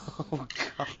Apes. Oh,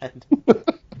 God.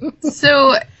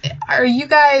 So, are you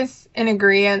guys in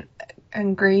agreement?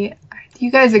 Do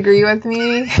you guys agree with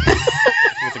me?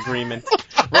 With agreement.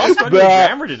 We're all studying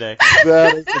grammar today.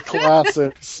 That is a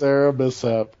classic Sarah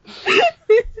mishap.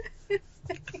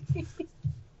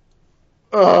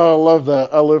 Oh, I love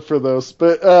that. I live for those.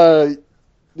 But,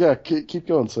 yeah, keep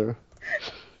going, Sarah.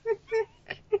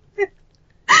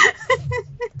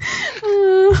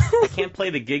 I can't play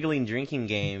the giggling drinking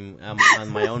game on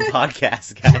my own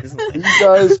podcast, guys. You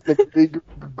guys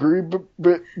agree,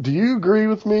 but do you agree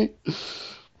with me?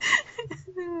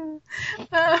 No,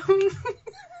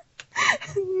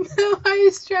 I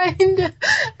was trying to.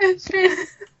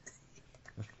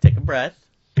 Take a breath.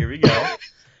 Here we go.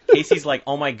 Casey's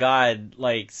oh my God,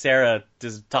 Sarah,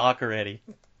 just talk already.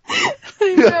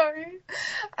 I'm sorry.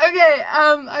 Okay,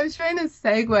 I was trying to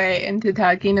segue into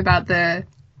talking about the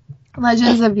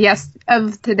Legends of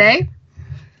Today.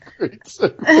 Great.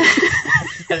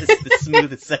 That is the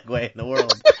smoothest segue in the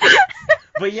world.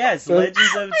 But yes,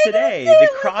 Legends of Today, the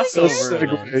crossover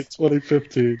event.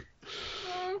 2015.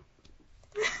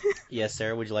 Yes,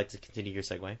 Sarah, would you like to continue your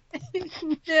segue?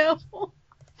 No.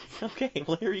 Okay,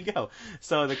 well, here you go.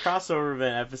 So, the crossover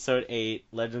event, Episode 8,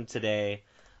 Legend of Today.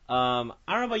 I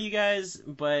don't know about you guys,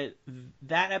 but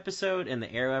that episode and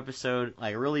the Arrow episode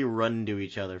really run into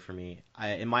each other for me.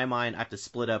 In my mind, I have to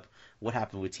split up what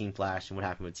happened with Team Flash and what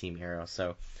happened with Team Arrow.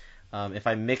 So if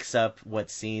I mix up what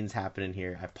scenes happen in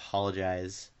here, I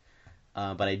apologize.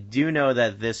 But I do know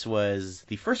that this was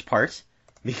the first part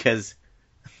because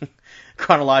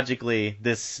chronologically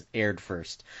this aired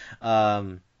first.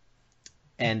 I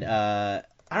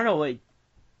don't know, like,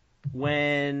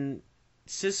 when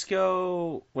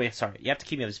Cisco... Wait, sorry, you have to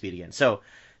keep me up to speed again. So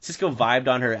Cisco vibed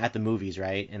on her at the movies,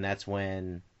 right? And that's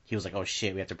when he was like, oh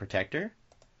shit, we have to protect her?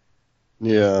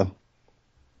 Yeah.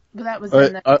 But that was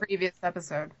in the previous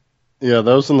episode. Yeah,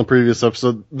 that was in the previous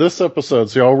episode. This episode,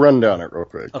 so I'll run down it real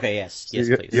quick. Okay, yes,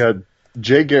 So please. You had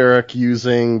Jay Garrick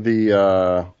using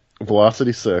the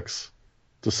Velocity 6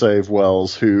 to save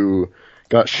Wells, who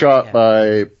got shot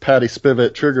by Patty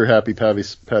Spivot, trigger-happy Patty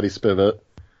Spivot,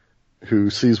 who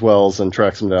sees Wells and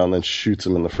tracks him down and then shoots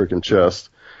him in the freaking chest.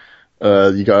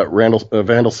 You got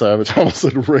Vandal Savage. I almost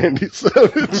said Randy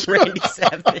Savage. Randy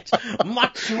Savage.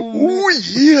 Macho. Oh,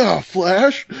 yeah,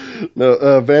 Flash.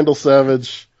 No, Vandal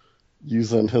Savage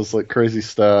using his like crazy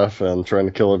staff and trying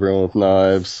to kill everyone with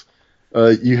knives.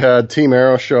 You had Team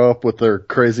Arrow show up with their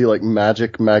crazy like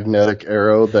magic magnetic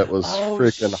arrow that was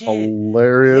freaking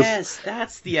hilarious. Yes,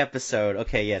 that's the episode.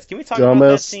 Okay, yes. Can we talk about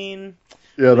that scene?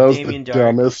 Yeah, that was Damien the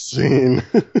Dark? dumbest scene.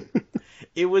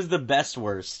 It was the best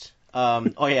worst.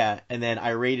 And then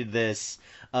I rated this.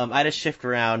 I had to shift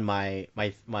around my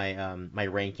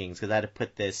rankings because I had to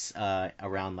put this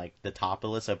around like the top of the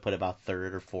list. I put about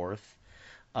third or fourth.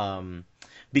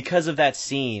 Because of that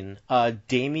scene,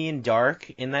 Damien Dark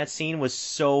in that scene was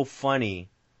so funny.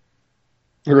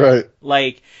 Right.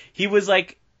 Like he was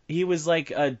like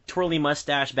a twirly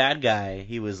mustache bad guy.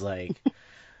 He was like,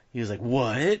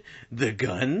 what? The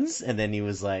guns? And then he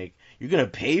was like, you're gonna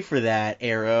pay for that,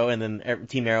 Arrow. And then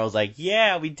Team Arrow's like,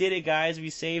 yeah, we did it, guys.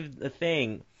 We saved the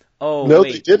thing. Oh, no,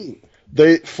 wait. they didn't.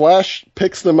 Flash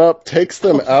picks them up, takes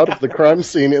them out of the crime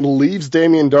scene, and leaves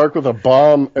Damien Dark with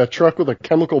a truck with a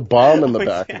chemical bomb in the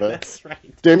back of it. That's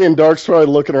right. Damien Dark's probably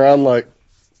looking around like,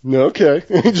 no, okay.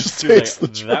 And he just takes the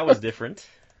truck. That was different.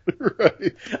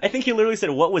 Right. I think he literally said,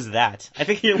 what was that? I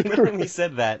think he literally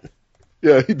said that.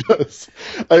 Yeah, he does.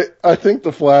 I think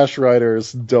the Flash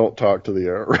writers don't talk to the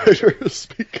Arrow writers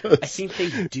because I think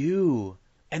they do.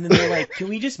 And then they're like, can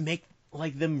we just make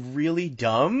like them really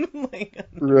dumb? Like,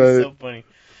 right. So funny.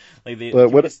 Like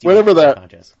whenever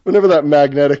that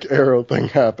magnetic arrow thing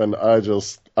happened,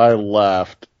 I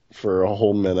laughed for a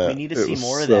whole minute. We need to see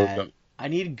more of that. Dumb. I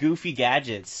need goofy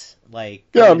gadgets. Like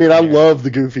yeah, I mean, I love the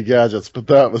goofy gadgets, but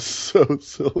that was so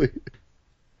silly.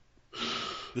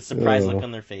 The surprise look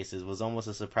on their faces was almost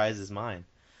as surprised as mine.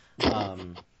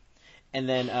 And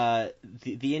then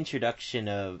the introduction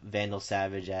of Vandal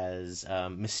Savage as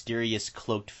mysterious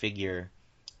cloaked figure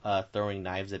throwing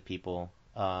knives at people.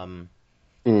 That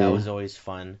was always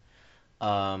fun.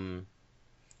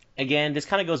 Again, this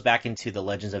kind of goes back into the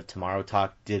Legends of Tomorrow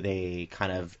talk. Did they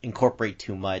kind of incorporate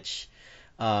too much?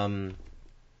 I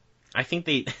think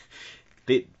they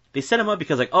set him up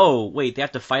because, like, oh, wait, they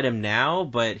have to fight him now,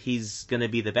 but he's going to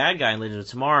be the bad guy in Legends of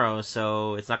Tomorrow,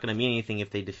 so it's not going to mean anything if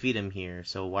they defeat him here,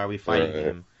 so why are we fighting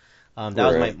him? That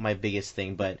was my biggest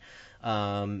thing, but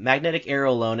Magnetic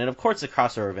Arrow alone, and of course the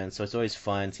crossover event, so it's always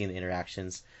fun seeing the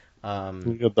interactions.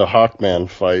 You got the Hawkman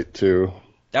fight, too.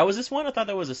 That was this one? I thought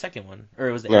that was the second one. Or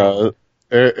it was the Arrow?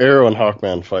 Arrow and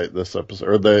Hawkman fight this episode,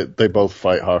 or they both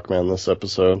fight Hawkman this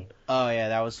episode. Oh, yeah,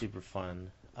 that was super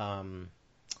fun.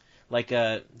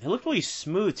 It looked really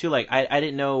smooth too. Like I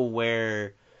didn't know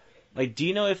where. Like, do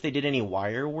you know if they did any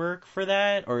wire work for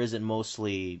that, or is it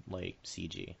mostly like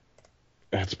CG?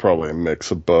 It's probably a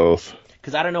mix of both.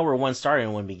 Because I don't know where one started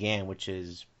and one began, which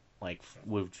is like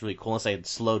was really cool. Unless I had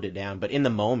slowed it down, but in the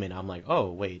moment, I'm like,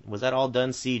 oh wait, was that all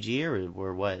done CG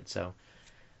or what? So.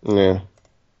 Yeah.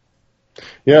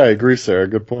 Yeah, I agree, Sarah.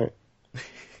 Good point.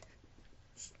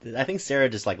 I think Sarah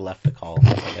just like left the call.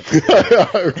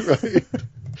 Right.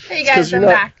 Hey guys, I'm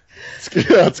back.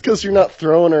 It's because you're not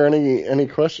throwing her any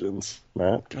questions,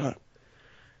 Matt. God.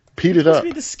 Pete it up. It's supposed to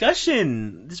be a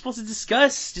discussion. You're supposed to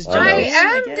discuss. Just I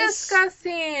am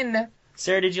discussing.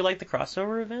 Sarah, did you like the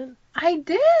crossover event? I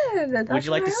did. Would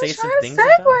you like to say some things about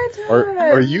it?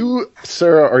 Are you,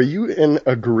 Sarah, are you in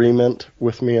agreement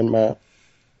with me and Matt?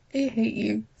 I hate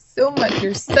you so much.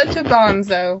 You're such a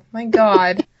bonzo. My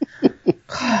God.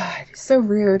 God, so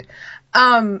rude.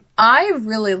 I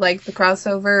really like the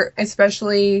crossover,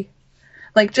 especially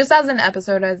like just as an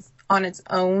episode as on its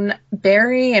own.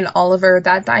 Barry and Oliver,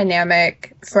 that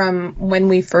dynamic from when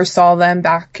we first saw them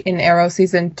back in Arrow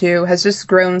season 2 has just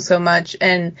grown so much,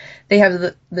 and they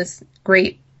have this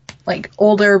great like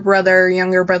older brother,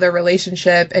 younger brother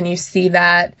relationship, and you see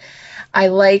that. I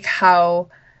like how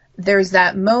there's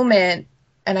that moment,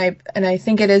 and I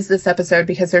think it is this episode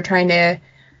because they're trying to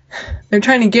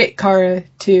get Kara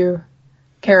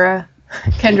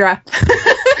Kendra.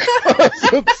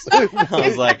 I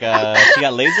was like, she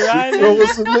got laser eyes? What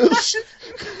was in this?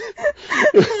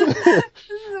 This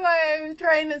is why I'm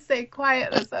trying to stay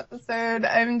quiet this episode.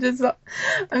 I'm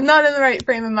not in the right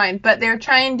frame of mind. But they're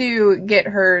trying to get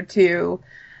her to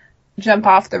jump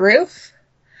off the roof.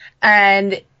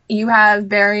 And you have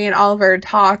Barry and Oliver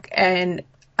talk and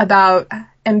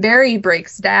Barry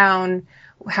breaks down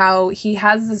how he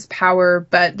has this power,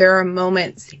 but there are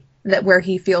moments where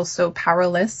he feels so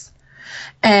powerless.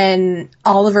 And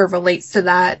Oliver relates to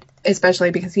that, especially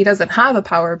because he doesn't have a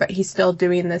power, but he's still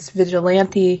doing this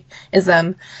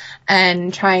vigilanteism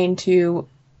and trying to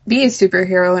be a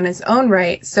superhero in his own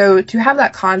right. So to have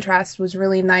that contrast was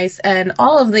really nice. And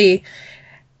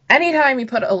anytime you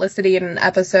put Olicity in an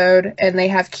episode and they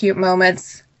have cute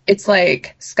moments, it's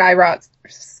like skyrockets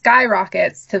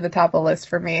to the top of the list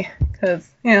for me. Because,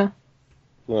 they're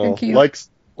cute.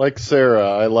 Like Sarah,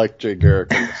 I like Jay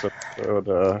Garrick in this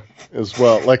episode as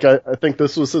well. Like, I think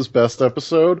this was his best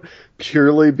episode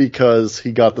purely because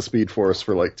he got the Speed Force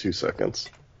for like 2 seconds.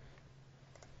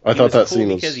 I thought that scene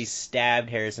was... because he stabbed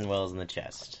Harrison Wells in the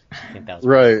chest. I think that was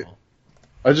right. Cool.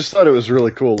 I just thought it was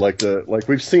really cool. Like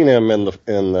we've seen him in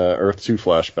the Earth 2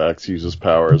 flashbacks use his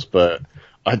powers, but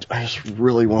I just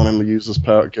really want him to use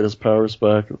get his powers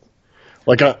back.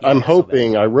 Like I'm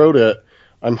hoping, I wrote it.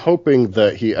 I'm hoping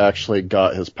that he actually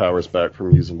got his powers back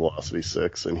from using Velocity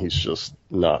 6, and he's just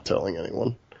not telling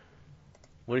anyone.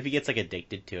 What if he gets like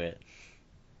addicted to it?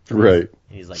 Right.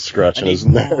 He's like scratching his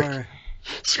neck.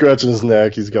 Scratching his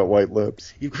neck. He's got white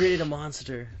lips. You created a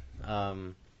monster.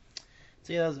 So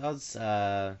yeah, that was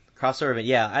crossover event.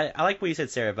 Yeah, I like what you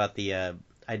said, Sarah, about the.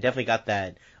 I definitely got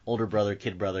that older brother,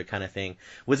 kid brother kind of thing.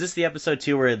 Was this the episode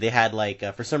too where they had like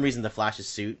for some reason the Flash's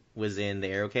suit was in the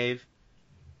Arrow Cave?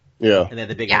 Yeah. And they had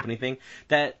the big opening thing.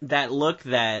 That look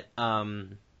that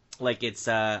like it's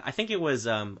I think it was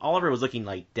Oliver was looking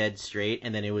like dead straight,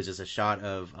 and then it was just a shot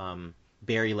of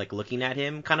Barry like looking at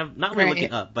him, kind of not really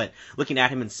looking up, but looking at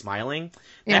him and smiling.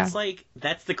 That's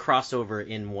that's the crossover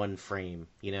in one frame,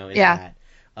 That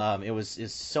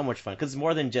it's so much fun because it's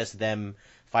more than just them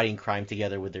fighting crime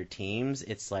together with their teams.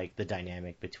 It's like the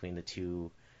dynamic between the two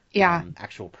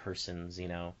actual persons,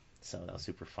 So that was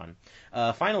super fun.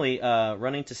 Finally,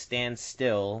 Running to Stand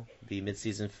Still, the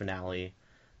mid-season finale,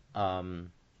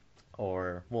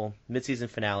 mid-season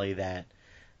finale that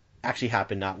actually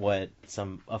happened, not what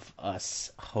some of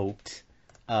us hoped.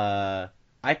 I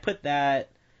put that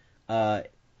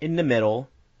in the middle.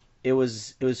 It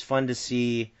was fun to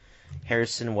see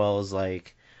Harrison Wells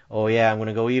like, oh yeah, I'm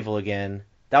gonna go evil again.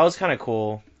 That was kind of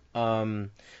cool.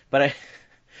 But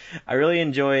I really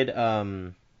enjoyed.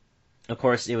 Of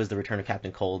course, it was the return of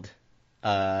Captain Cold,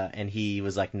 and he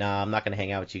was like, nah, I'm not going to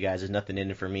hang out with you guys. There's nothing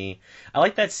in it for me. I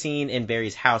like that scene in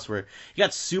Barry's house where he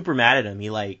got super mad at him. He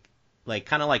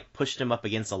kind of pushed him up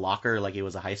against a locker like it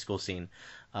was a high school scene.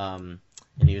 And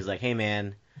he was like, hey,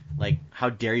 man, like, how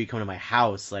dare you come to my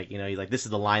house? Like, he's like, this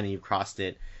is the line and you've crossed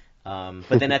it. But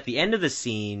then at the end of the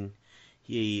scene,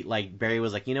 Barry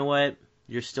was like, you know what?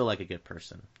 You're still like a good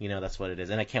person. That's what it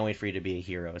is. And I can't wait for you to be a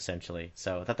hero, essentially.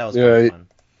 So I thought that was kind of fun.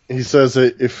 He says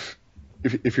that if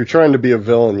you're trying to be a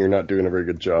villain, you're not doing a very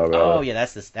good job. Yeah,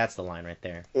 that's the line right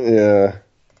there. Yeah,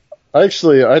 I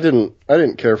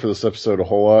didn't care for this episode a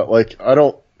whole lot. Like, I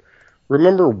don't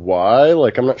remember why.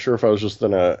 Like, I'm not sure if I was just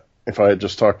if I had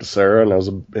just talked to Sarah and I was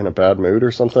in a bad mood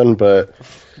or something. But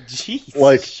jeez,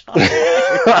 like,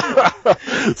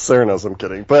 Sarah knows I'm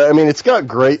kidding. But I mean, it's got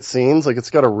great scenes. Like, it's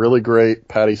got a really great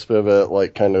Patty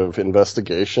Spivot kind of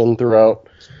investigation throughout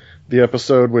the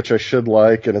episode, which I should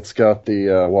like, and it's got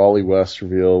the Wally West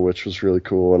reveal, which was really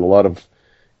cool, and a lot of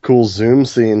cool Zoom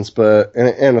scenes,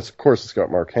 and of course it's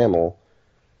got Mark Hamill.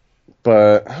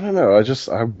 But I don't know, I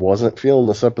wasn't feeling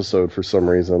this episode for some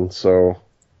reason, so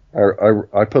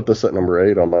I put this at number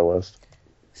 8 on my list.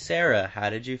 Sarah, how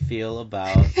did you feel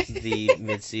about the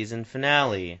mid-season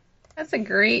finale? That's a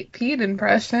great Pete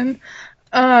impression.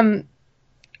 It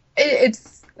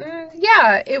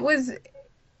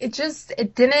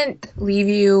didn't leave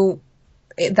you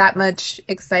that much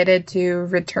excited to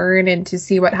return and to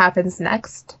see what happens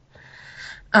next.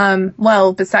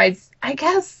 Besides, I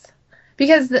guess,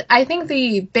 because I think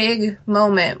the big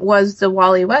moment was the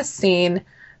Wally West scene,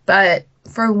 but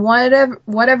for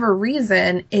whatever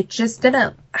reason, it just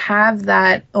didn't have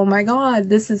that, oh my god,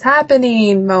 this is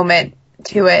happening moment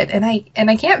to it. And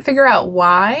I can't figure out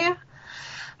why,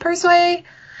 per se.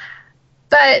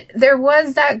 But there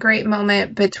was that great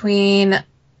moment between,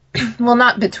 well,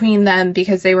 not between them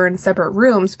because they were in separate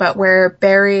rooms, but where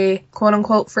Barry, quote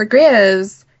unquote,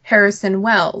 forgives Harrison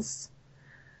Wells.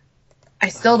 I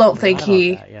still don't think forgot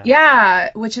he. about that, yeah,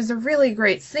 which is a really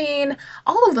great scene.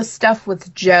 All of the stuff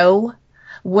with Joe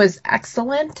was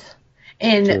excellent.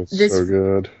 In It's this, so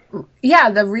good. yeah,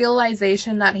 the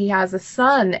realization that he has a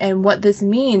son and what this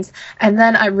means. And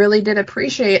then I really did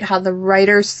appreciate how the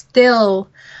writers still,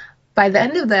 by the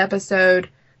end of the episode,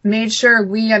 made sure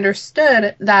we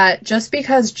understood that just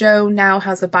because Joe now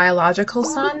has a biological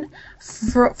son,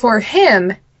 for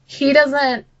him, he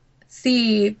doesn't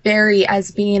see Barry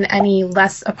as being any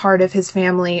less a part of his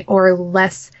family or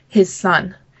less his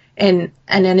son in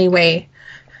any way.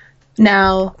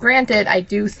 Now, granted, I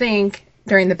do think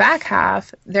during the back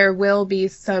half there will be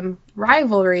some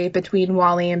rivalry between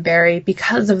Wally and Barry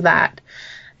because of that.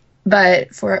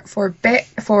 But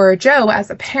for Joe as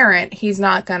a parent, he's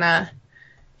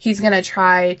gonna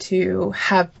try to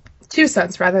have two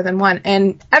sons rather than one.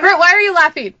 And Everett, why are you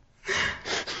laughing?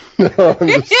 No, I'm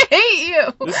just, I hate you.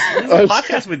 This is a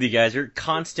podcast with you guys. You're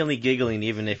constantly giggling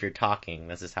even if you're talking.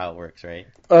 That's just how it works, right?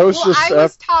 I was Well, just I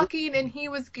was talking and he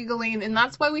was giggling, and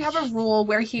that's why we have a rule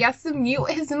where he has to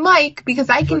mute his mic because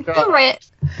I can hear it.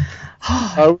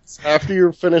 after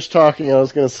you finished talking, I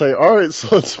was going to say, all right,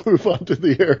 so let's move on to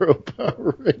the Arrow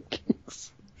Power Rankings.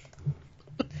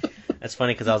 That's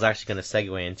funny because I was actually going to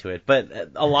segue into it.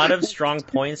 But a lot of strong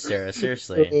points, Sarah.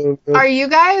 Seriously. Are you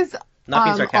guys Not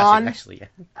being sarcastic, on? actually.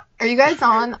 Yeah. Are you guys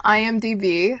on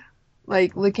IMDb,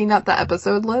 like looking at the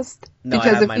episode list? No, I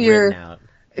Because have if mine you're written out.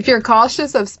 if you're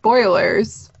cautious of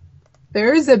spoilers,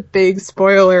 there is a big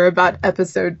spoiler about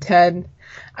episode 10.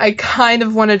 I kind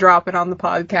of want to drop it on the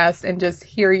podcast and just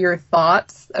hear your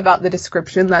thoughts about the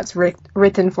description that's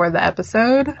written for the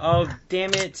episode. Oh,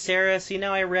 damn it, Sarah. See,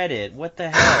 now I read it. What the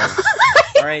hell?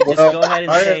 All right, just go ahead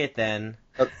and say it then.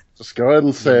 Just go ahead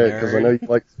and say it, because I nerd. know you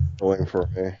like spoiling for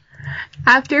me.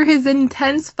 After his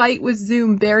intense fight with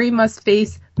Zoom, Barry must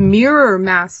face Mirror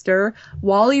Master.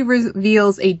 Wally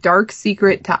reveals a dark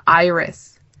secret to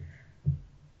Iris.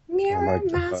 Mirror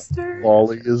God. Master.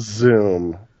 Wally is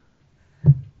Zoom.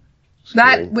 Just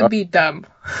That kidding. would be dumb.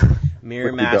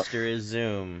 Mirror What we got? Master is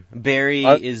Zoom. Barry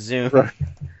I- is Zoom. Right.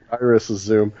 Iris is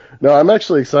Zoom. No, I'm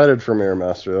actually excited for Mirror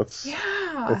Master. That's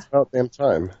Yeah. about damn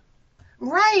time.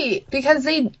 Right, because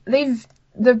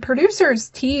the producers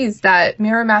teased that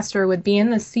Mirror Master would be in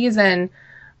the season,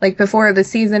 like before the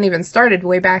season even started,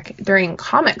 way back during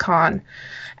Comic-Con.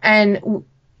 And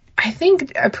I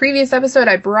think a previous episode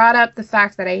I brought up the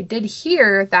fact that I did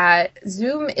hear that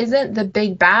Zoom isn't the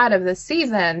big bad of the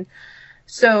season.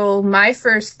 So my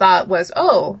first thought was,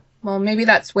 oh, well, maybe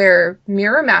that's where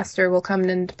Mirror Master will come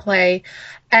into play.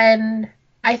 And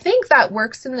I think that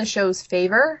works in the show's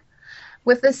favor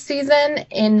with this season,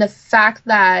 in the fact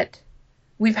that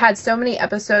we've had so many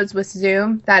episodes with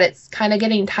Zoom that it's kind of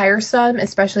getting tiresome,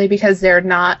 especially because they're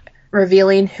not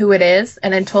revealing who it is.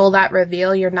 And until that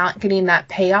reveal, you're not getting that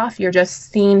payoff. You're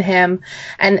just seeing him.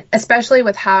 And especially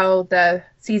with how the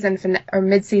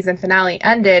mid-season finale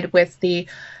ended with the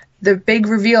big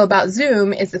reveal about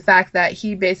Zoom is the fact that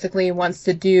he basically wants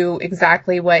to do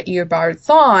exactly what Eobard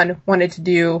Thawne wanted to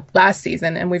do last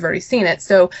season, and we've already seen it.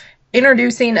 So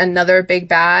introducing another big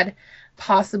bad,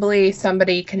 possibly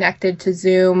somebody connected to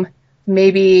Zoom,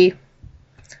 maybe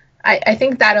I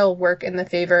think that'll work in the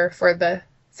favor for the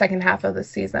second half of the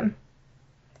season.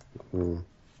 Hmm.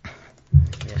 Yeah,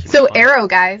 should be So fun. Arrow,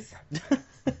 guys.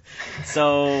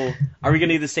 So, are we going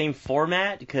to do the same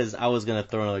format? Because I was going to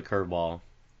throw another curveball.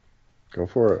 Go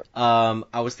for it.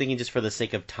 I was thinking just for the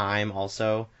sake of time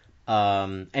also.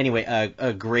 Anyway,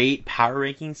 a great power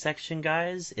ranking section,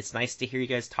 guys. It's nice to hear you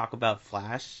guys talk about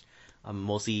Flash.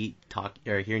 Mostly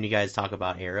hearing you guys talk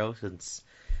about Arrow since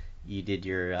you did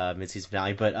your mid-season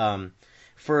finale. But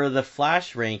for the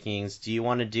Flash rankings, do you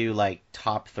want to do like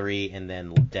top 3 and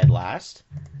then dead last?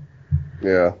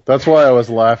 Yeah, that's why I was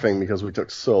laughing, because we took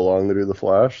so long to do the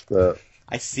Flash that.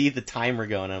 I see the timer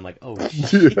going, and I'm like, oh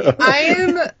shit.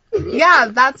 Yeah.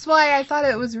 That's why I thought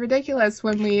it was ridiculous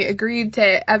when we agreed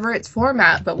to Everett's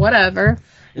format, but whatever.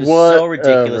 It was so Whatever.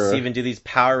 ridiculous to even do these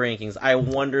power rankings. I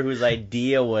wonder whose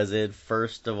idea was it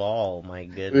first of all. My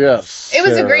goodness. Yes. It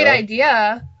was a great Sarah.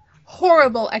 idea.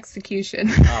 Horrible execution.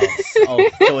 Oh,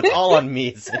 so it's all on me,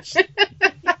 essentially.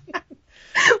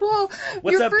 Well,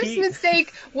 What's your up, first Pete?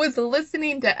 mistake was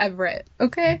listening to Everett,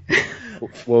 okay?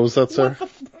 What was that, sir?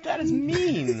 That is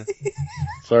mean.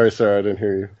 Sorry, Sarah, I didn't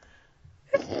hear you.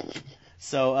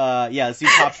 So, yeah, let's do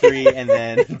top 3 and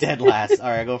then dead last. All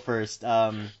right, I go first,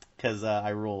 because I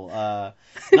rule.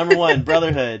 Number 1,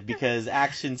 Brotherhood, because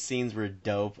action scenes were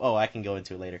dope. Oh, I can go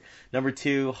into it later. Number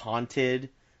 2, Haunted.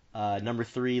 Number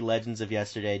 3, Legends of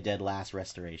Yesterday, dead last,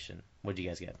 Restoration. What'd you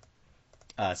guys get?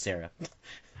 Sarah.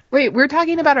 Wait, we're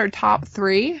talking about our top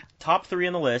 3? Top 3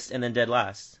 on the list, and then dead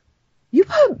last. You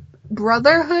put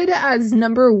Brotherhood as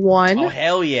number 1? Oh,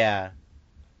 hell yeah.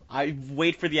 I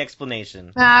wait for the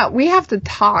explanation. We have to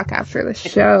talk after the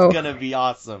show. It's gonna be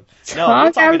awesome. No, we're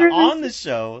Talk talking after on this? the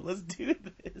show. Let's do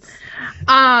this.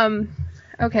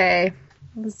 Okay.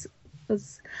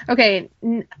 Okay,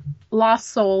 Lost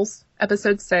Souls,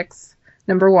 episode 6,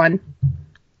 number 1.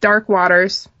 Dark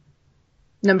Waters,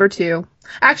 number 2.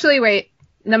 Actually, wait,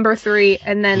 number 3,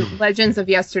 and then Legends of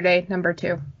Yesterday, number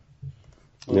 2.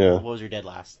 Yeah. What was your dead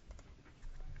last?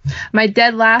 My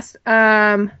dead last,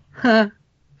 we'll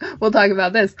talk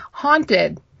about this.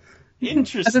 Haunted,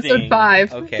 Interesting. episode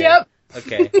 5. Okay. Yep.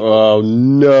 Okay. Oh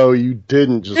no, you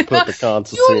didn't just put the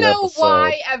Constantine You know episode.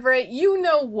 why, Everett. You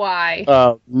know why.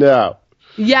 No.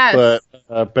 Yes.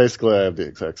 But basically, I have the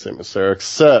exact same as Sarah,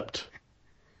 except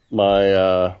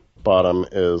my bottom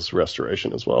is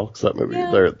Restoration as well, because that movie,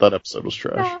 Yeah. that episode was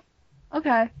trash. Yeah.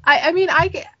 Okay. I mean, I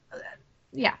get...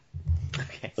 Yeah.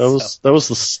 Okay. That was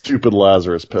the stupid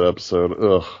Lazarus Pit episode.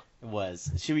 Ugh. It was.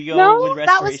 Should we go No, with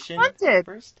that was Restoration Haunted.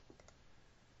 first?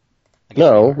 I guess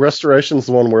No, we are. Restoration's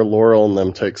the one where Laurel and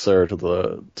them take Sarah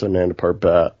to Nanda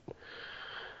Parbat.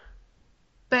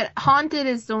 But Haunted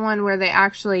is the one where they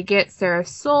actually get Sarah's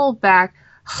soul back.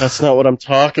 That's not what I'm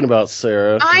talking about,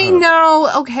 Sarah. I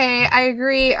know. Okay, I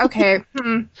agree. Okay.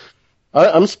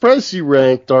 I'm surprised you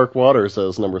ranked Dark Waters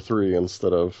as number 3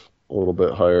 instead of a little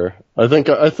bit higher. I think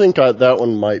that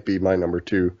one might be my number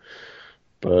 2,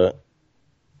 but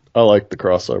I like the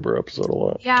crossover episode a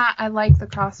lot. Yeah, I like the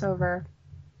crossover.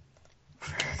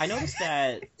 I noticed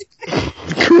that.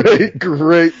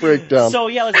 Great breakdown. So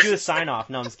yeah, let's do a sign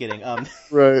off. No, I'm just kidding.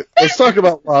 Right. Let's talk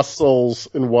about Lost Souls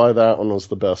and why that one was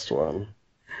the best one.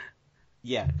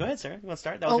 Yeah, go ahead, Sarah. You want to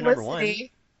start? That was your number 1.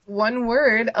 Felicity. One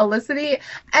word, Felicity.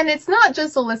 And it's not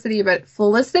just Felicity, but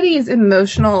Felicity's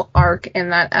emotional arc in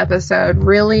that episode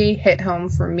really hit home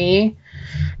for me.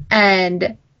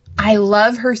 And I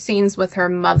love her scenes with her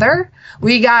mother.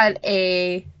 We got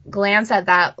a glance at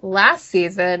that last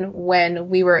season when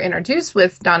we were introduced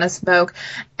with Donna Smoke.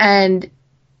 And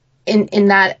in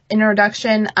that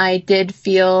introduction, I did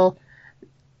feel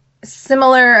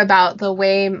similar about the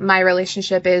way my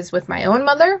relationship is with my own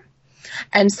mother.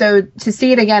 And so to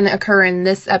see it again occur in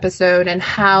this episode and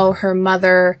how her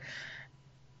mother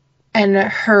and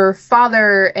her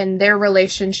father and their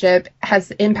relationship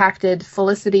has impacted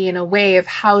Felicity in a way of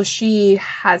how she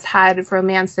has had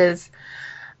romances,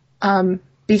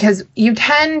 because you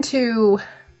tend to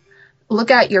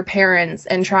look at your parents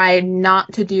and try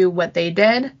not to do what they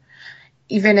did,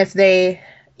 even if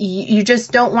you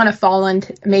just don't want to fall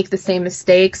into make the same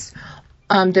mistakes,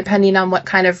 depending on what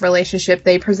kind of relationship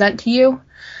they present to you.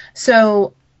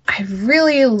 So I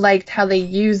really liked how they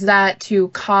used that to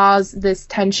cause this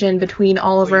tension between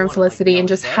Oliver and Felicity and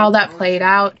just how that played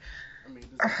out.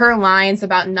 Her lines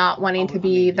about not wanting to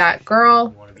be that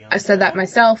girl, I said that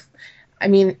myself. I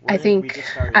mean, I think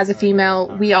as a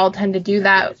female, we all tend to do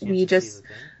that. We just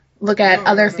look at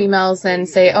other females and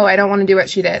say, oh, I don't want to do what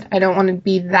she did. I don't want to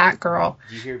be that girl.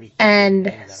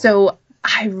 And so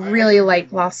I really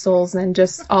like Lost Souls and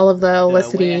just all of the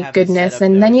Felicity goodness.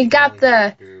 And then you got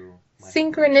the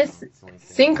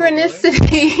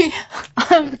synchronicity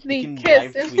of the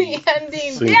kiss in the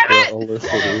ending. Damn it!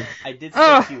 Synchronicity. I did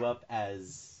set you up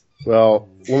as. Well,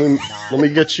 let me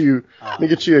get you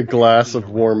a glass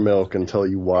of warm milk and tell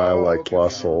you why I liked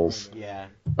Lost Souls. Yeah.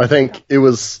 I think it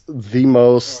was the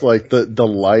most, like, the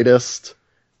lightest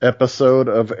episode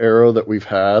of Arrow that we've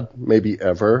had, maybe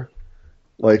ever.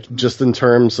 Like, just in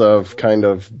terms of kind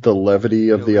of the levity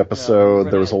of the episode,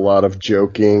 there was a lot of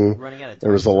joking.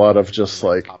 There was a lot of just,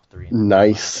 like,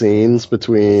 nice scenes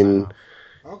between,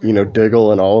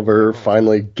 Diggle and Oliver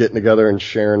finally getting together and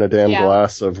sharing a damn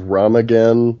glass of rum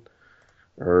again.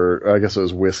 Or I guess it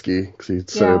was whiskey, because he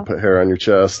said it would put hair on your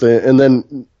chest. And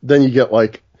then you get,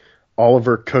 like,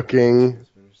 Oliver cooking,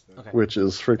 which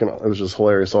is it was just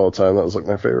hilarious all the time. That was, like,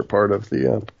 my favorite part of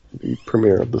the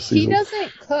premiere of the season. He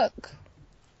doesn't cook.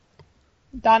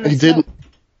 Donna He didn't.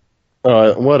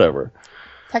 Whatever.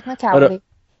 Technicality.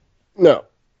 No.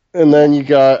 And then you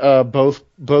got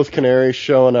both Canaries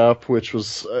showing up, which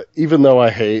was, even though I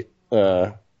hate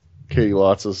Katie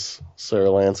Lotz's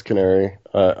Sarah Lance Canary,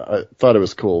 I thought it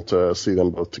was cool to see them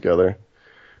both together.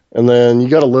 And then you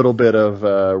got a little bit of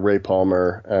Ray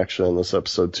Palmer action in this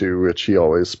episode too, which he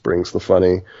always brings the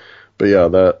funny. But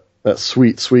yeah, that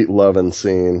sweet, sweet loving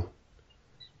scene.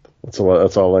 That's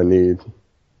all I need.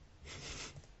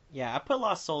 Yeah, I put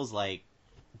Lost Souls like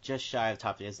just shy of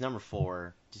top 3. It's number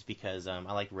 4, just because I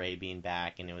like Ray being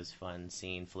back, and it was fun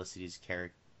seeing Felicity's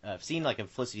character, seeing like a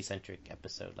Felicity-centric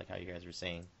episode, like how you guys were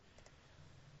saying.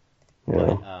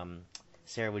 Yeah. But,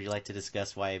 Sarah, would you like to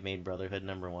discuss why I made Brotherhood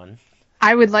number 1?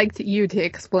 I would like you to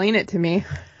explain it to me.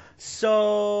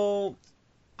 So,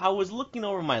 I was looking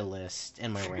over my list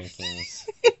and my rankings,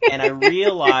 and I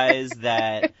realized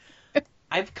that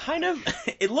I've kind of...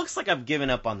 It looks like I've given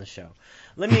up on the show.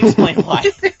 Let me explain why.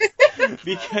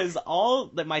 Because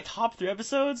my top 3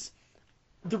 episodes,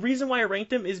 the reason why I ranked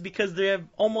them is because they have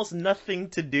almost nothing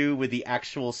to do with the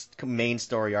actual main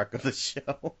story arc of the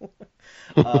show.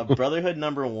 Brotherhood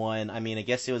number 1, I mean, I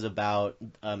guess it was about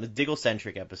a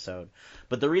Diggle-centric episode.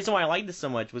 But the reason why I liked it so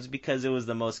much was because it was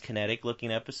the most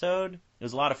kinetic-looking episode. It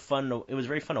was a lot of fun. It was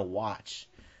very fun to watch.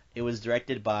 It was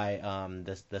directed by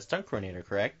the stunt coordinator,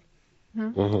 correct?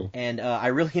 Mm-hmm. And I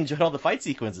really enjoyed all the fight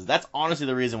sequences. That's honestly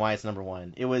the reason why it's number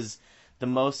 1. It was the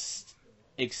most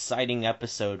exciting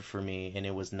episode for me, and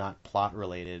it was not plot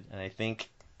related. And I think,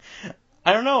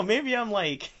 I don't know, maybe I'm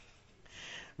like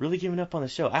really giving up on the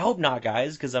show. I hope not,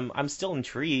 guys, because I'm still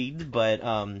intrigued. But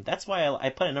that's why I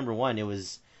put it number 1. It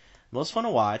was the most fun to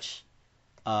watch.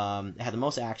 It had the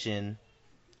most action.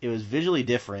 It was visually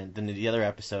different than the other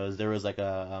episodes. There was like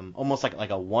a almost like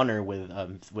a oneer with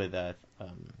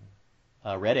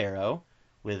Red Arrow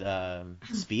with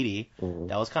Speedy. Mm-hmm.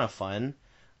 That was kind of fun.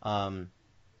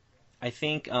 I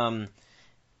think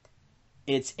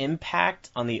its impact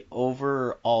on the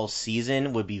overall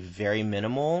season would be very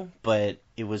minimal, but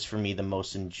it was for me the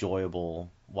most enjoyable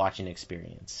watching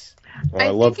experience. I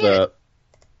love that.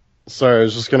 Sorry, I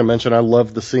was just going to mention I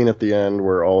love the scene at the end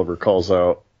where Oliver calls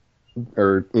out,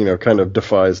 or kind of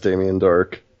defies Damien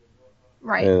Dark.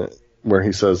 Right. And where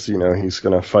he says, he's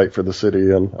going to fight for the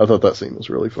city, and I thought that scene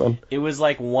was really fun. It was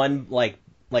like one like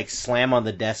slam on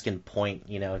the desk and point,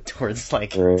 towards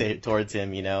towards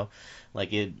him,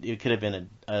 like it could have been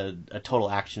a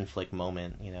total action flick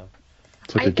moment,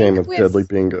 It's like a game of deadly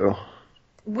bingo.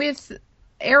 With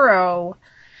Arrow,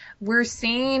 we're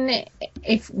seeing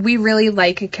if we really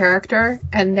like a character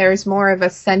and there's more of a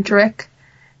centric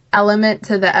element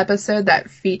to the episode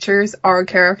that features our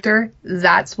character,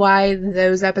 that's why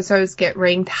those episodes get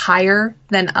ranked higher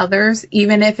than others,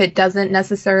 even if it doesn't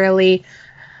necessarily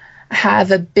have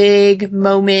a big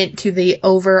moment to the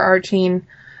overarching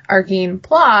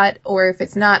plot, or if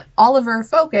it's not Oliver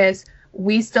focus,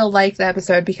 we still like the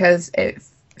episode because it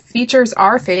features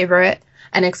our favorite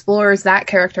and explores that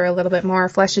character a little bit more,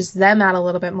 fleshes them out a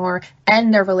little bit more,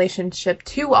 and their relationship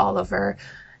to Oliver.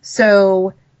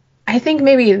 So I think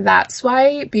maybe that's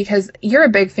why, because you're a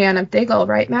big fan of Diggle,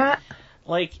 right, Matt?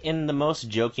 Like, in the most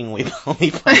joking way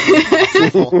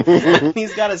possible.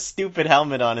 He's got a stupid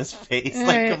helmet on his face.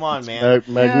 Like, come on, man.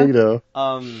 Magneto.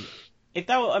 I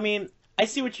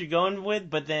see what you're going with,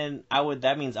 but then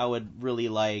that means I would really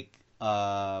like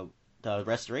the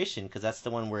Restoration, because that's the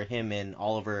one where him and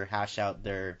Oliver hash out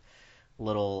their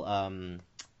little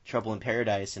trouble in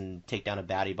paradise and take down a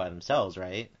baddie by themselves,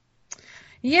 right?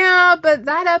 Yeah, but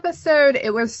that episode,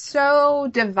 it was so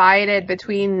divided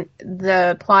between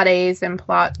the plot A's and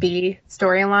plot B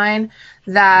storyline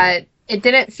that it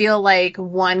didn't feel like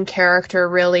one character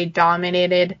really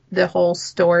dominated the whole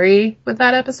story with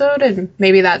that episode, and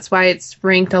maybe that's why it's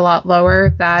ranked a lot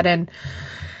lower. That and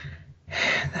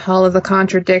all of the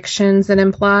contradictions it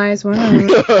implies. I'm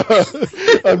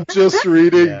just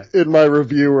reading in my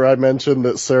review where I mentioned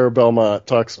that Sarah Belmont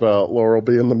talks about Laurel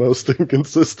being the most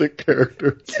inconsistent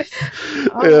character.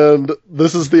 And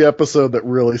this is the episode that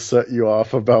really set you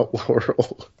off about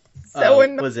Laurel.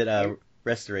 Was it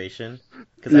Restoration?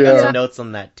 Because I got some notes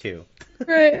on that too.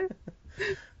 Right.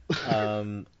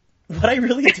 What I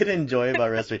really did enjoy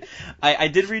about Restoration, I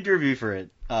did read the review for it.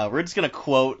 We're just gonna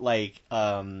quote Renock.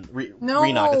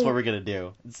 That's what we're gonna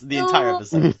do. It's the entire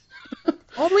episode.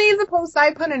 Only the post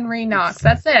I put in Renox.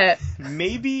 That's it.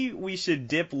 Maybe we should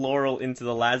dip Laurel into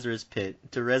the Lazarus pit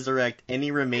to resurrect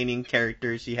any remaining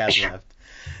characters she has left.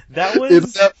 That was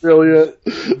Isn't that brilliant?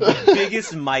 the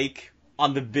biggest mic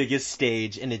on the biggest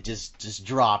stage, and it just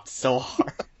dropped so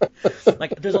hard.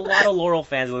 Like, there's a lot of Laurel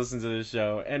fans who listen to this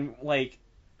show, and like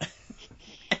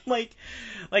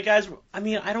guys, I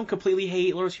mean, I don't completely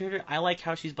hate Laurel's character. I like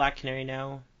how she's Black Canary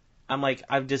now.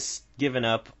 I've just given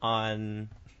up on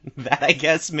that, I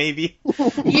guess, maybe.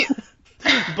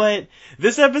 But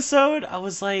this episode, I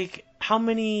was like, how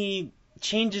many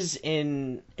changes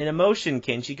in emotion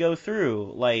can she go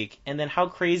through? Like, and then how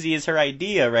crazy is her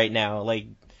idea right now? Like,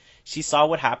 she saw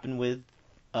what happened with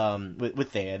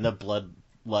Thea and the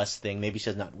bloodlust thing. Maybe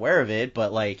she's not aware of it,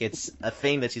 but like, it's a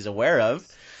thing that she's aware of.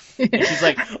 And she's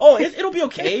like, oh, it'll be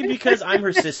okay because I'm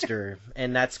her sister,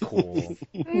 and that's cool.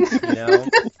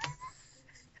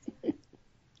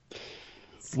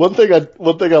 One thing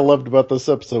I loved about this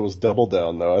episode was Double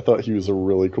Down, though. I thought he was a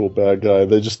really cool bad guy.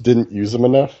 They just didn't use him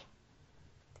enough.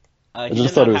 He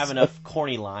does not have enough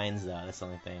corny lines, though. That's the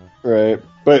only thing. Right,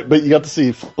 but you got to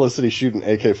see Felicity shooting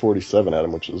AK-47 at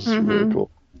him, which was really cool.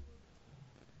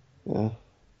 Yeah.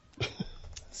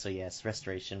 So yes,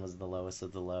 Restoration was the lowest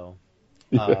of the low.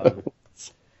 Yeah.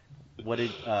 What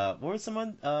were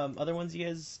some other ones you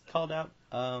guys called out?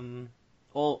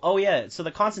 Oh yeah, so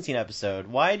the Constantine episode.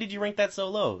 Why did you rank that so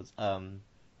low?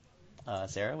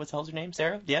 Sarah, what the hell's your name?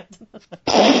 Sarah? Yeah.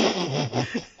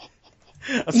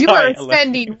 You are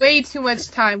spending way too much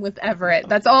time with Everett.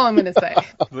 That's all I'm gonna say.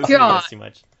 God, too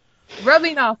much.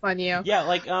 Rubbing off on you. Yeah,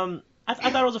 like I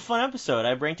thought it was a fun episode.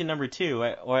 I ranked it number 2.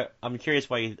 I'm curious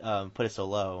why you put it so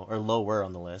low or lower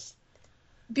on the list.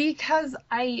 Because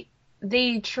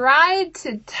they tried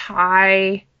to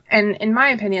tie, and in my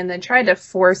opinion, they tried to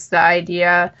force the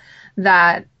idea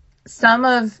that some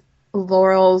of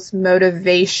Laurel's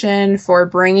motivation for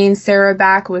bringing Sarah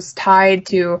back was tied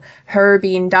to her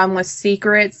being done with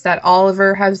secrets that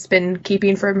Oliver has been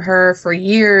keeping from her for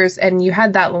years. And you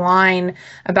had that line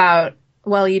about,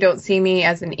 well, you don't see me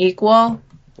as an equal.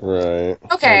 Right.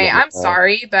 Okay, I'm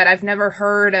sorry, but I've never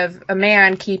heard of a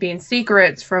man keeping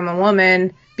secrets from a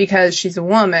woman because she's a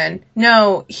woman.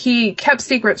 No, he kept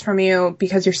secrets from you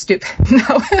because you're stupid.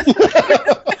 No.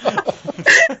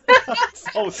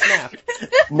 Oh, snap.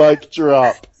 Mic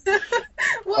drop.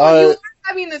 Well, you are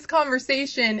having this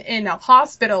conversation in a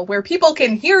hospital where people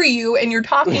can hear you and you're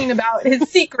talking about his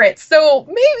secrets. So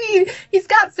maybe he's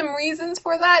got some reasons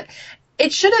for that.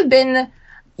 It should have been,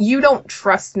 you don't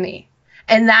trust me.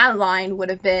 And that line would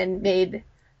have been made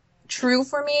true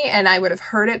for me, and I would have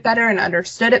heard it better and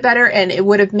understood it better, and it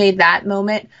would have made that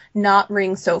moment not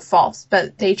ring so false.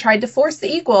 But they tried to force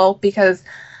the equal because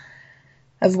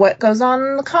of what goes on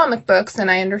in the comic books,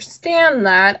 and I understand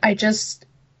that.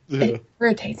 It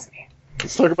irritates me.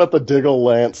 Let's talk about the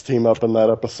Diggle-Lance team up in that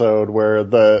episode where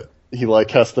he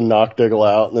has to knock Diggle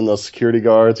out, and then those security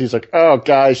guards, he's like, oh,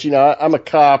 guys, I'm a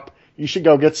cop. You should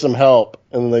go get some help.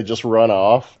 And then they just run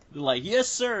off. Like, yes,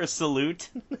 sir, salute.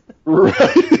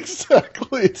 Right,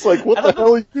 exactly. It's like, what the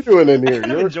hell are you doing in here? I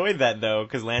kind of enjoyed that, though,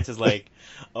 because Lance is like,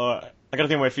 I gotta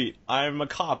think on my feet. I'm a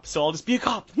cop, so I'll just be a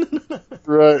cop.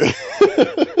 Right.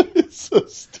 It's so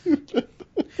stupid.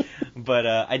 But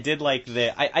I did like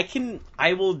I can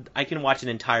watch an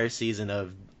entire season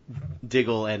of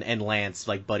Diggle and Lance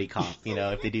like buddy cop,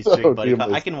 if they do strict buddy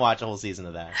cop. I can watch a whole season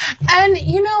of that. And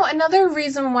another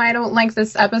reason why I don't like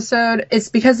this episode is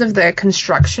because of the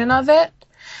construction of it.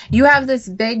 You have this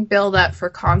big build up for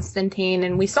Constantine,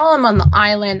 and we saw him on the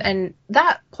island, and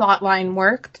that plot line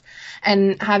worked.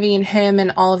 And having him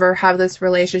and Oliver have this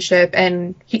relationship,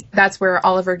 and that's where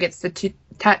Oliver gets the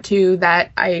tattoo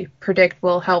that I predict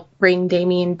will help bring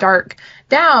Damien Dark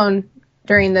down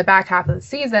during the back half of the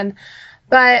season.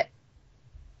 But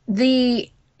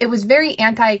it was very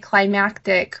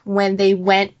anticlimactic when they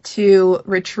went to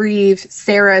retrieve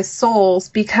Sarah's souls,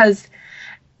 because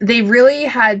they really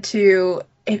had to,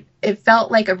 it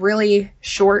felt like a really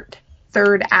short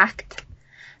third act.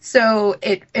 So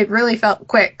it really felt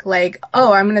quick, like,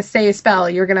 oh, I'm going to say a spell,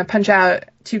 you're going to punch out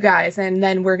 2 guys, and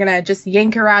then we're going to just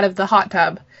yank her out of the hot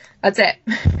tub. That's it.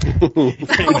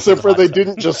 Except for they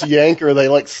didn't just yank her,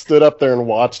 they stood up there and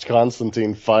watched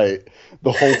Constantine fight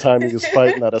the whole time he was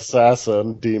fighting that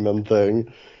assassin demon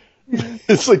thing.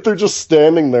 It's like they're just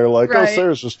standing there like, right. Oh,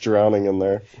 Sarah's just drowning in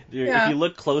there. Dude, yeah. If you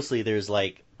look closely, there's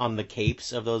on the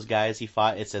capes of those guys he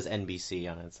fought, it says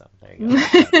NBC on it, so there you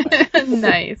go.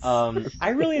 Nice. I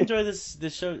really enjoy this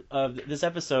show, this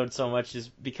episode so much, is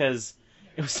because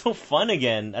it was so fun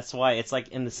again. That's why it's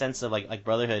in the sense of like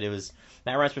Brotherhood. It was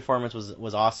Matt Ryan's performance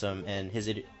was awesome, and his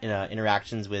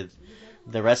interactions with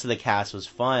the rest of the cast was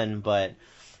fun. But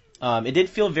it did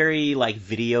feel very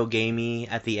video gamey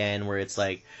at the end, where it's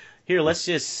like, here, let's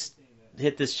just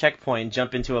hit this checkpoint,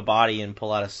 jump into a body, and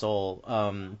pull out a soul.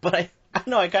 But I don't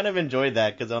know, I kind of enjoyed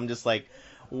that because I'm just like,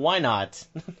 why not?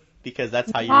 Because that's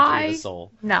how you retrieve a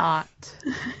soul. Not.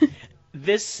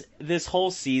 This whole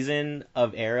season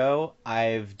of Arrow,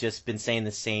 I've just been saying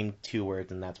the same 2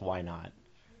 words, and that's why not.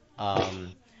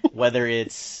 Whether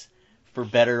it's for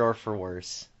better or for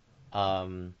worse.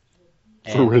 For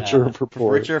richer or for poor.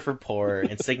 For richer or for poor,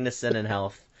 in sickness and in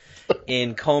health.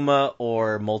 In coma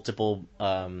or multiple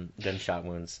gunshot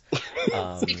wounds.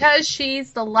 Because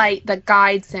she's the light that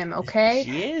guides him, okay?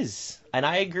 She is. And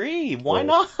I agree. Why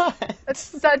not? That's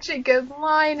such a good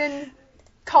line, and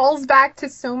calls back to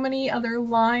so many other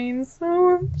lines.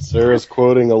 Sarah's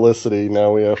quoting Elicity.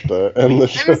 Now we have to end the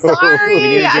show. I'm sorry. We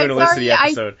need to do an Elicity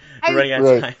episode. We're running out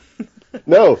of time.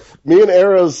 No, me and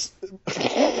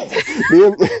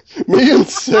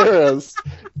Sarah's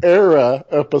Era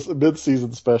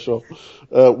mid-season special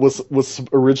was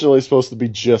originally supposed to be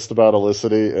just about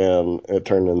Olicity, and it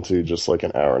turned into just like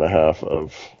an hour and a half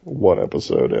of one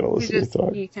episode in We Olicity just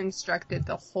talk. deconstructed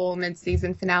the whole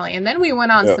mid-season finale, and then we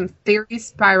went on Yep. some theory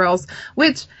spirals.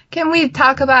 Which, can we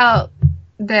talk about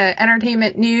the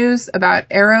entertainment news about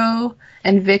Arrow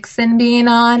and Vixen being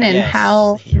on, and Yes,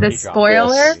 how you the already dropped spoiler?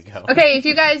 this. There you go. Okay, if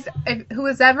you guys, who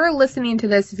is ever listening to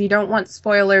this, if you don't want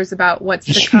spoilers about what's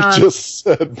to You come, just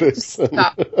said Vixen.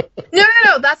 stop.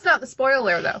 No, that's not the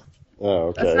spoiler though.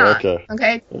 Oh, That's okay, not.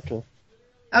 okay.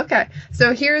 Okay.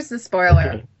 So here's the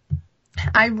spoiler.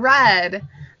 I read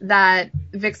that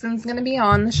Vixen's going to be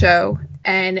on the show,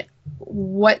 and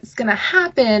what's going to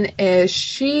happen is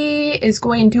she is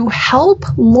going to help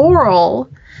Laurel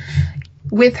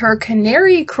with her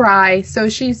canary cry, so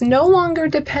she's no longer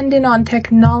dependent on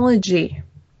technology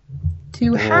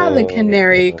to have a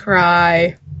canary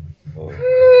cry.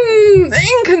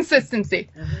 Inconsistency.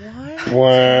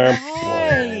 Wah,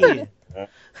 Why?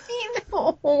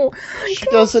 No. She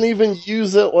doesn't even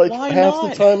use it like Why half not?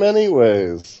 the time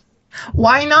anyways.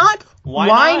 Why not?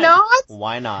 Why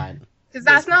not? Because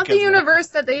that's not the Because- universe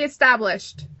that they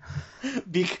established.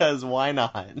 Because why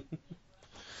not?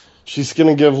 She's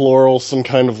gonna give Laurel some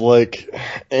kind of like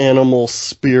animal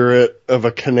spirit of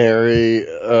a canary.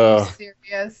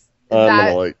 Serious. I'm That-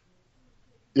 gonna like.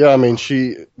 Yeah, I mean,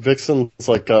 Vixen's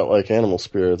like got like animal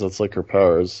spirits. That's like her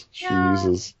powers. She Yeah.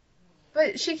 uses.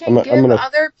 But she can I'm give gonna-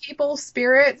 other people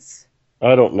spirits.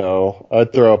 I don't know.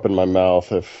 I'd throw up in my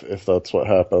mouth if that's what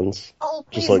happens. Oh,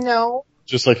 please Just like- no.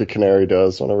 Just like a canary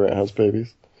does whenever it has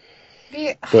babies.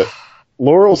 Be- But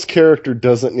Laurel's character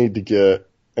doesn't need to get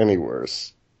any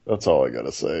worse. That's all I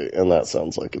gotta say. And that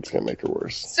sounds like it's gonna make her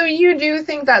worse. So you do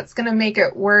think that's going to make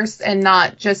it worse and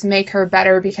not just make her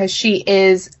better because she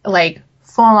is like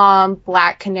full-on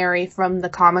Black Canary from the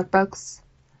comic books?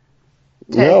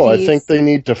 No, I appease- think they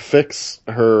need to fix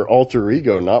her alter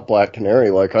ego, not Black Canary.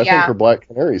 Like, I think Yeah. her Black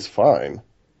Canary's fine.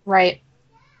 Right.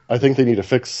 I think they need to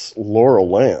fix Laurel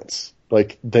Lance.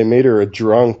 Like, they made her a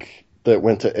drunk that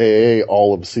went to AA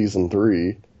all of season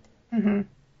 3. Hmm.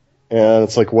 And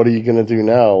it's like, what are you going to do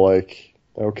now? Like,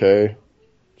 okay,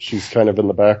 she's kind of in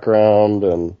the background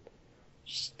and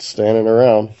just standing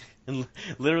around. And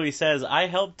literally says, "I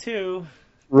helped too."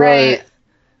 Right.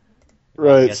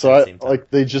 Right. guess So at the same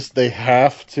time. they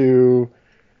have to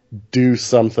do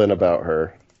something about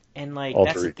her. And like All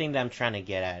that's the three. thing that I'm trying to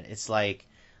get at. It's like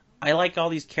I like all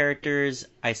these characters.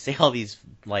 I say all these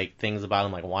like things about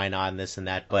them, like why not and this and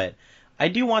that. But I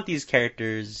do want these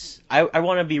characters. I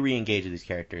want to be re-engaged with these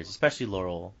characters, especially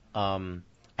Laurel.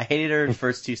 I hated her in the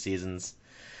first 2 seasons.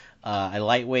 I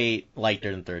lightweight liked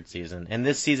her in the 3rd season, and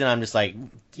this season I'm just like,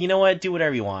 you know what, do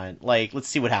whatever you want. Like, let's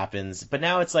see what happens. But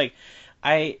now it's like,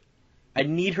 I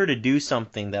need her to do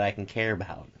something that I can care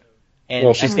about. And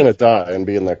Well, I she's think- going to die and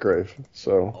be in that grave.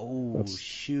 So Oh That's-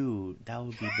 shoot, that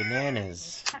would be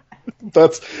bananas.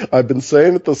 I've been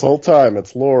saying it this whole time.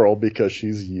 It's Laurel because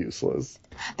she's useless.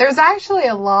 There's actually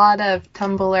a lot of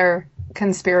Tumblr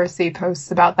conspiracy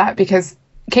posts about that because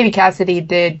Katie Cassidy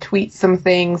did tweet some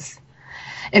things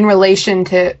in relation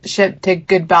to ship to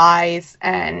goodbyes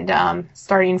and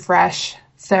starting fresh.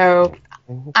 So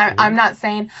I'm not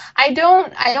saying I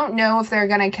don't know if they're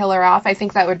gonna kill her off. I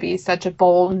think that would be such a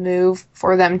bold move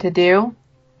for them to do.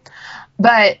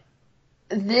 But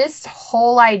this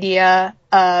whole idea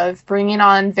of bringing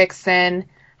on Vixen,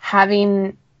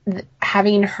 having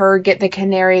her get the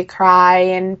canary cry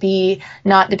and be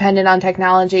not dependent on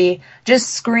technology just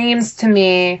screams to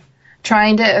me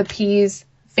trying to appease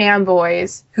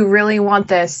fanboys who really want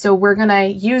this. So we're going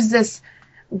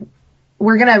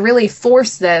to really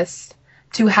force this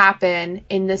to happen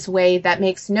in this way that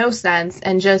makes no sense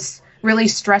and just really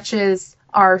stretches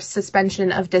our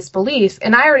suspension of disbelief.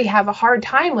 And I already have a hard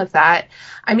time with that.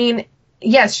 I mean,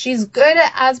 yes, she's good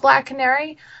as Black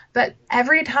Canary, but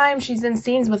every time she's in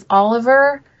scenes with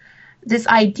Oliver, this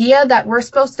idea that we're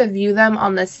supposed to view them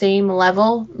on the same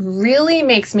level really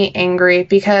makes me angry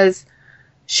because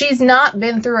she's not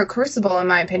been through a crucible, in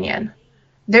my opinion.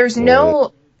 There's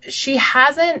she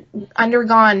hasn't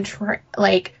undergone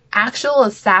actual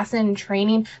assassin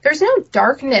training. There's no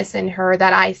darkness in her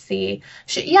that I see.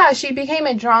 She became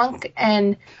a drunk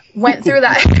and went through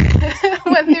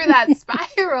that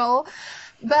spiral,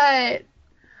 but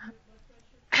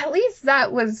at least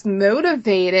that was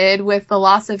motivated with the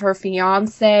loss of her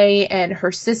fiance and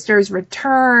her sister's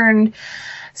return.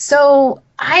 So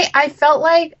I felt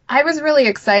like I was really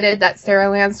excited that Sarah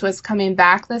Lance was coming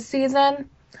back this season,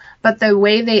 but the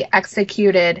way they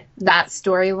executed that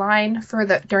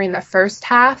storyline during the first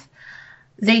half,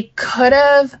 they could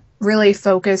have really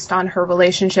focused on her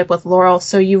relationship with Laurel,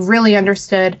 so you really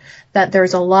understood that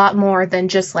there's a lot more than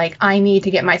just like, I need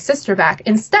to get my sister back.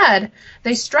 Instead,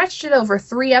 they stretched it over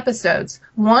 3 episodes,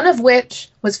 one of which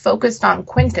was focused on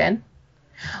Quentin,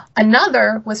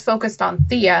 another was focused on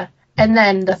Thea, and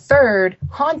then the third,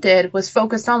 Haunted, was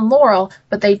focused on Laurel,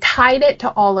 but they tied it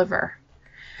to Oliver.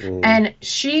 And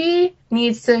she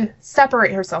needs to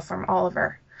separate herself from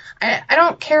Oliver. I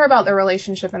don't care about their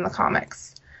relationship in the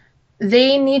comics.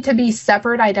 They need to be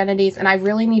separate identities, and I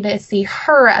really need to see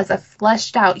her as a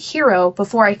fleshed out hero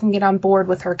before I can get on board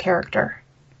with her character.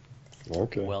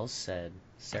 Okay. Well said.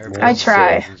 Sarah I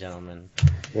try. ladies and gentlemen.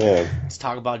 Yeah. Let's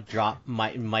talk about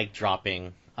mic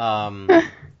dropping.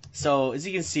 So, as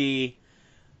you can see,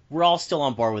 we're all still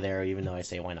on board with Arrow, even though I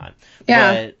say why not.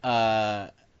 Yeah.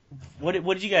 But,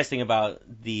 what did you guys think about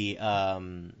the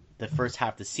first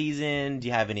half of the season? Do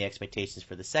you have any expectations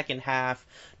for the second half?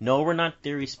 No, we're not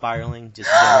theory spiraling, just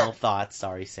general thoughts.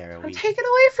 Sorry, Sarah. Take it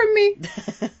away from me.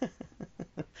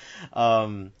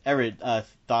 Everett,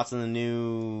 thoughts on the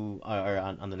new, or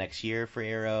on the next year for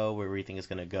Arrow, where you think it's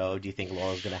going to go? Do you think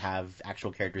Laurel's going to have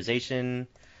actual characterization?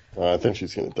 I think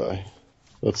she's gonna die.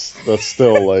 That's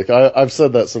still like I've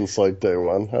said that since like day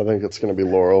one. I think it's gonna be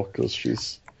Laurel because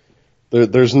she's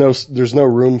there's no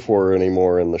room for her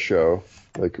anymore in the show.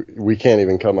 Like we can't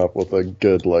even come up with a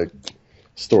good like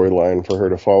storyline for her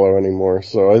to follow anymore.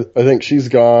 So I think she's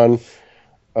gone.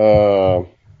 I'm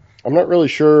not really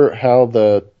sure how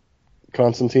the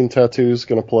Constantine tattoo is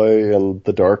gonna play in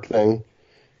the Dark thing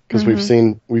because we've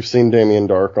seen Damien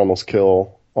Dark almost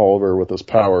kill Oliver with his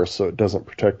power, so it doesn't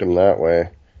protect him that way.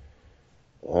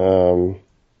 So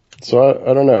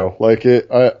I don't know. Like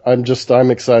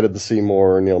I'm excited to see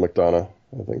more Neil McDonough.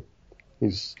 I think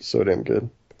he's so damn good.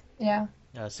 Yeah.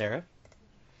 Sarah?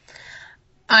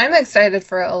 I'm excited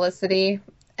for Olicity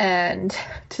and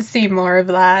to see more of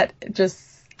that.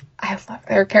 I love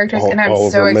their characters, and I'm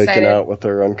Oliver so excited. making out with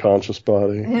their unconscious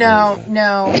body. No.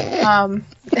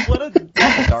 What a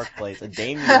dark place. A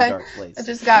Damien dark place. It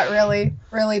just got really,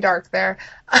 really dark there.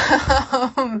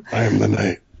 I am the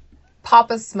night.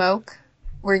 Papa Smoke,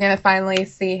 we're going to finally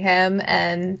see him,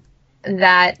 and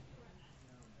that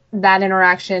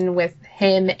interaction with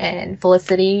him and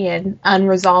Felicity and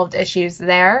unresolved issues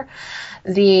there.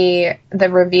 The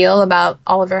reveal about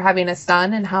Oliver having a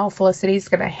son and how Felicity's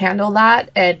going to handle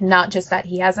that, and not just that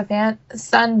he has a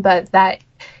son, but that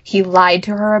he lied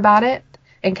to her about it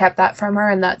and kept that from her,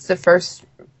 and that's the first.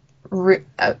 I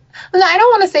don't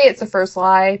want to say it's the first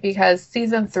lie because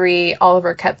season 3,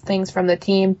 Oliver kept things from the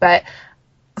team, but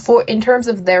in terms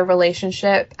of their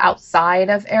relationship outside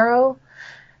of Arrow,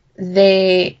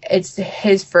 it's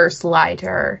his first lie to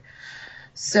her.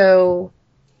 So.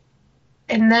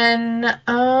 And then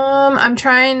I'm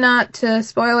trying not to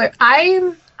spoil it.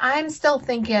 I'm still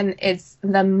thinking it's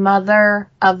the mother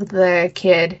of the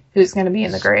kid who's going to be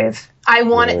in the grave. I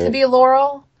want it to be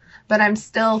Laurel, but I'm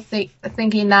still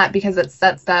thinking that because it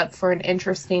sets up for an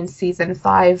interesting season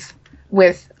 5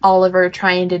 with Oliver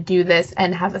trying to do this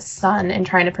and have a son and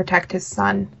trying to protect his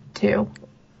son too.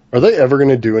 Are they ever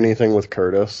going to do anything with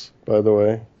Curtis, by the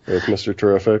way, with Mr.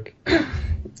 Terrific?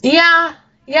 Yeah,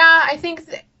 I think.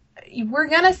 We're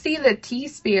gonna see the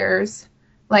T-Spears,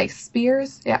 like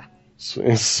Spears, yeah.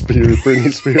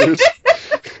 Britney Spears.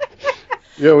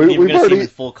 Yeah, we've gonna already see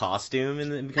the full costume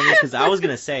because I was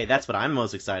gonna say that's what I'm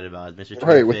most excited about, Mr. Terrific.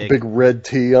 Right, with the big red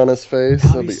T on his face.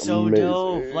 That'd be so amazing.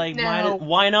 dope. Like, No.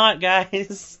 why not,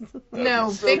 guys?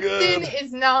 No, so Big good. Finn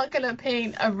is not gonna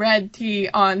paint a red T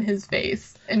on his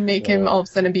face and make him all of a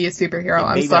sudden be a superhero.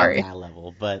 I'm Maybe sorry. not that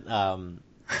level, but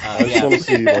I just want to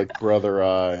see like Brother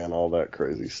Eye and all that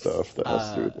crazy stuff that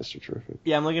has to do with Mr. Terrific.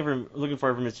 Yeah, I'm looking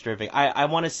forward for Mr. Terrific. I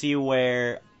want to see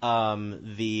where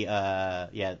Oliver's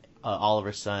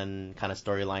son kind of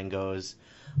storyline goes.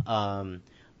 I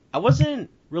wasn't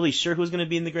really sure who was going to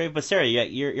be in the grave, but Sarah,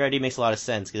 your idea makes a lot of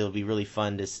sense because it'll be really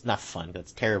fun not fun,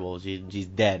 that's terrible. She's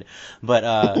dead,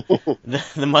 but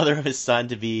the mother of his son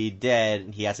to be dead,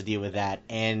 and he has to deal with that,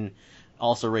 and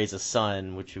also raise a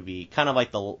son, which would be kind of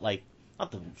like not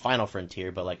the final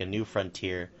frontier, but like a new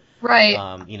frontier. Right.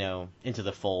 Into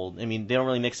the fold. I mean, they don't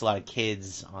really mix a lot of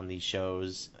kids on these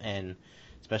shows, and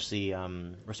especially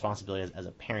responsibility as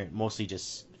a parent, mostly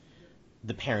just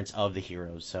the parents of the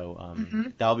heroes. So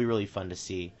that'll be really fun to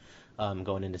see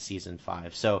going into season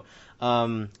 5. So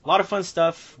a lot of fun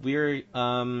stuff. We're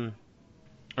gonna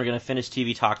finish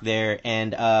TV talk there,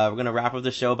 and we're gonna wrap up the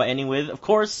show by ending with, of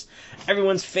course,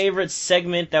 everyone's favorite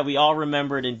segment that we all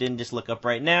remembered and didn't just look up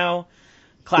right now.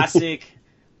 Classic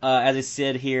as I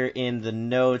said here in the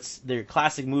notes, their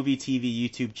classic movie, TV,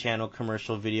 YouTube channel,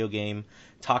 commercial, video game,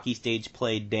 talkie, stage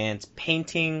play, dance,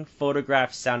 painting,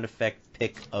 photograph, sound effect,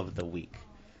 pick of the week.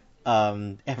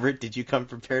 Everett, did you come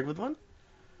prepared with one?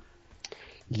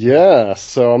 Yeah,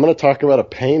 so I'm going to talk about a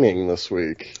painting this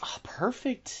week. Oh,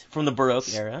 perfect. From the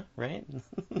Baroque era, right?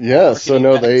 Yeah, so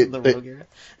no, Harkening back to the Baroque era.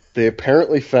 they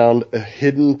apparently found a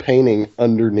hidden painting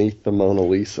underneath the Mona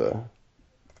Lisa.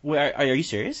 Wait, are you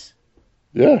serious?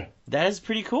 Yeah. That is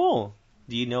pretty cool.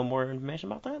 Do you know more information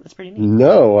about that? That's pretty neat.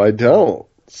 No, I don't.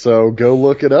 So go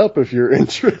look it up if you're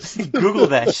interested. Google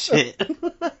that shit.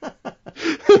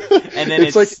 And then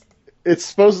it's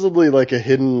supposedly like a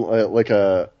hidden,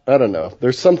 I don't know.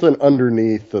 There's something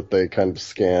underneath that they kind of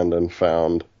scanned and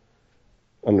found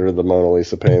under the Mona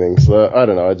Lisa painting. So I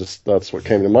don't know. That's what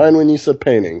came to mind when you said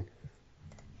painting.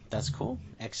 That's cool.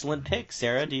 Excellent pick.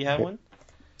 Sarah, do you have one?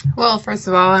 Well, first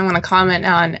of all, I want to comment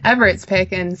on Everett's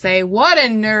pick and say, what a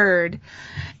nerd.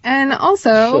 And also...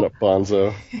 Shut up,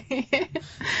 Bonzo.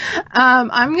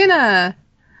 I'm going to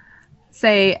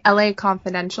say LA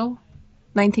Confidential,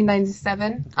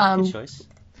 1997. Good choice.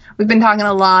 We've been talking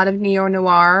a lot of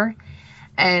neo-noir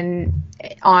and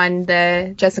on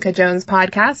the Jessica Jones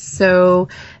podcast. So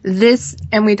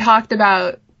and we talked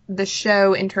about the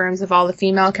show in terms of all the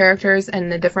female characters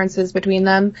and the differences between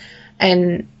them.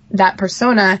 And that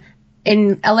persona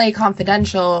in LA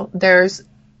Confidential,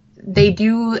 they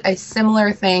do a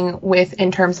similar thing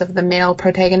in terms of the male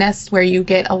protagonist where you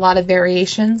get a lot of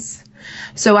variations.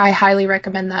 So I highly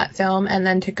recommend that film, and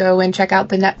then to go and check out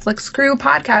the Netflix Crew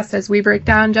podcast as we break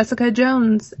down Jessica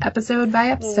Jones episode by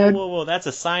episode. Whoa, that's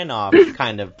a sign-off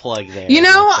kind of plug there. You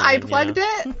know, I friend, plugged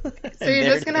it, so you're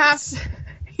just going to have to...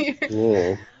 Yeah.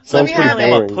 Let Sounds me I'm have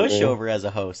pretty a it. boring. pushover as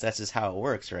a host. That's just how it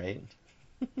works, right?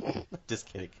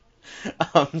 Just kidding.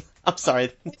 I'm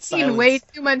sorry. Spend Silence. way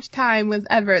too much time with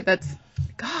Everett.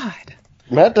 God.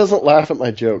 Matt doesn't laugh at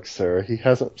my jokes, Sarah. He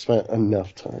hasn't spent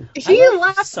enough time. He love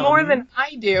laughs some. more than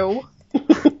I do.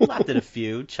 Laughed at a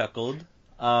few, chuckled.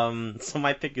 So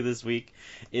my pick of this week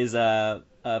is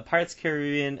Pirates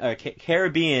Caribbean,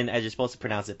 Caribbean, as you're supposed to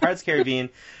pronounce it. Pirates Caribbean,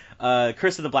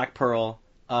 Curse of the Black Pearl.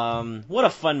 What a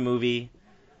fun movie.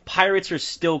 Pirates are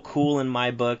still cool in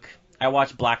my book. I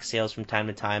watch Black Sails from time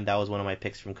to time. That was one of my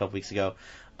picks from a couple weeks ago.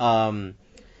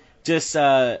 This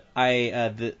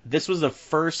was the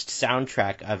first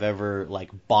soundtrack I've ever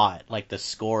bought, the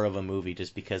score of a movie,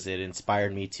 just because it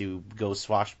inspired me to go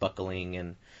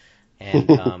swashbuckling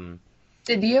and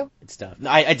Did you? stuff. No,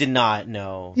 I did not.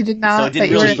 No, You did not? So it But didn't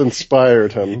you were- It really. just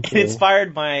inspired him. It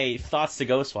inspired my thoughts to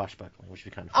go swashbuckling, which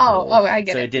would be kind of fun. Oh, I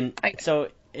get So it. it didn't. I get So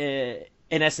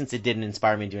in essence, it didn't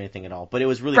inspire me to do anything at all. But it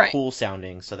was really Right. cool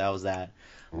sounding, so that was that.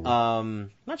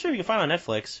 Not sure if you can find it on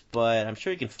Netflix, but I'm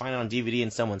sure you can find it on DVD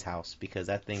in someone's house because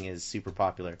that thing is super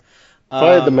popular. If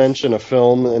I had to mention a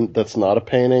film that's not a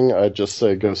painting, I'd just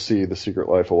say go see The Secret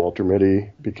Life of Walter Mitty,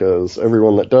 because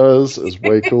everyone that does is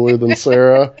way cooler than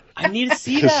Sarah. I need to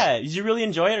see that. Did you really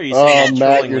enjoy it, or are you Oh, saying that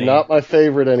Matt, trollingly? you're not my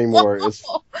favorite anymore.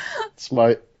 It's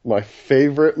my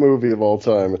favorite movie of all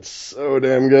time. It's so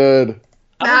damn good.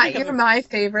 I don't Matt, think I've you're my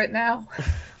favorite now.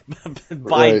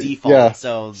 by Right, default. yeah.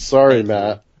 So Sorry,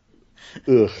 thank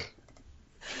you. Matt. Ugh.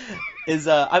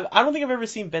 I don't think I've ever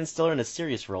seen Ben Stiller in a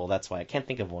serious role. That's why I can't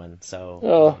think of one. So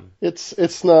Oh,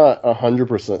 it's not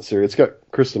 100% serious. It's got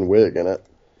Kristen Wiig in it.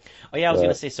 oh yeah, I was Right.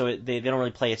 gonna say they don't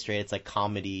really play it straight. It's like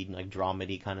comedy,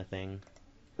 dramedy kind of thing.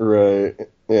 Right.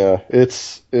 Yeah.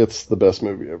 It's the best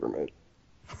movie ever made.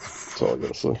 That's all I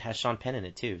gotta say. It has Sean Penn in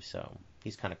it too, so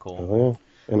he's kind of cool. Oh, yeah.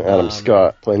 And Adam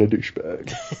Scott playing a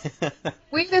douchebag.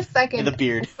 Wait a second. In the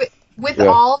beard. With Yeah.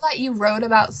 all that you wrote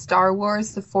about Star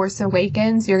Wars The Force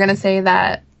Awakens, you're going to say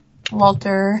that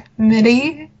Walter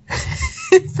Mitty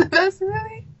is the best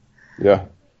movie? Yeah.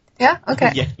 Yeah?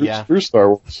 Okay. yeah. Through Star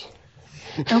Wars.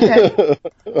 Okay.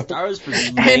 Star Wars for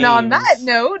And on lames. that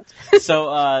note,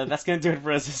 So that's gonna do it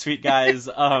for us this week, guys.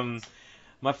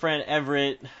 My friend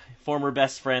Everett, former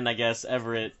best friend, I guess,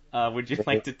 Everett, would you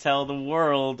like to tell the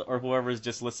world or whoever's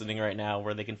just listening right now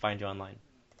where they can find you online?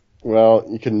 Well,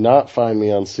 you cannot find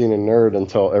me on Scene and Nerd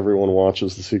until everyone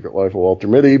watches The Secret Life of Walter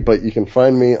Mitty, but you can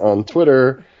find me on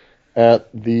Twitter at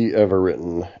The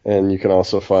Everwritten. And you can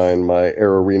also find my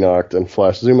Arrow Renocked and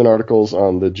Flash Zoom-In articles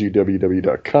on the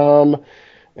GWW.com.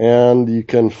 And you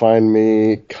can find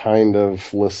me kind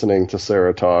of listening to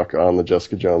Sarah talk on the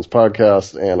Jessica Jones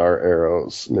podcast and our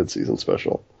Arrows mid-season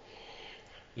special.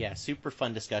 Yeah, super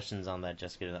fun discussions on that,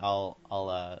 Jessica.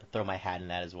 I'll throw my hat in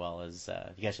that as well as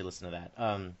you guys should listen to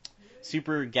that.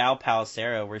 Super gal pal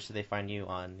Sarah, where should they find you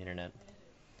on the internet?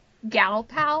 Gal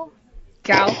Pal?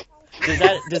 Gal? Does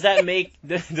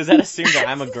that assume that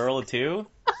I'm a girl too?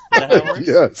 that how it works?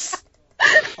 Yes,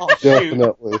 Oh, shoot.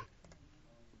 definitely.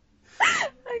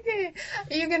 Okay,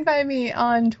 you can find me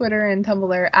on Twitter and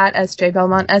Tumblr at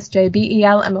sjbelmont,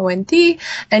 SJBELMONT,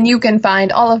 and you can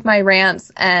find all of my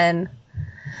rants and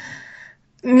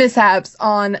mishaps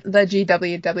on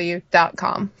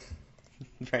thegww.com.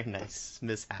 Very nice.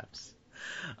 Mishaps.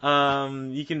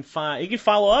 You can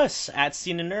follow us at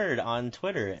Scene a Nerd on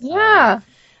Twitter. Yeah.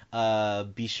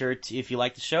 Be sure to, if you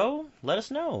like the show, let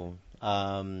us know.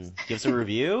 Give us a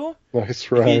review.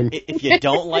 Nice rhyme. If you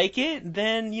don't like it,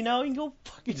 then you can go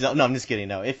fuck yourself. No, I'm just kidding.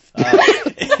 No, if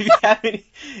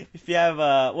you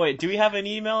have wait, do we have an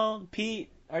email, Pete?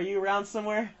 Are you around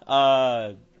somewhere?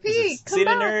 Pete, come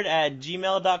back.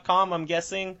 scenanerd@gmail.com, I'm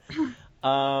guessing.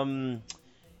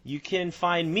 You can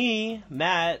find me,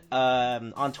 Matt,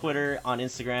 on Twitter, on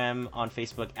Instagram, on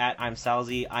Facebook at I'm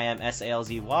Salzy,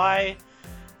 IMSALZY.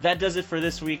 That does it for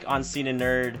this week on Scene a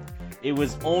Nerd. It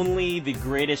was only the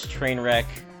greatest train wreck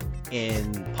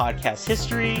in podcast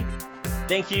history.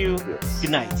 Thank you. Yes.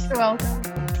 Good night. You're welcome.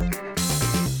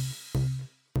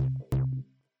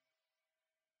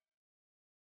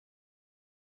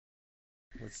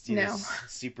 Let's do No. this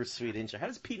super sweet intro. How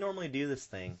does Pete normally do this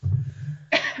thing?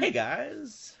 Hey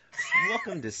guys,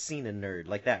 welcome to Scene a Nerd.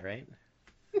 Like that, right?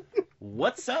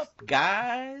 What's up,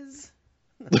 guys?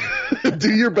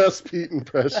 Do your best Pete I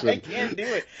impression. can't do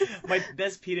it. My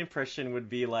best Pete impression would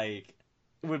be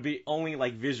only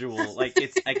like visual. Like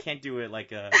I can't do it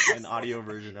like an audio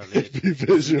version of it. Be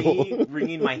visual. Me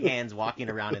wringing my hands, walking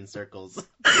around in circles.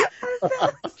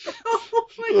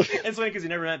 It's funny because you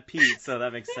never met Pete, so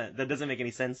that makes sense. That doesn't make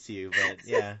any sense to you, but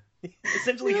yeah.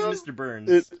 Essentially, he's Mr.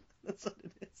 Burns. That's what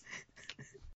it is.